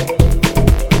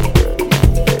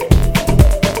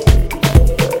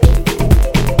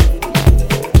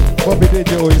 Bobby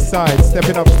Digital inside,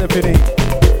 stepping up, stepping in.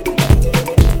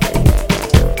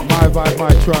 My vibe,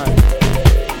 my tribe.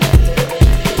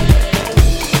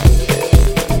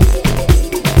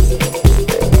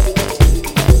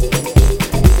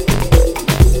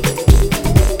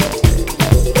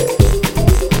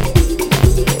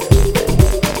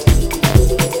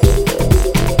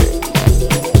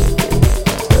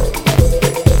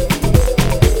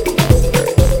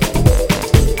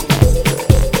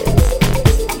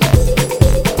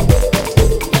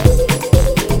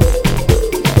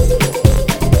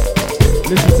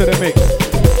 Listen to the mix.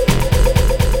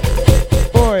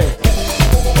 Boy,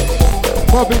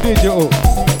 Bobby Digital.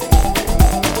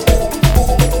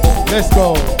 Let's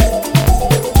go.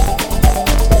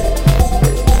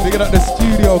 Bigging up the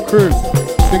studio crew.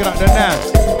 Bigging up the Nas.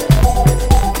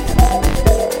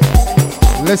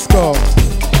 Let's go.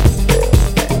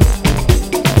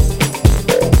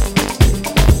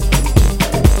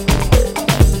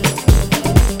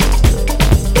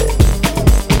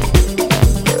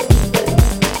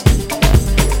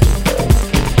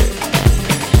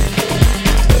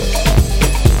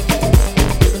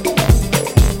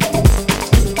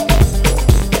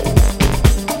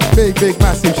 Big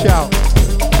massive shout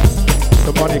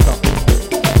to Monica.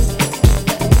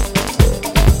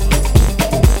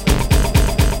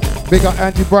 Big up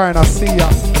Angie Bryan, I see ya.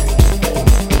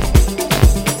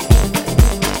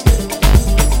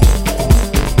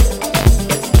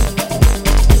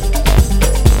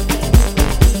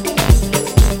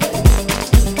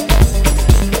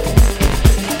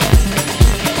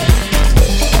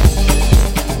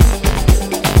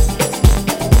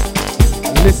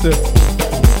 Listen.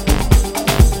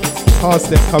 Hard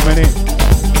step coming in.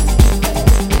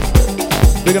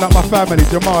 Bigging up my family,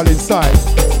 Jamal inside.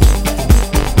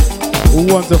 Who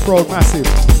wants a Road massive?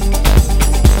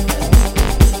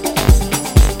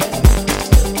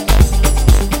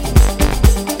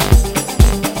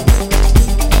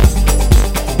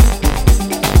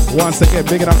 Once again,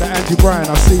 bigging up the Angie Bryan,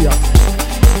 I see ya.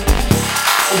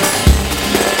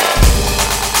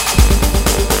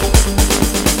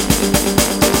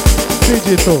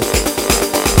 Digital.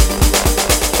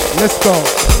 Let's go.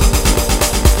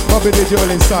 Bobby Digital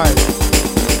inside.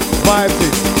 Vibes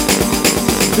it.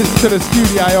 Listen to the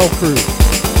Studio IO crew.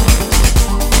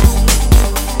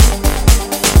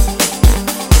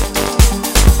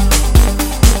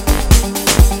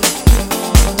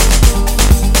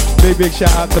 Big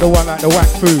shout out to the one like the Whack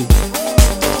Food.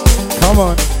 Come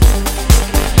on.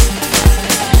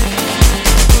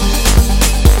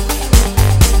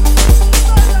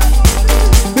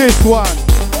 This one.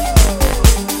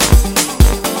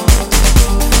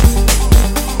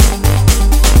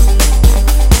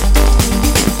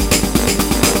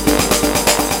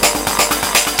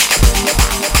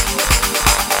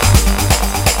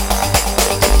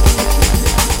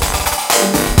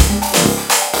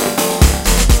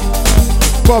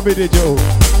 Bobby Digital.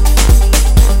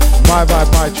 My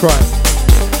vibe, my tribe.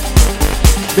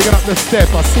 Bigging up the step,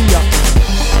 I see ya.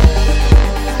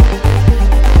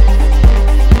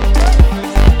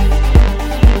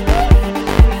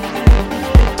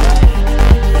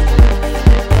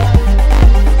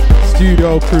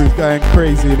 Studio crew going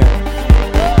crazy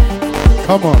now.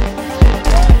 Come on.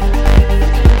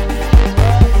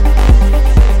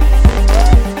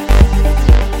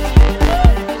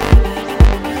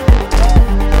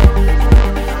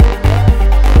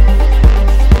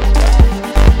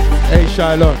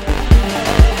 Shiloh.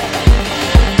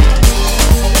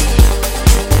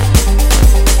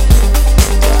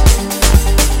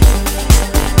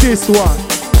 This one.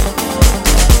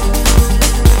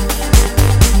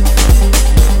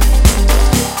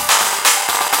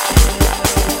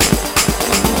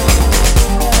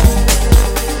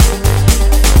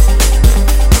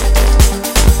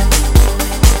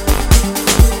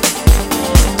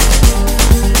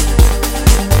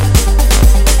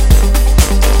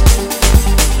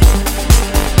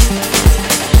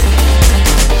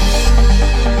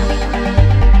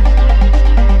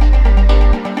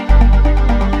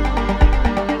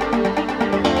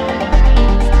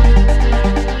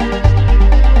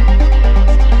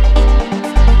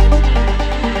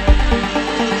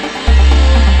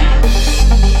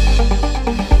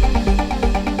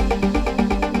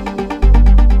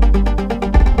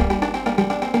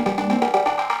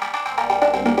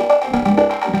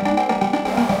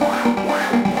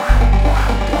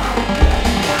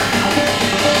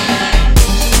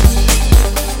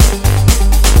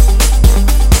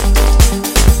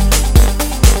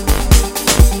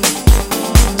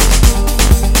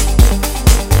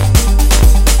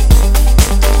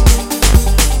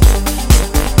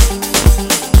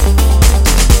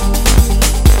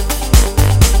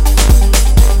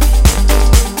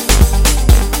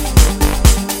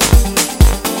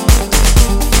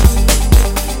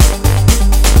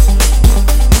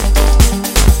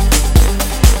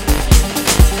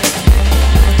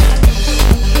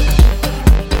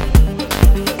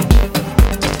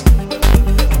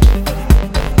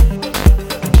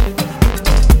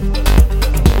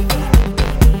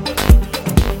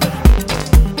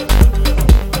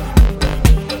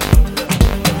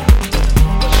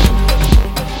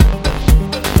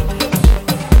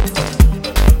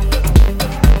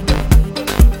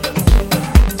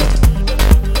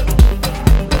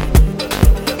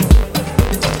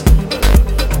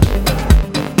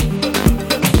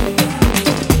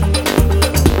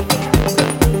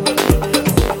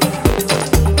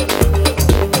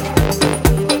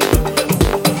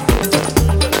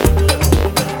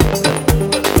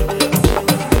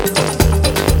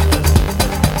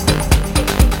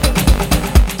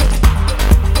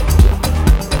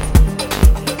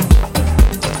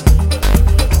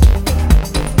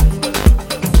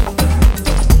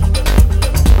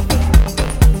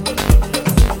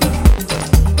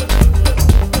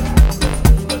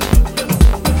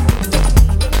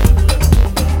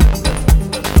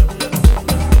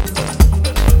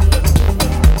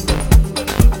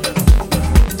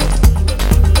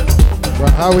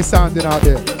 Right, how we sounding out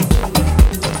there?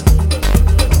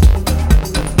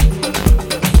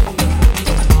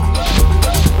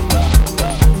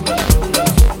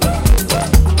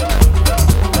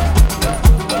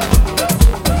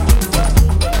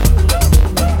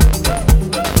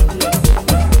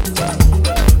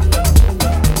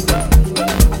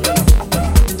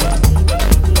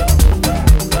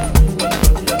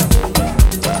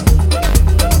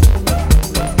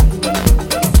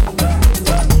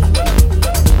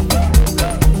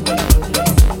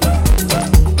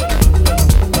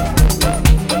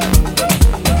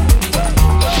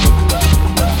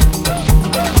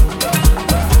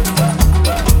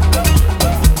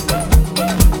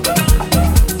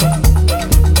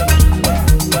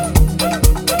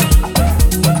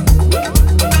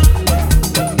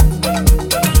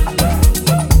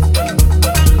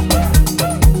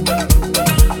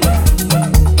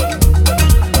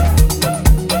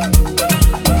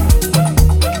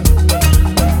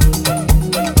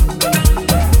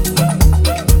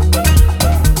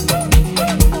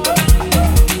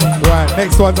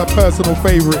 Next one's a personal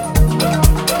favorite.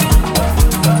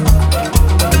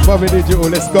 Bobby Digital,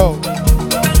 let's go.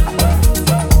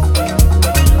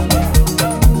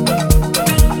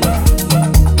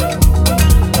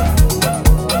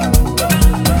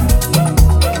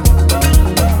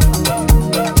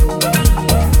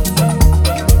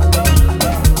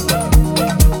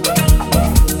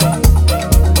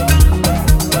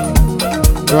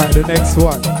 Right, the next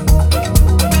one.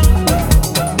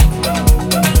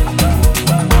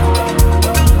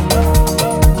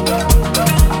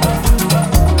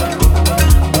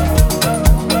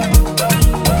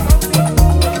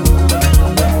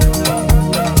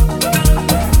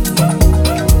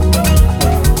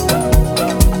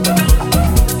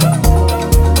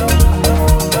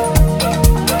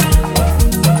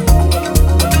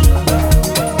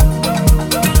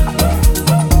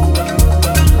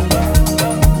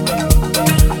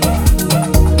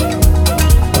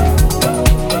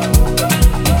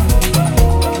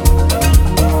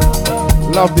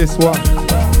 Love this one.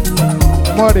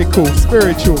 Mighty cool,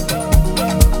 spiritual.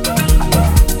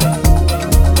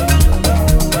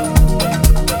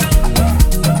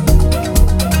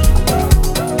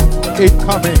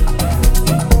 Incoming.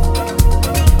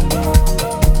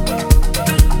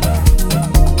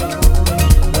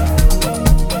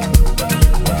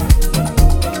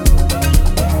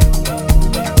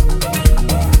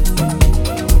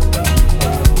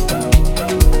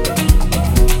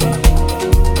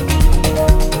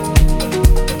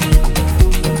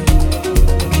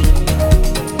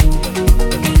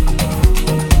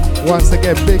 Once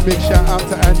again, big shout out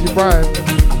to Angie Bryan.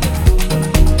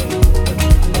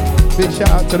 Big shout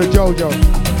out to the JoJo.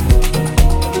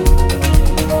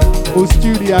 All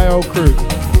Studio crew.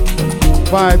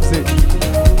 Vibes it.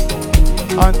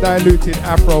 Undiluted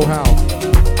Afro House.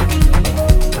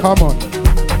 Come on.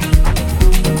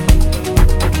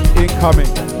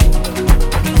 Incoming.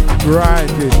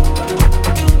 Grinding.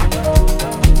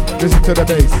 Listen to the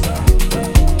bass.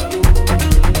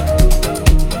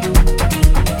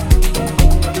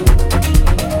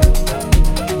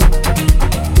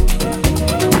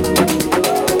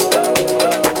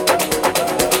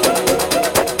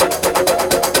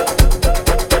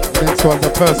 Next one's a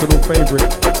personal favorite.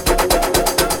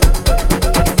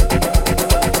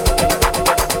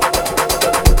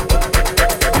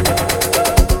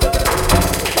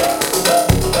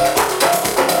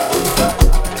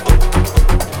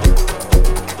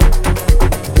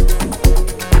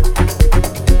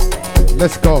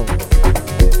 Let's go.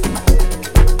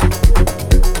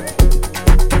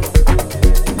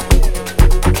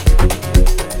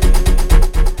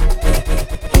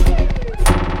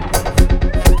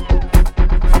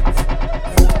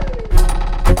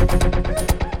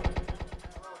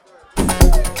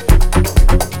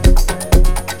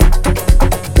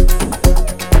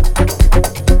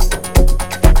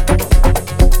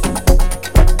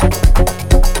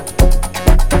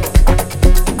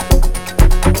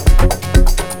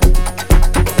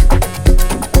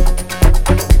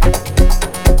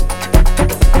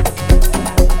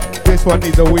 This one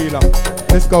needs a wheeler.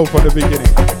 Let's go for the beginning.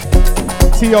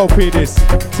 TOP this.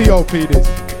 TOP this.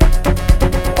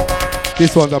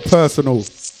 This one's a personal,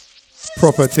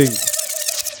 proper thing.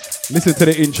 Listen to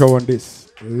the intro on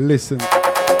this. Listen.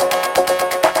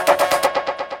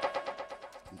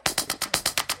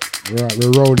 Right,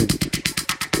 we're rolling.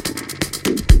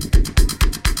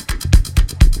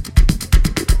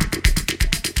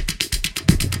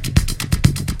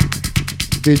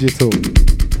 Digital.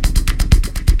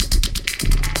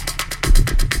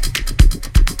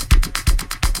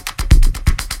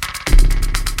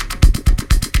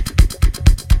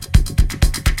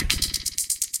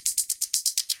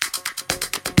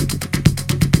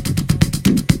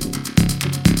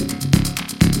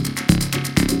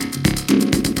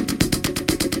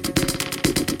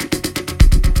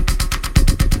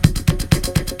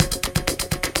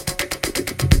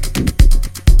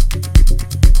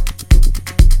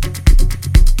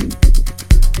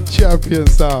 Champion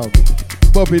sound.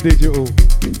 Bobby Digital.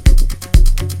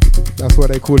 That's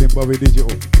what they call him, Bobby Digital.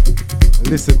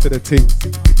 Listen to the things.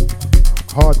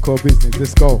 Hardcore business.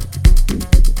 Let's go.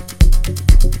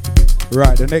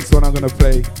 Right, the next one I'm gonna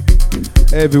play.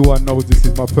 Everyone knows this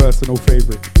is my personal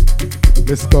favorite.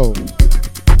 Let's go.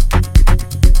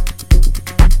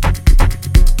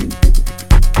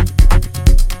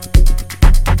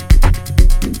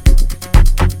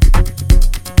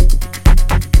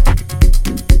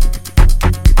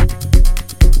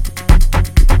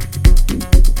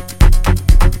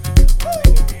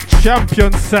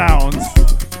 Champion sounds.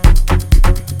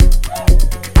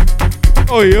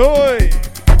 Oi, oi.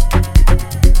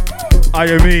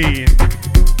 I mean,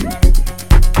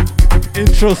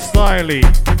 intro styling.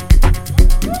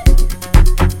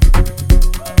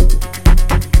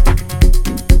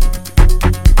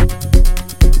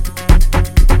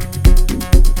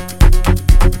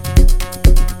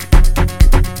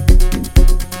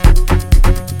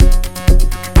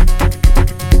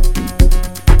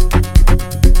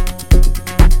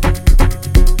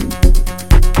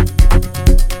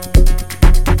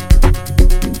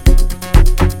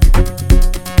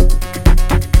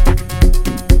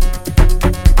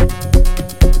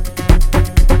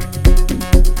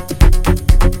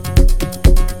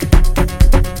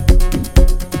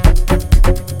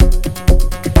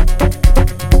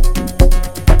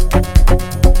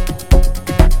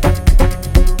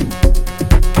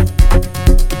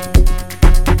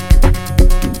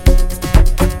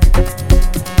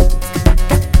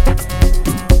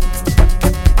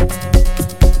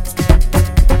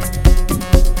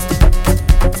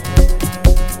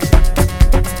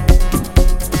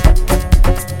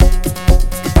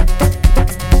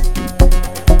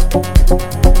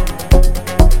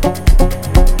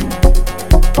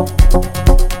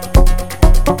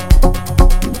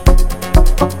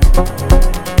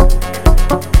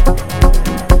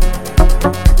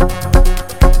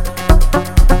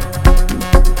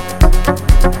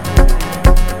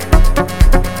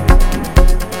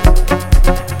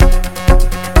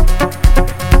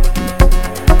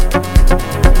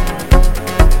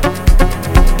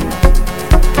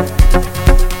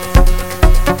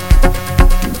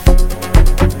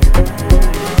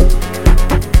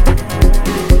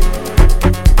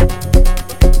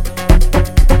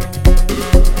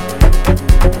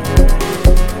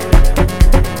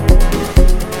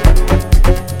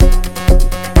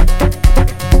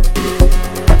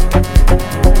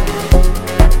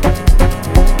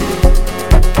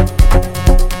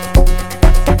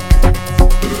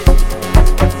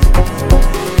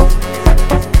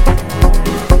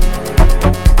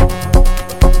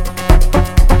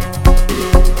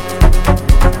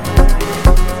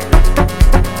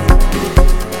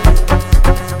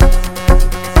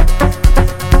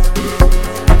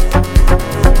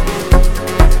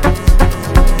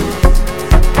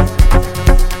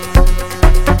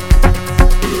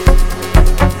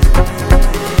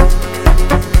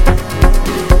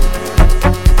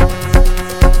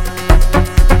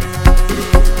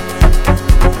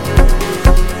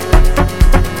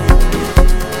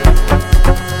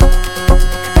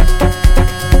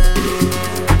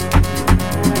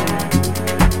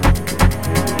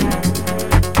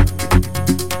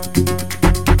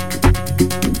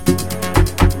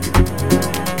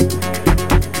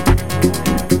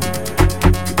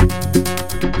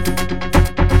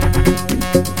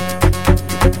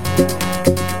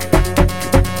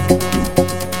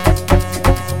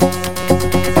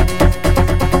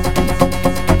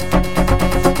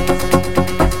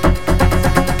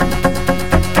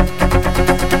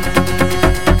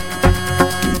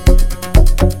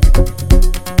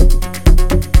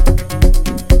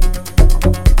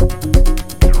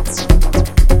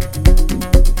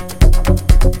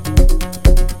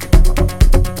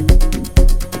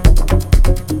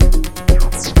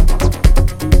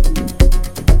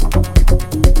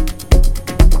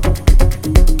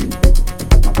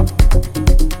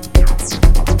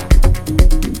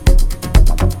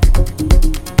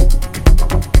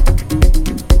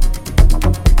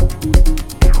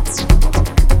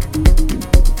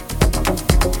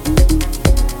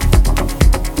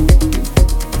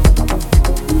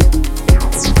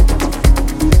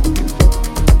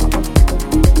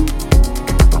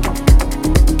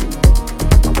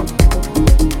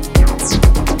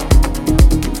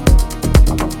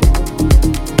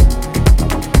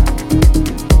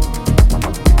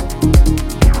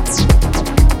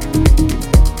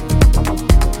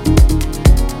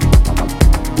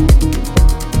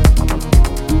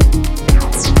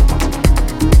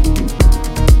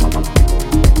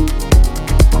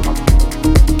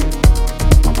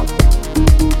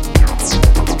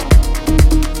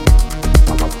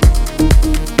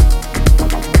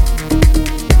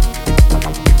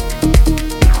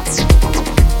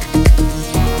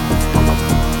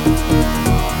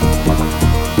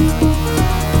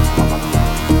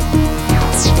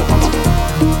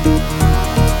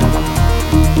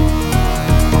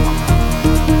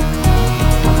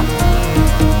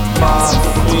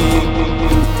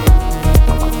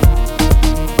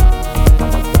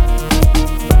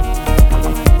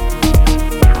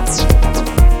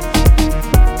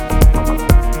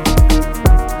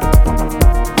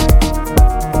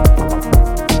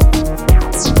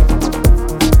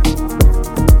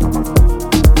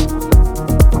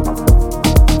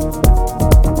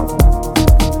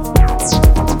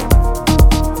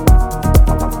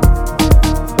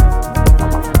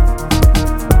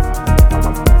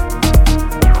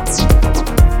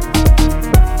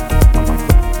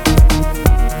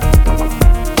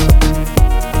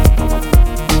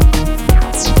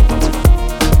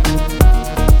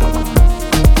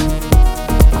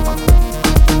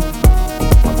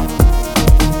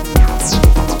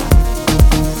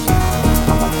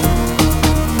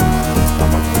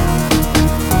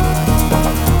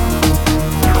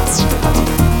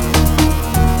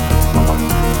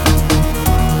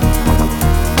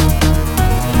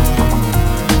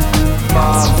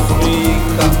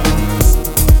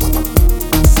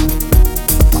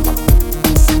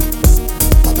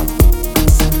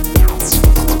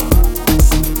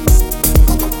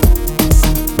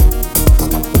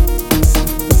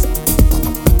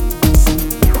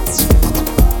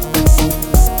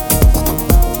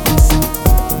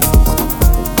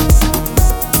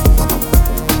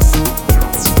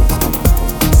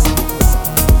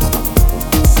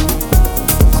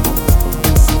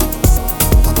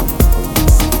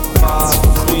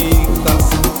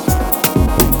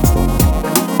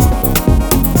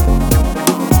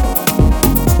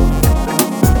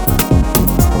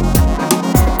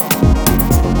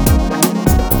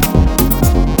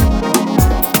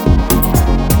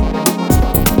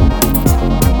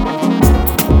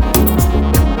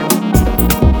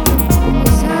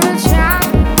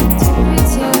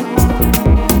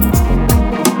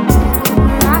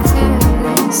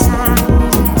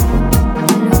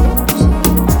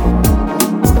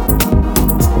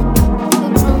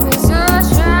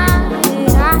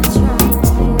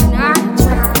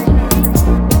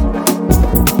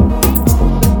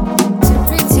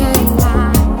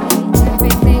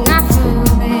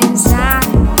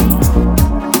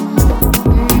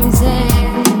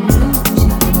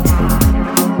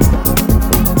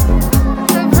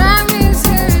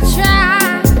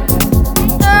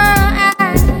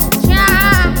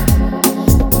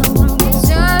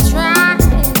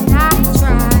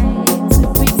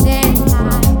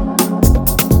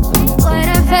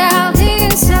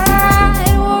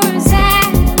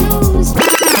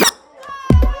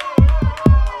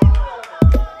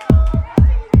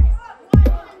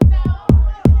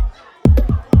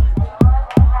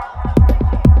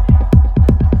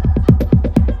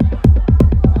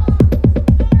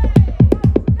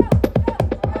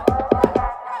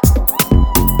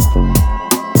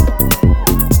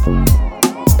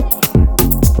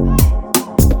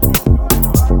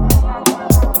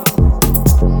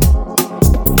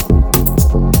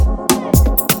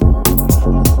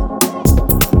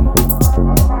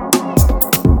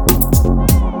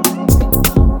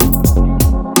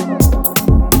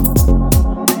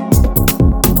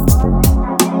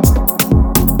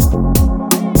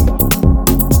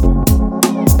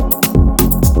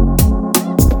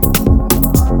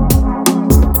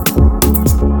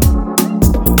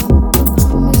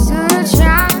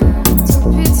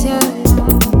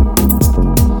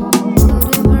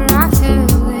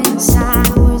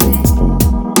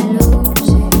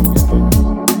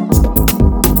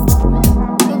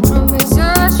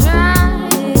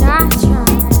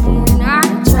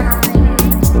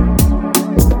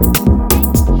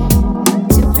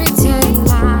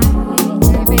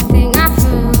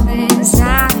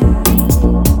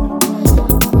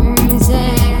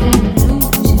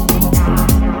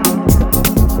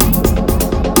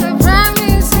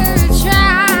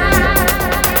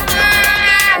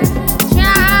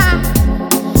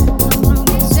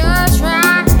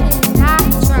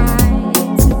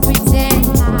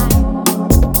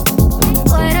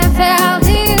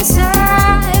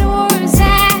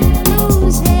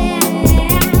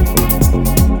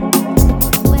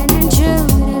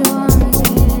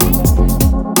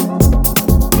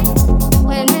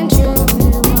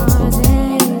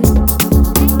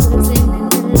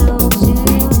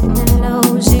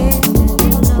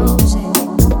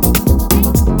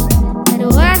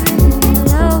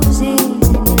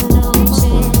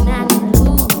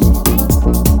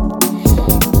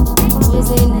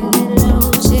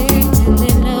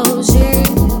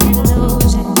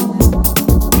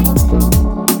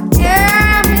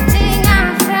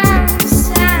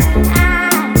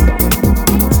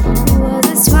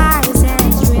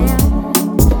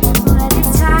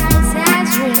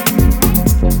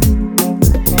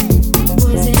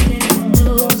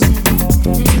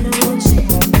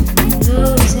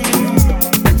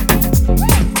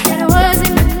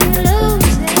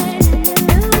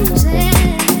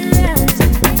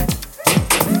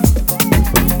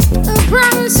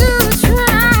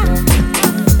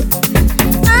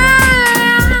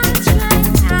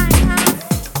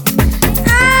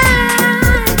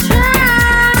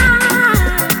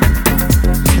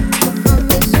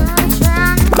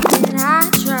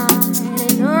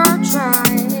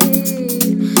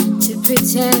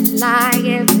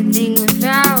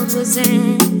 wasn't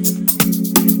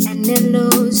an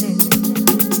illusion,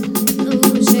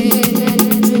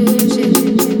 illusion.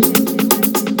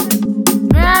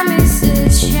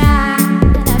 Promises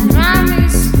shattered, I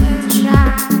promise to try.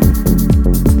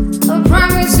 I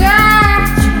promise I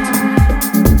try.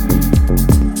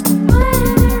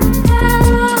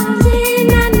 Whatever was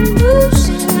in an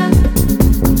illusion.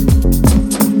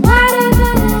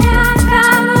 Whatever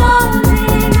was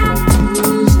in an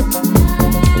illusion.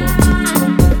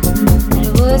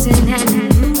 It wasn't an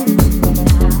illusion.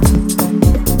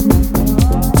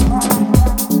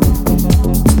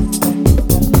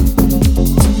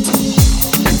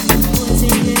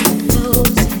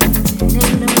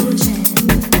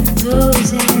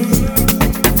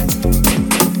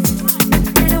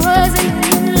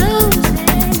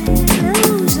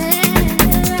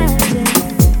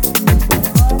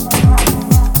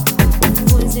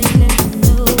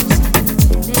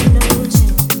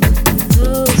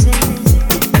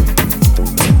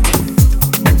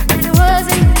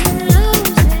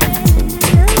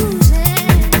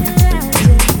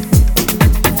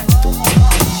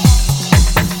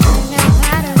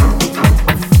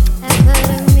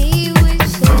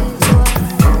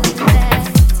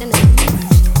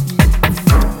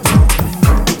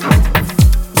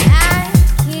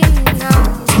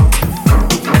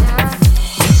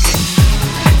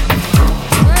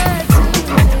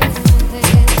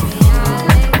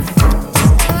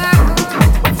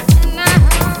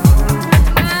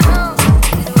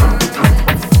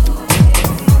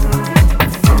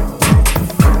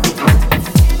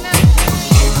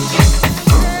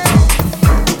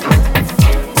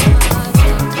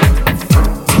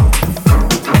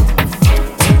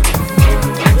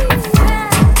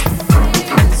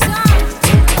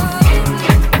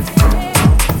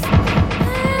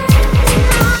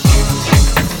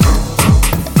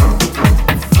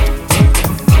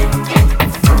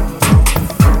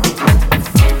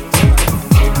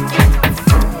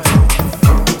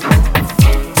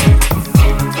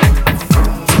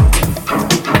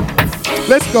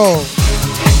 Let's go.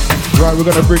 Right, we're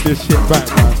gonna bring this shit back,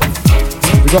 man.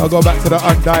 We gotta go back to the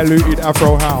undiluted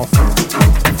Afro house.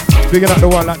 Bigging up the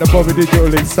one like the Bobby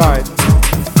Digital inside.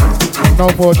 No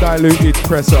more diluted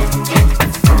presser.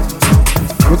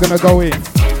 We're gonna go in.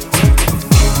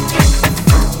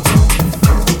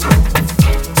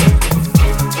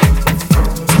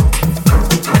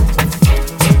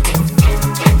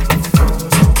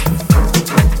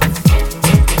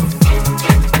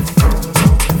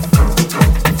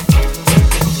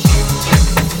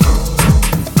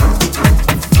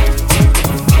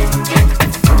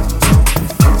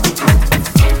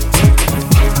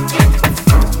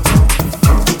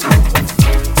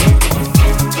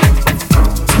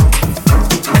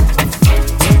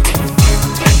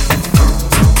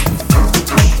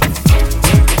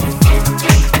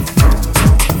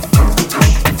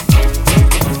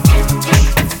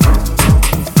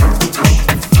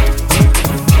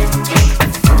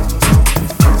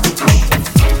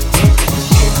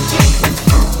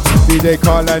 DJ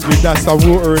Carl Andrew, that's some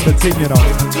water in the tin, you know.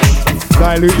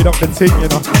 Diluted up the tin, you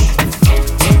know.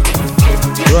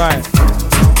 Right.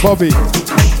 Bobby,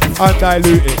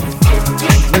 undiluted.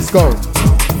 Let's go.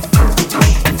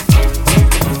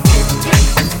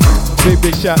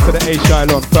 Big shout to the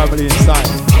A-Shylon family inside.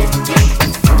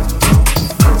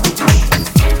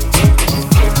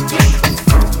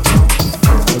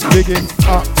 Bigging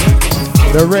up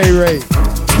the Ray,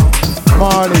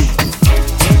 Marley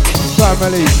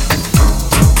family.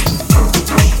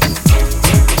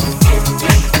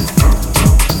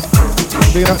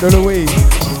 Bigging up the Louise,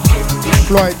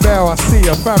 Floyd Bell, I see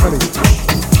your family.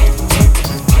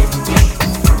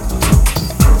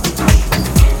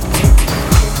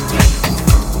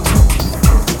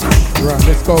 Right,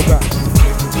 let's go back.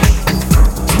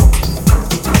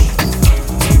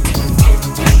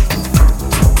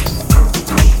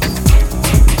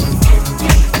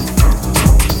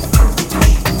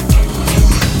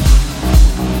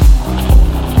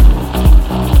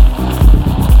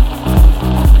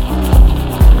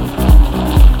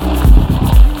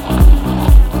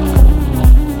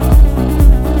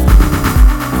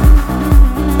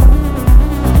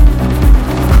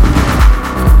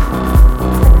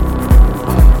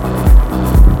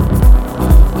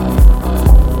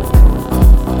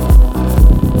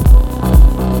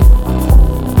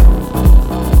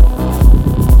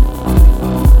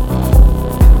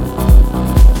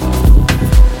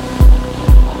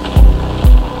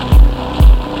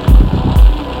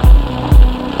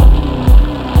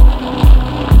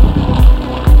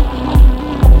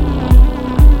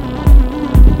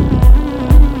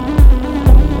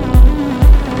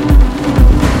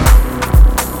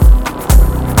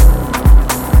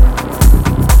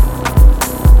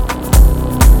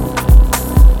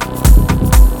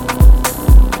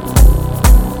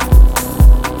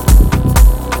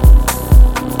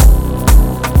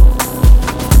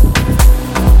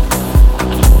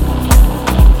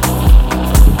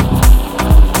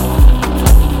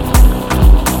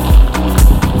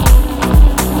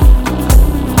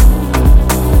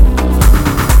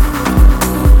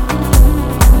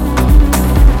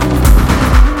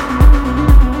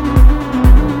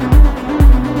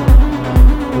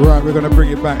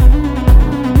 it back.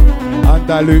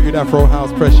 Undiluted Afro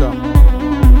House Pressure.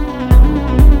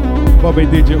 Bobby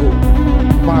Digital.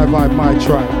 My vibe, my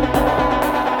tribe.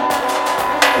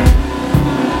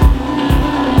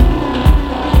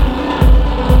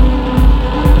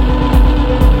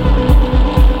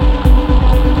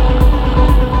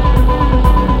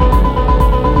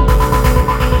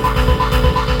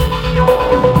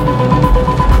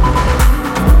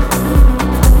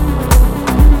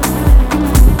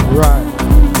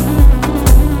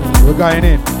 Going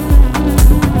in.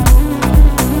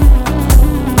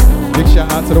 Big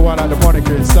shout out to the one at the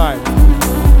monitor inside.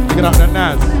 Picking up the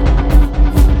Naz.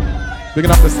 Picking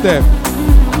up the step.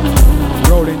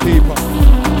 Rolling deeper.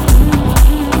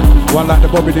 One like the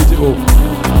Bobby Digital.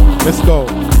 Let's go.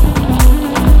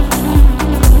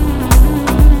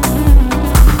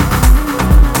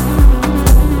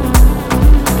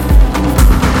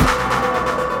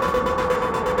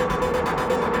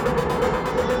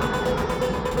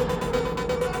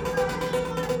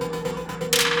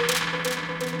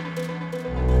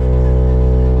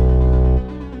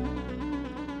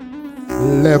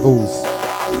 Levels.